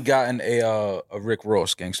haven't we gotten a Rick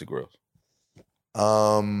Ross Gangsta Grills?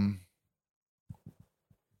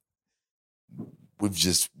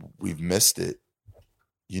 We've missed it.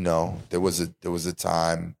 There was a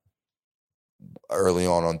time early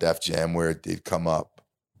on Def Jam where it did come up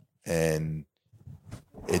and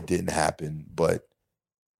it didn't happen. But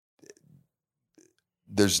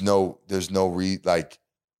there's no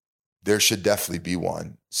there should definitely be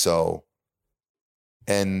one. So,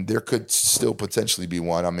 and there could still potentially be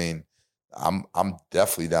one. I mean, I'm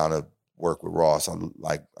definitely down to work with Ross. I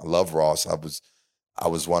love Ross. I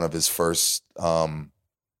was one of his first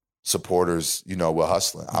supporters, with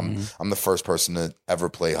Hustlin'. I'm the first person to ever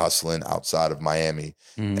play Hustlin' outside of Miami,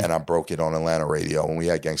 and I broke it on Atlanta radio when we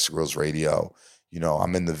had Gangsta Grillz Radio.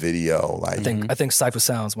 I'm in the video. Like, I think Cypher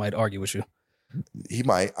Sounds might argue with you. He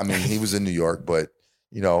might. I mean, he was in New York, but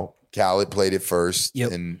Khaled played it first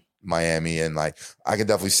in Miami, and I can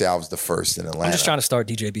definitely say I was the first in Atlanta. I'm just trying to start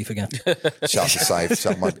DJ beef again. Shout to Cypher,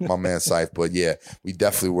 shout my man Cypher. But yeah, we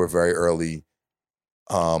definitely were very early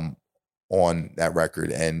on that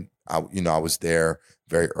record, and I was there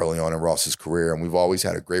very early on in Ross's career, and we've always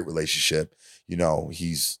had a great relationship.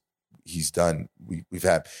 He's done.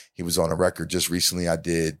 He was on a record just recently. I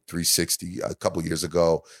did 360 a couple years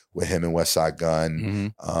ago with him and Westside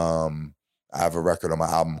Gunn. I have a record on my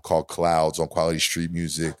album called Clouds on Quality Street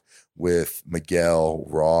Music with Miguel,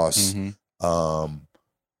 Ross,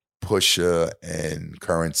 Pusha, and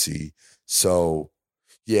Currency. So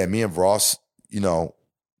yeah, me and Ross,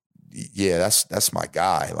 that's my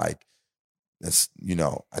guy. Like, that's,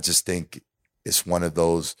 I just think it's one of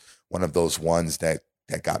those ones that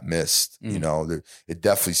got missed. It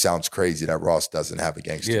definitely sounds crazy that Ross doesn't have a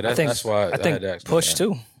gangster. Yeah, that's why I think Push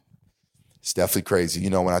too. It's definitely crazy.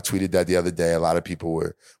 When I tweeted that the other day, a lot of people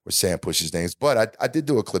were saying Push's names, but I did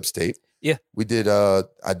do a clips tape. Yeah, we did.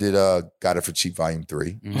 I did. Got It for Cheap Volume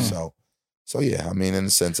 3. So yeah. I mean, in a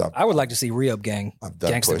sense, I would like to see Re-Up Gang. I've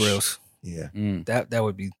done Gangsta Push. Grillz. Yeah, that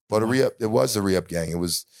would be. But it was the Re-Up Gang. It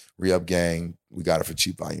was Re-Up Gang. We Got It for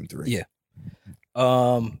Cheap Volume 3. Yeah.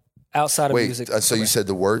 Outside of music. So you said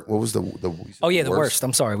the word. What was the the worst.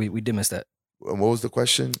 I'm sorry, we did miss that. What was the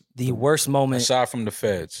question? The worst moment aside from the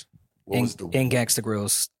feds in Gangsta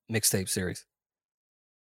Grillz mixtape series.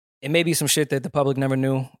 It may be some shit that the public never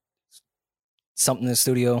knew. Something in the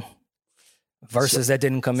studio. Verses that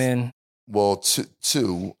didn't come in. Well,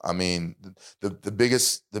 two. I mean, the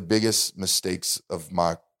biggest mistakes of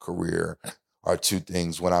my career are two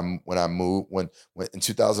things. When in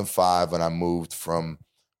 2005, when I moved from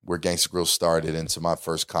where Gangsta Grillz started into my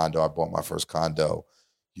first condo, I bought my first condo.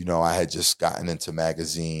 I had just gotten into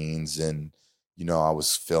magazines, and I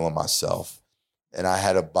was feeling myself, and I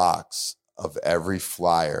had a box of every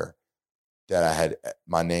flyer that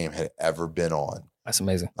my name had ever been on. That's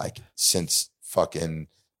amazing. Like, since fucking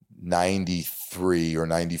 93 or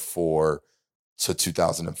 94 to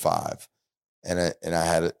 2005. And I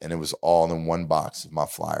had it, and it was all in one box of my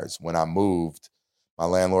flyers. When I moved, my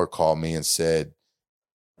landlord called me and said,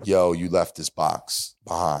 "Yo, you left this box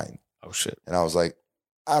behind." Oh shit. And I was like,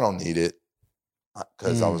 I don't need it.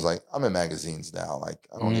 Because I was like, I'm in magazines now. Like,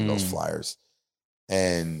 I don't need those flyers.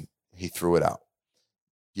 And he threw it out.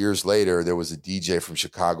 Years later, there was a DJ from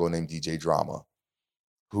Chicago named DJ Drama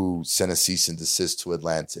who sent a cease and desist to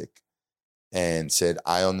Atlantic and said,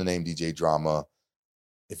 "I own the name DJ Drama.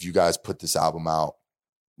 If you guys put this album out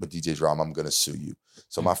with DJ Drama, I'm going to sue you."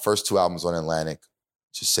 So my first two albums on Atlantic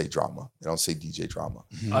just say Drama. They don't say DJ Drama.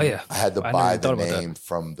 Oh, yeah. I had to buy the name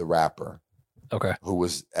from the rapper. Okay. Who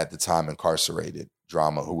was at the time incarcerated,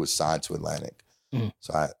 Drama, who was signed to Atlantic.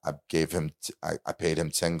 So I gave him, I paid him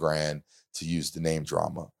 10 grand to use the name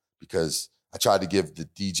Drama, because I tried to give the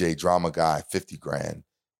DJ Drama guy 50 grand.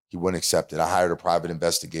 He wouldn't accept it. I hired a private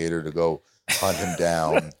investigator to go hunt him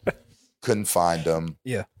down. Couldn't find him.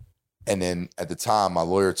 Yeah. And then at the time, my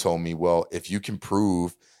lawyer told me, well, if you can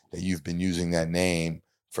prove that you've been using that name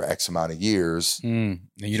for X amount of years, and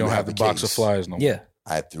you don't have the box of flyers no more. Yeah.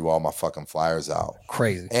 I threw all my fucking flyers out.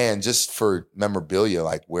 Crazy. And just for memorabilia,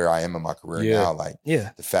 like where I am in my career now, like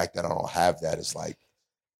the fact that I don't have that is like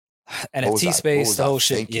NFT space, the whole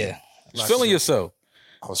shit. Yeah. Feeling yourself.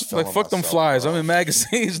 I was feeling like, fuck them flyers. Bro. I'm in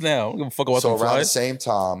magazines now. I'm gonna fuck about them flyers. So around the same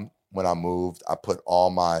time when I moved, I put all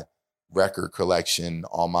my record collection,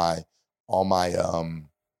 all my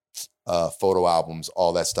photo albums,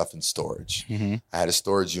 all that stuff in storage. I had a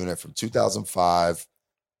storage unit from 2005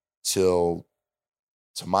 till,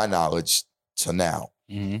 to my knowledge, to now.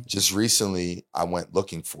 Just recently, I went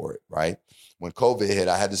looking for it, right? When COVID hit,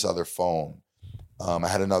 I had this other phone. I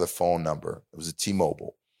had another phone number. It was a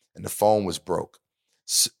T-Mobile, and the phone was broke,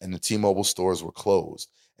 and the T-Mobile stores were closed.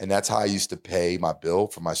 And that's how I used to pay my bill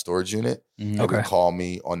for my storage unit. They would call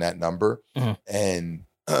me on that number. And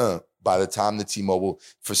by the time the T-Mobile,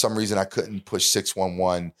 for some reason, I couldn't push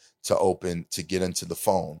 611 to get into the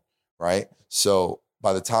phone, right? So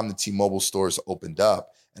by the time the T-Mobile stores opened up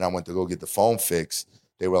and I went to go get the phone fixed,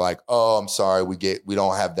 they were like, "Oh, I'm sorry, we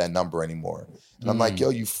don't have that number anymore." And I'm like, "Yo,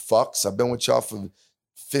 you fucks, I've been with y'all for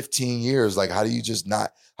 15 years. Like, how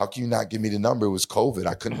can you not give me the number? It was COVID.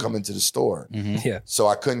 I couldn't come into the store. Yeah. So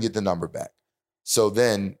I couldn't get the number back. So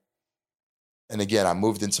then, and again, I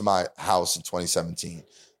moved into my house in 2017.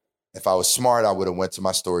 If I was smart, I would have went to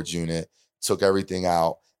my storage unit, took everything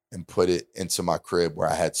out, and put it into my crib where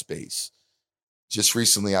I had space. Just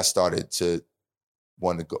recently, I started to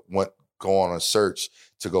want to go on a search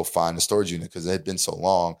to go find the storage unit because it had been so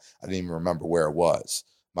long, I didn't even remember where it was.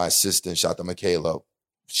 My assistant, shout out to Michaela,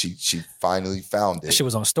 she finally found it. She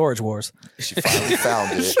was on Storage Wars. She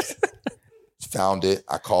finally found it.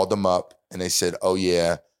 I called them up and they said, oh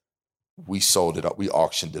yeah, we sold it up. We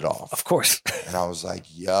auctioned it off. Of course. And I was like,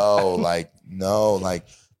 yo, like, no, like,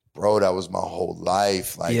 bro, that was my whole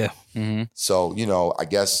life. Like, yeah. So, you know, I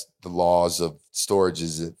guess the laws of storage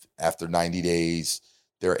is if after 90 days,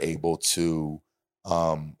 they're able to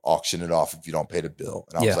auction it off if you don't pay the bill.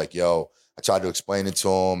 And I was like, yo, I tried to explain it to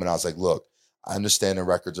him. And I was like, look, I understand the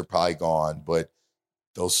records are probably gone, but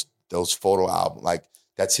those photo albums, like,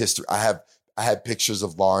 that's history. I had pictures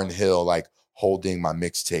of Lauryn Hill, like, holding my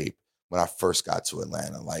mixtape when I first got to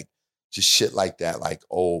Atlanta. Like, just shit like that. Like,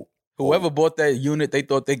 whoever bought that unit, they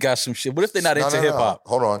thought they got some shit. What if they're not into hip hop?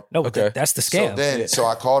 Hold on. No, okay. That's the scam. So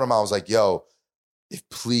I called him. I was like, yo, if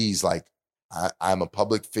please, like, I'm a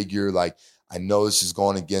public figure. Like, I know this is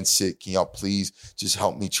going against it. Can y'all please just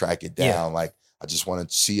help me track it down? Yeah. Like, I just want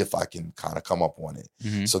to see if I can kind of come up on it.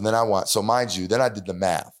 So then mind you, then I did the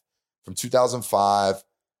math from 2005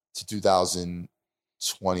 to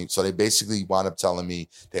 2020. So they basically wound up telling me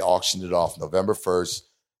they auctioned it off November 20th,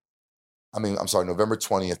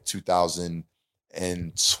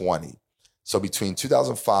 2020. So between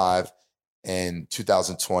 2005 and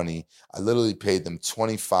 2020, I literally paid them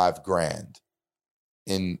 $25,000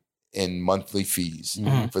 in monthly fees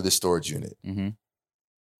for the storage unit.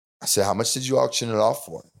 I said, how much did you auction it off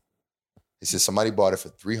for? He said, somebody bought it for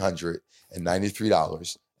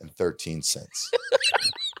 $393.13.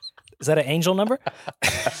 Is that an angel number?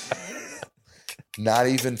 Not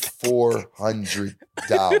even $400.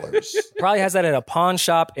 Probably has that at a pawn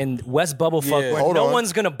shop in West Bubblefuck where no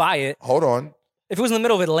one's going to buy it. Hold on. If it was in the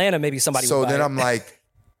middle of Atlanta, maybe somebody would buy it. So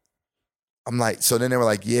then so then they were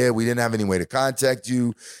like, yeah, we didn't have any way to contact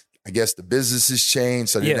you. I guess the business has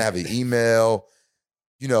changed, so they didn't have an email.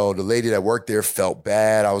 You know, the lady that worked there felt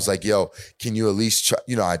bad. I was like, yo, can you at least try?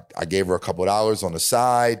 You know, I gave her a couple of dollars on the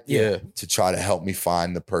side to try to help me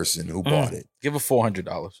find the person who bought it. Give her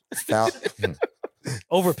 $400.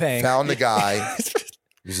 Overpaying. Found the guy.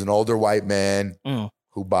 He's an older white man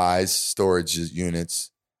who buys storage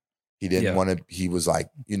units. He didn't want to, he was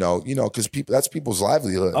like, you know, because that's people's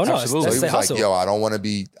livelihood. Oh, no, absolutely. So he was like, yo, I don't want to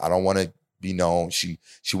be known. She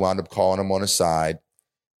wound up calling him on the side.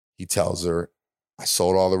 He tells her, I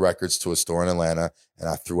sold all the records to a store in Atlanta and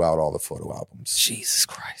I threw out all the photo albums. Jesus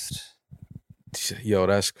Christ. Yo,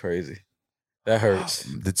 that's crazy. That hurts.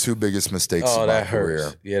 The two biggest mistakes of my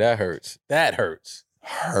career. Yeah, that hurts. That hurts.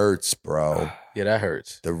 Hurts, bro. Yeah, that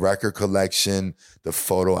hurts. The record collection, the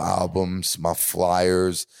photo albums, my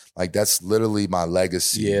flyers. Like, that's literally my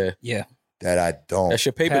legacy. Yeah. That I don't. That's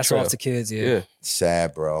your paper pass trail. off to kids, yeah.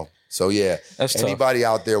 Sad, bro. So, yeah. That's anybody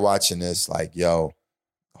out there watching this, like, yo,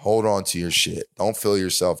 hold on to your shit. Don't feel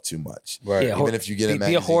yourself too much. Right. Yeah, even if you get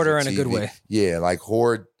be a hoarder in a good way. Yeah, like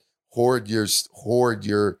hoard your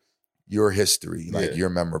history, like your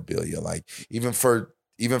memorabilia. Like even for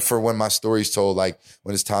when my story's told, like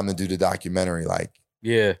when it's time to do the documentary, like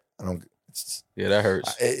I don't. That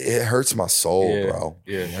hurts. It hurts my soul, bro.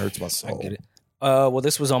 Yeah, it hurts my soul. I get it. Well,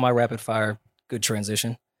 this was on my rapid fire. Good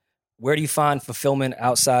transition. Where do you find fulfillment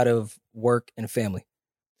outside of work and family?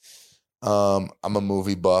 I'm a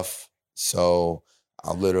movie buff, so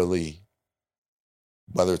I'll literally,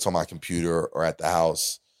 whether it's on my computer or at the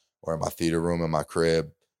house or in my theater room in my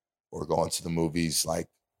crib or going to the movies, like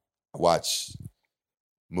I watch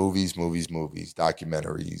movies,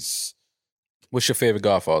 documentaries. What's your favorite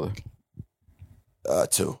Godfather?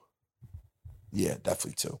 2. Yeah,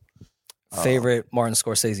 definitely 2. Favorite Martin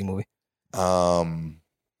Scorsese movie?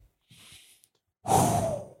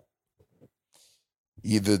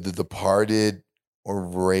 Either The Departed or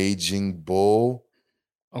Raging Bull.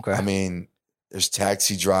 Okay. I mean, there's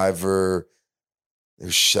Taxi Driver.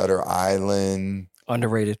 There's Shutter Island.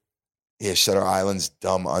 Underrated. Yeah, Shutter Island's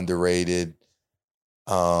dumb underrated.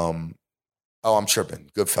 I'm tripping.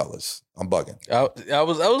 Goodfellas. I'm bugging.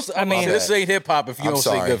 I mean, this ain't hip hop if you don't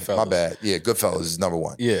say Goodfellas. My bad. Yeah, Goodfellas is number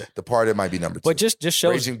 1. Yeah. Departed might be number 2. But just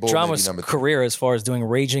shows Drama's career as far as doing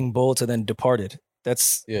Raging Bull to then Departed.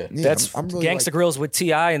 That's I'm really Gangsta Grills with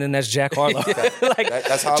T.I. and then that's Jack Harlow. Like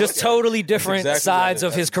that's how just totally different sides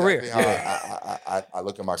of his career. I I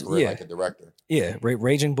look at my career like a director. Yeah,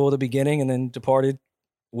 Raging Bull, the beginning, and then Departed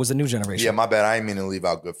was a new generation. Yeah, my bad. I didn't mean to leave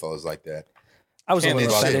out Goodfellas like that. I was a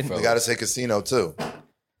little offended. You got to say Casino too.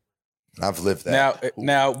 I've lived that.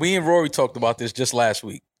 Now, we and Rory talked about this just last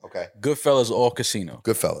week. Okay. Goodfellas or Casino?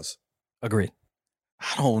 Goodfellas. Agreed.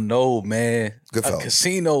 I don't know, man. Goodfellas.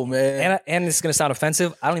 Casino, man. And it's going to sound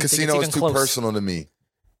offensive. I don't even Casino think is it's too even close. personal to me.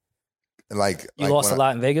 You lost a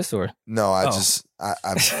lot in Vegas, or no?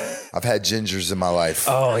 I've had gingers in my life.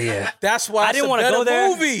 Oh yeah, that's why I didn't want to go there.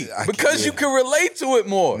 Movie because you can relate to it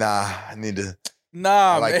more. Nah, I need to.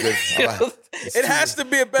 Nah, I like man. It has to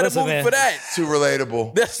be a better movie man. for that. Too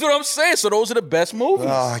relatable. That's what I'm saying. So those are the best movies.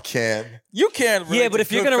 No, I can't. You can't. Yeah, but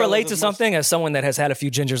if you're going to relate to something as someone that has had a few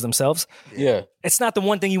gingers themselves, it's not the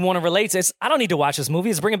one thing you want to relate to. It's I don't need to watch this movie.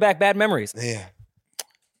 It's bringing back bad memories. Yeah.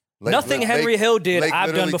 Nothing Henry Hill did,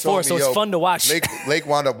 I've done before, so it's fun to watch. Lake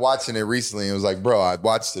wound up watching it recently and was like, bro, I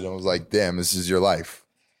watched it and was like, damn, this is your life.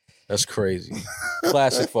 That's crazy.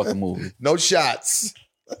 Classic fucking movie. No shots.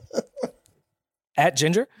 At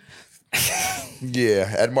Ginger?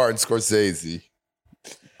 Yeah, at Martin Scorsese.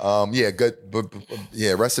 Yeah, good. But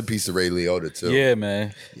yeah, rest in peace to Ray Liotta too. Yeah,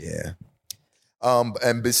 man. Yeah.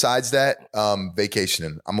 And besides that,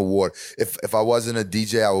 vacationing. I'm a water. If I wasn't a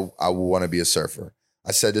DJ, I would want to be a surfer.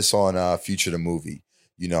 I said this on Future the Movie,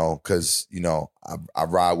 you know, because, you know, I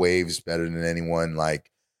ride waves better than anyone. Like,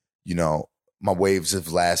 you know, my waves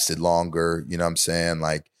have lasted longer. You know what I'm saying?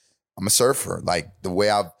 Like, I'm a surfer. Like, the way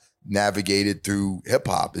I've navigated through hip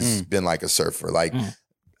hop has been like a surfer. Like,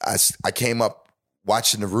 I came up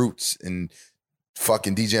watching the Roots and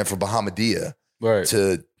fucking DJing for Bahamadia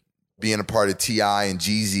to being a part of T.I. and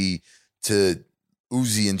Jeezy to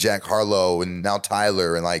Uzi and Jack Harlow and now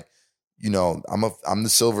Tyler and like, you know, I'm the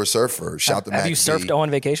Silver Surfer. Shout to Mac Have you surfed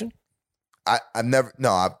on vacation? I've never.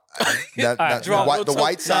 No, the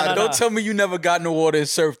white side. Don't tell me you never got in the water and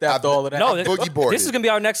surfed after all of that. No, boogie boarded. This is gonna be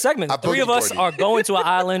our next segment. Three of us are going to an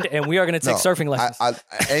island and we are gonna take surfing lessons.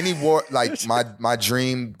 Like my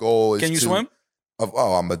dream goal is. Can you swim?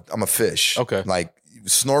 I'm a fish. Okay. Like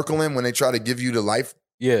snorkeling when they try to give you the life.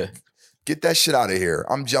 Yeah. Get that shit out of here.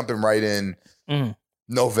 I'm jumping right in.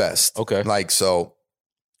 No vest. Okay. Like so.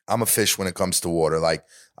 I'm a fish when it comes to water. Like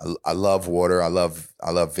I love water. I love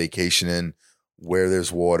vacationing where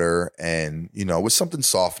there's water and, you know, with something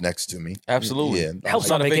soft next to me. Absolutely. Yeah.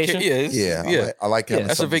 Helps on vacation. I like having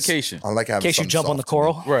that's a vacation. I like having in case you jump on the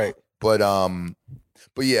coral. Right. But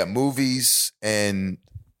yeah, movies and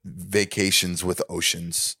vacations with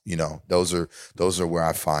oceans, you know, those are where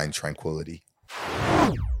I find tranquility.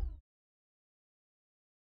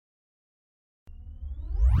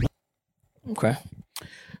 Okay.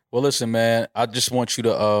 Well, listen, man, I just want you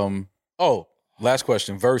to last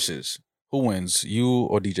question. Versus. Who wins, you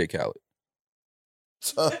or DJ Khaled?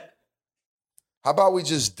 How about we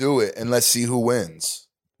just do it and let's see who wins?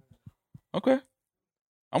 Okay.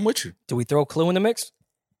 I'm with you. Do we throw Clue in the mix?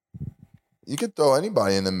 You could throw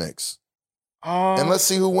anybody in the mix. And let's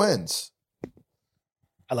see who wins.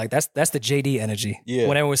 I like that's the JD energy. Yeah.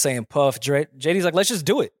 When everyone was saying Puff, Dre, JD's like, let's just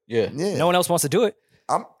do it. Yeah. No one else wants to do it.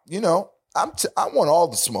 I want all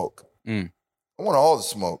the smoke. I want all the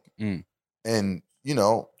smoke. And, you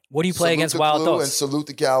know, what do you play against Wild Thoughts? And salute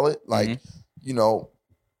to Khaled. Like, you know,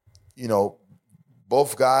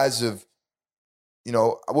 both guys have, you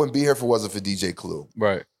know, I wouldn't be here if it wasn't for DJ Clue.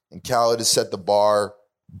 Right. And Khaled has set the bar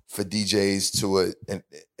for DJs to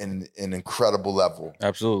an incredible level.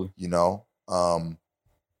 Absolutely. You know?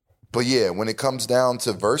 But yeah, when it comes down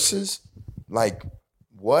to verses, like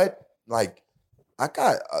what? Like I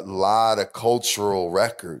got a lot of cultural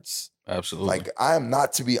records. Absolutely. Like I am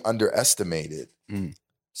not to be underestimated.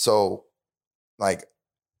 So like,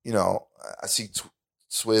 you know, I see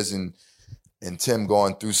Swizz and Tim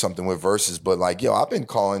going through something with verses, but like, yo, I've been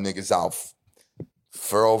calling niggas out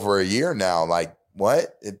for over a year now. Like,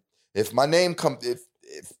 what? If my name comes,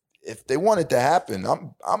 if they want it to happen,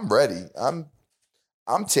 I'm ready.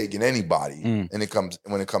 I'm taking anybody when it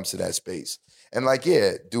comes to that space. And like,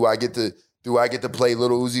 yeah, do I get to play Lil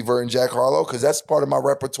Uzi Vert and Jack Harlow? Because that's part of my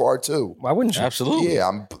repertoire too. Why wouldn't you? Absolutely.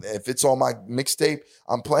 Yeah, if it's on my mixtape,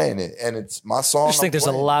 I'm playing it, and it's my song. I just think there's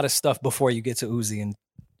a lot of stuff before you get to Uzi, and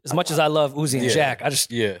as much as I love Uzi and Jack, I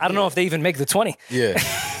don't know if they even make the 20. Yeah,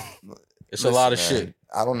 it's a lot of shit.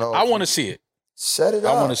 I don't know. I want to see it. Set it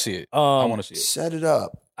up. I want to see it. I want to see it. Set it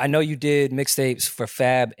up. I know you did mixtapes for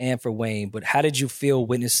Fab and for Wayne, but how did you feel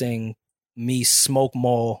witnessing me smoke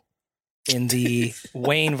Maul in the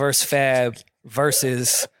Wayne versus Fab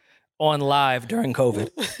versus on live during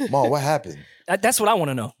COVID? Mo, what happened? That's what I want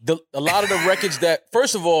to know. A lot of the records that,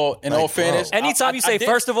 first of all, in all fairness, anytime you say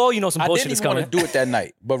first of all, you know some bullshit is coming. I didn't want to do it that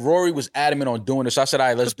night, but Rory was adamant on doing it. So I said, all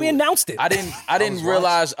right, let's do it. We announced it. I didn't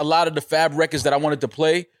realize a lot of the Fab records that I wanted to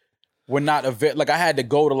play were not like I had to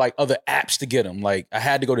go to like other apps to get them. Like I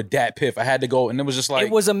had to go to Dat Piff. I had to go, and it was just like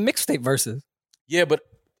it was a mixtape versus. Yeah, but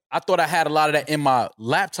I thought I had a lot of that in my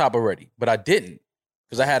laptop already, but I didn't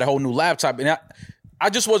because I had a whole new laptop, and I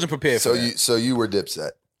just wasn't prepared for that. So you were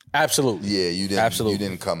Dipset. Absolutely. Yeah, you didn't. Absolutely. You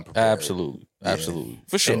didn't come prepared. Absolutely. Yeah. Absolutely.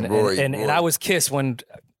 For sure. And I was kissed when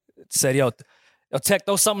said, yo, Tech,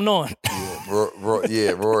 throw something on.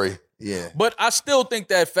 Yeah, Rory. Yeah. But I still think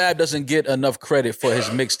that Fab doesn't get enough credit for his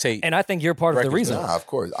mixtape. And I think you're part of the reason. Nah, of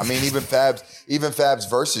course. I mean, even Fab's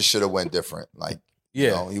verses should have went different. Like, you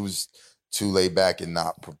know, he was too laid back and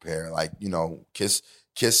not prepared. Like, you know, Kiss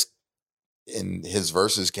in his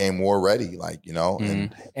verses came more ready, like, you know.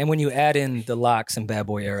 And when you add in the Locks and Bad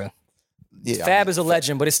Boy era, Fab is a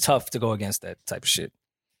legend, but it's tough to go against that type of shit.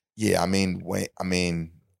 Yeah, I mean,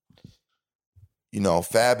 you know,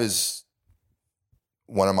 Fab is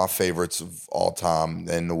one of my favorites of all time,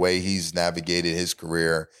 and the way he's navigated his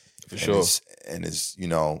career, for sure, and his, you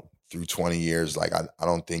know, through 20 years, like I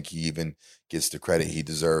don't think he even gets the credit he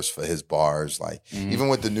deserves for his bars. Like even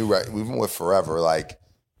with the new, even with Forever, like,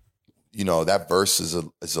 you know, that verse is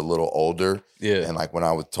a little older. Yeah. And like when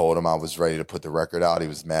I told him I was ready to put the record out, he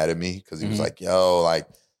was mad at me because he was like, yo, like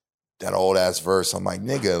that old ass verse. I'm like,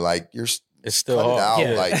 nigga, like it's still cut hard. it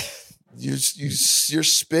out. Like you're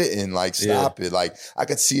spitting, like stop it. Like I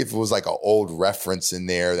could see if it was like an old reference in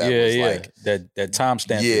there that was like that time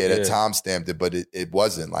stamped it. Yeah, that time stamped it, but it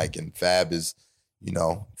wasn't. Like, and Fab is, you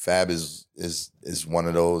know, is one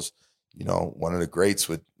of those, you know, one of the greats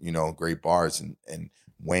with, you know, great bars, and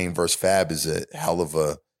Wayne versus Fab is a hell of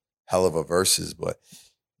a versus, but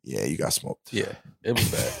yeah, you got smoked. Yeah, it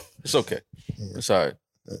was bad. It's okay. It's all right.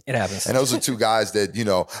 It happens. And those are two guys that, you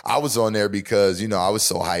know, I was on there because, you know, I was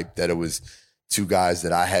so hyped that it was two guys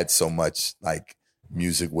that I had so much like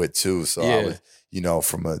music with too. So I was, you know,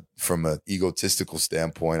 from a egotistical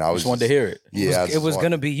standpoint, I was just wanted to hear it. Yeah, it was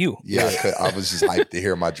gonna be you. Yeah, I was just hyped to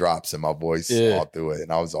hear my drops and my voice all through it,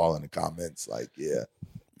 and I was all in the comments like, yeah.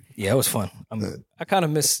 Yeah, it was fun. I kind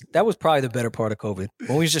of miss. That was probably the better part of COVID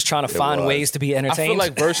when we was just trying to find ways to be entertained. I feel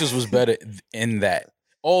like Versus was better in that.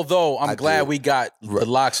 Although I'm glad we got the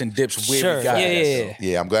Locks and Dips where we got it.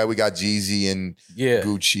 Yeah, I'm glad we got Jeezy and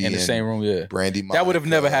Gucci in the same room. Yeah, Brandy. That would have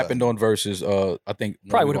never happened on Versus. I think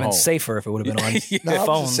probably would have been safer if it would have been on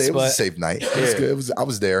phones. It was a safe night. It was good. I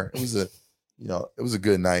was there. It was a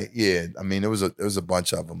good night. Yeah, I mean, it was a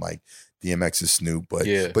bunch of them like DMX and Snoop,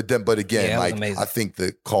 but again, like I think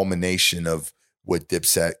the culmination of what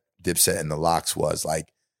Dipset and the Locks was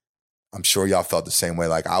like. I'm sure y'all felt the same way.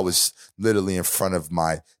 Like I was literally in front of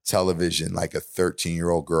my television, like a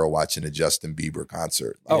 13-year-old girl watching a Justin Bieber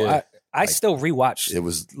concert. Like, I still rewatch. It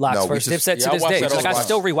was Locks versus Dipset to this day. Like I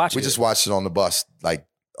still rewatch it. We just watched it on the bus, like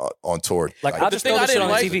on tour. Like I just throw this shit on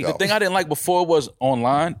TV. The thing I didn't like before was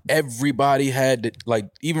online. Everybody had like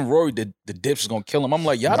even Rory, the Dips was gonna kill him. I'm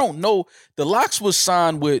like, y'all don't know. The Locks was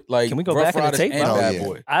signed with like. Can we go Rough back in the Riders tape? And Bad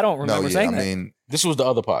Boy. I don't remember saying that. I mean, this was the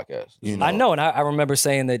other podcast. You know. I know, and I remember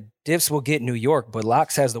saying that Dips will get New York, but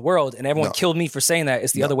Locks has the world, and everyone killed me for saying that.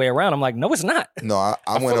 It's the other way around. I'm like, no, it's not. No,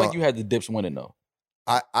 I feel like you had the Dips winning though.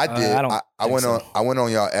 I did. I went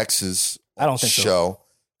on y'all ex's show. So.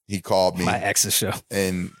 He called me. My ex's show.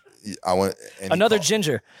 And I went. And another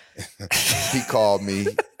ginger. He called me,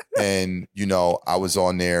 and you know, I was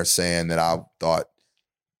on there saying that I thought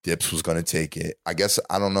Dips was going to take it. I guess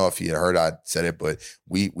I don't know if he had heard I said it, but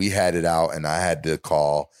we had it out, and I had to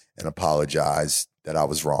call and apologize that I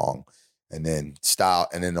was wrong. And then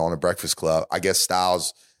on the Breakfast Club, I guess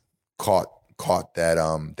Styles caught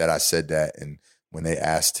that that I said that, and when they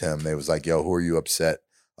asked him, they was like, "Yo, who are you upset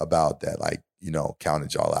about that?" Like, you know,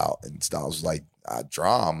 counted y'all out, and Styles was like,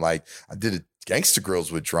 "Drum, like I did it." Gangsta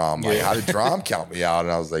Grills with Drum. Like, how did Drum count me out?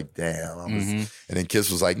 And I was like, damn. And then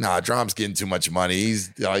Kiss was like, nah, Drum's getting too much money.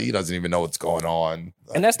 He doesn't even know what's going on.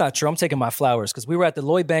 And that's not true. I'm taking my flowers because we were at the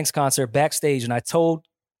Lloyd Banks concert backstage, and I told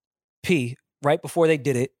P right before they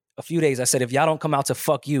did it, a few days, I said, if y'all don't come out to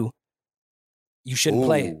fuck you, you shouldn't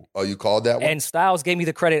play it. Oh, you called that one? And Styles gave me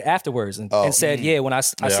the credit afterwards and said, when I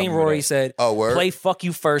seen Rory, he said, play fuck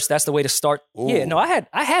you first. That's the way to start. Ooh. Yeah, no,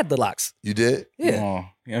 I had the Locks. You did? Yeah.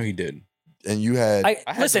 Yeah, he did. And you had...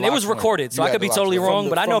 listen, it was recorded, so I could be totally wrong,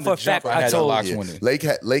 but I know for a fact I told... Lake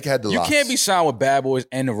had the Locks. You can't be signed with Bad Boys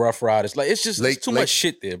and the Rough Riders. Like, it's just too much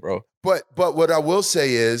shit there, bro. But what I will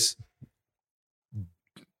say is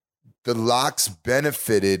the Locks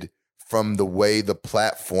benefited from the way the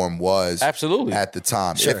platform was absolutely at the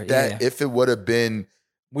time. Sure, If it would have been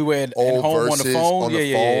we were at old home verses on the phone, on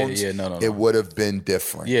the phones, no. it would have been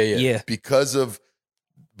different. Yeah. Because of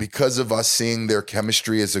us seeing their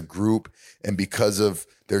chemistry as a group and because of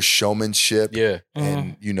their showmanship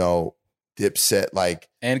and Dipset, like,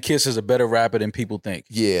 and Kiss is a better rapper than people think.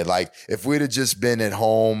 Yeah, like if we'd have just been at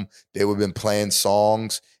home, they would have been playing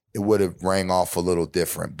songs, it would have rang off a little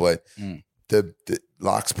different. But the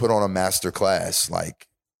Lox put on a master class, like,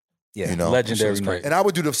 legendary night. And I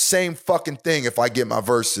would do the same fucking thing if I get my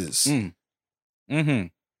verses. I'm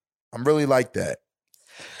really like that.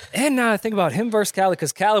 And now I think about him versus Khaled,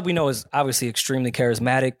 because Khaled we know is obviously extremely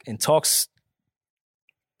charismatic and talks.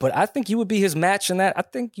 But I think you would be his match in that. I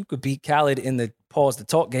think you could beat Khaled in the pause to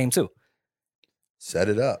talk game too. Set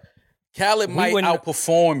it up. Khaled might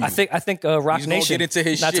outperform you. I think Rock Nation. Get into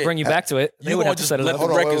his not shit. to bring you back to it. They would have to set it up.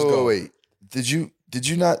 Hold on, wait. Did you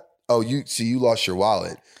not? Oh, you lost your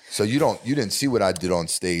wallet. So you didn't see what I did on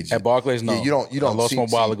stage at Barclays. No, you don't. I lost my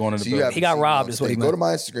wallet going to the building. He got robbed. Is what he meant. Go to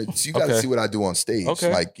my Instagram. So you got to see what I do on stage.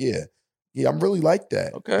 Okay. Like, yeah, I'm really like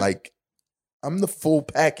that. Okay. Like, I'm the full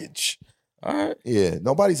package. All right. Yeah,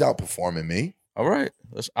 nobody's outperforming me. All right.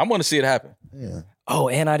 I want to see it happen. Yeah. Oh,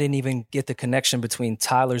 and I didn't even get the connection between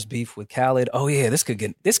Tyler's beef with Khaled. Oh yeah, this could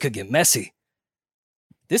get messy.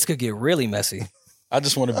 This could get really messy. I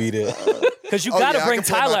just want to be there. Because you got to bring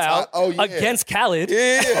Tyler out against Khaled.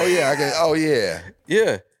 Yeah. Oh yeah.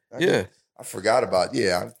 Yeah. I forgot about.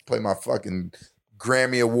 Yeah, I play my fucking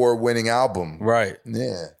Grammy Award winning album. Right.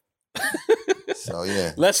 Yeah. So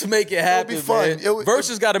yeah, let's make it happen. It'll be fun.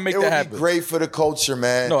 Versus got to make that happen. It would be great for the culture,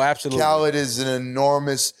 man. No, absolutely. Khaled is an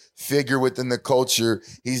enormous figure within the culture.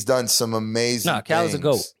 He's done some amazing. Khaled's a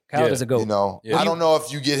GOAT. Khaled is a GOAT. You know, I don't know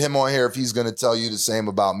if you get him on here if he's going to tell you the same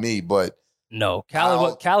about me, but no,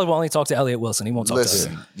 Khaled will only talk to Elliott Wilson. He won't talk to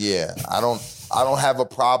him. Yeah, I don't have a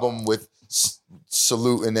problem with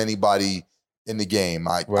saluting anybody in the game.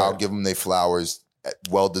 I'll give them their flowers,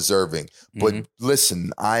 well deserving. But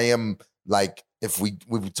listen, I am like. If we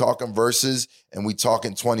talking verses and we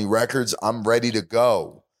talking 20 records, I'm ready to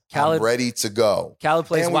go. I'm ready to go. Khaled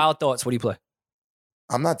plays Wild Thoughts. What do you play?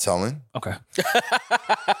 I'm not telling. Okay.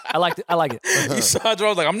 I like it. You saw I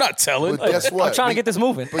was like, I'm not telling. But guess what? I'm trying to get this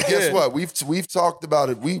moving. But guess what? We've talked about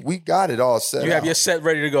it. We got it all set. You have your set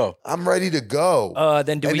ready to go. I'm ready to go.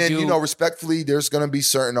 Then respectfully, there's going to be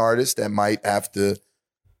certain artists that might have to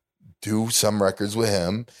do some records with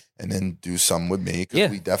him and then do some with me because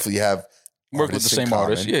we definitely have. Work with the same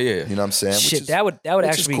artist. Yeah. You know what I'm saying? Shit, that would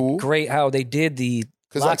actually be great how they did the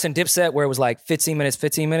Lox and Dipset where it was like 15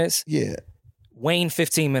 minutes. Yeah. Wayne,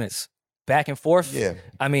 15 minutes. Back and forth. Yeah.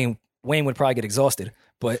 I mean, Wayne would probably get exhausted.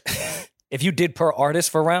 But if you did per artist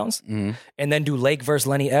for rounds and then do Lake versus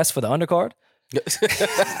Lenny S for the undercard.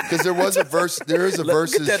 Because there is a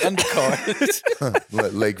versus. That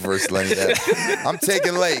undercard. Lake versus Lenny S. I'm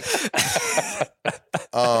taking Lake.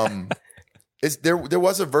 There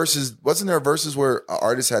was a versus. Wasn't there a versus where an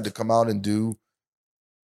artist had to come out and do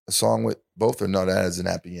a song with both, or no? That hasn't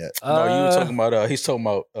happened yet. No, you were talking about. He's talking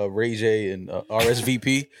about Ray J and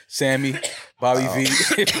RSVP, Sammy, Bobby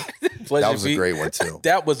V. That was a great one too.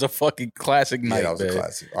 That was a fucking classic night. Yeah, that was a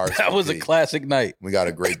classic. RSVP. That was a classic night. We got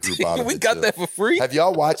a great group out of it. We got that for free. Have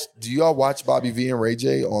y'all watched? Do y'all watch Bobby V and Ray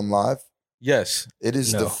J on live? Yes. It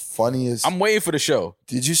is the funniest. I'm waiting for the show.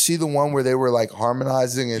 Did you see the one where they were like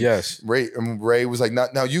harmonizing and Ray was like,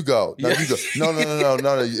 now you go. No, you go.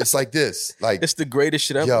 No. It's like this. Like it's the greatest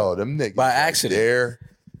shit ever. Yo, them niggas. By accident.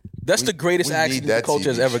 That's the greatest accident the culture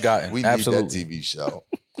has ever gotten. We Absolutely. need that TV show.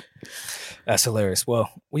 That's hilarious. Well,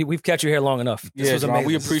 we've kept you here long enough. This was amazing.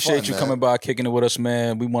 We appreciate you coming by, kicking it with us,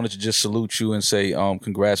 man. We wanted to just salute you and say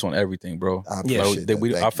congrats on everything, bro. I appreciate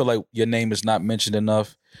that. I feel like your name is not mentioned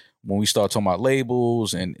enough. When we start talking about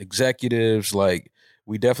labels and executives, like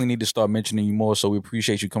we definitely need to start mentioning you more. So we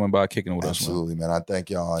appreciate you coming by, kicking it with us. Absolutely, man. I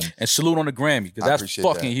thank y'all. And salute on the Grammy because that's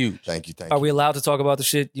fucking huge. Thank you. Are we allowed to talk about the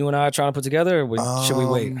shit you and I are trying to put together, or should we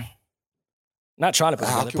wait? Not trying to put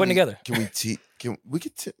together, putting together. Can we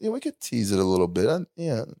could tease it a little bit.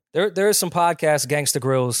 Yeah. There is some podcast, Gangsta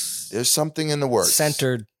Grills. There's something in the works.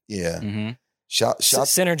 Centered. Yeah. Mm-hmm. Shout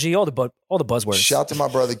Synergy, all the buzzwords. Shout to my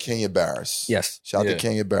brother Kenya Barris. Yes. Shout to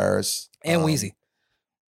Kenya Barris. And Weezy.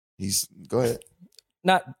 Go ahead.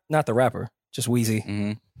 Not the rapper, just Weezy.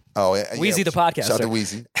 Mm-hmm. Oh, yeah. Weezy the podcast. Shout to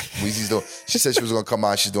Weezy. She said she was going to come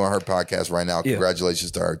on. She's doing her podcast right now.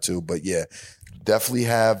 Congratulations to her too. But yeah, definitely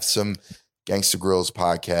have some Gangsta Grills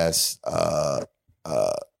podcast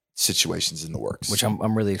situations in the works, which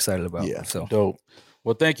I'm really excited about. Yeah, so dope.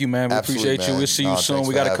 Well, thank you, man. We appreciate you. We'll see you soon.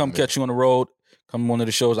 We got to come catch you on the road. Come one of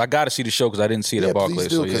the shows. I got to see the show because I didn't see it at Barclays. Please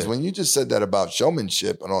do, because when you just said that about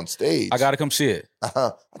showmanship and on stage, I got to come see it.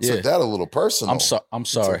 I took that a little personal. I'm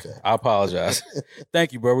sorry. Okay. I apologize.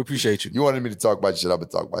 Thank you, bro. We appreciate you. You wanted me to talk about shit. I've been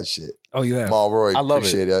talking about shit. Oh, you have. Malroy, I love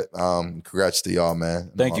appreciate it. Congrats to y'all,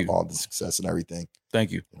 man. Thank you. All the success and everything.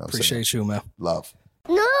 Thank you. You know appreciate you, man. Love.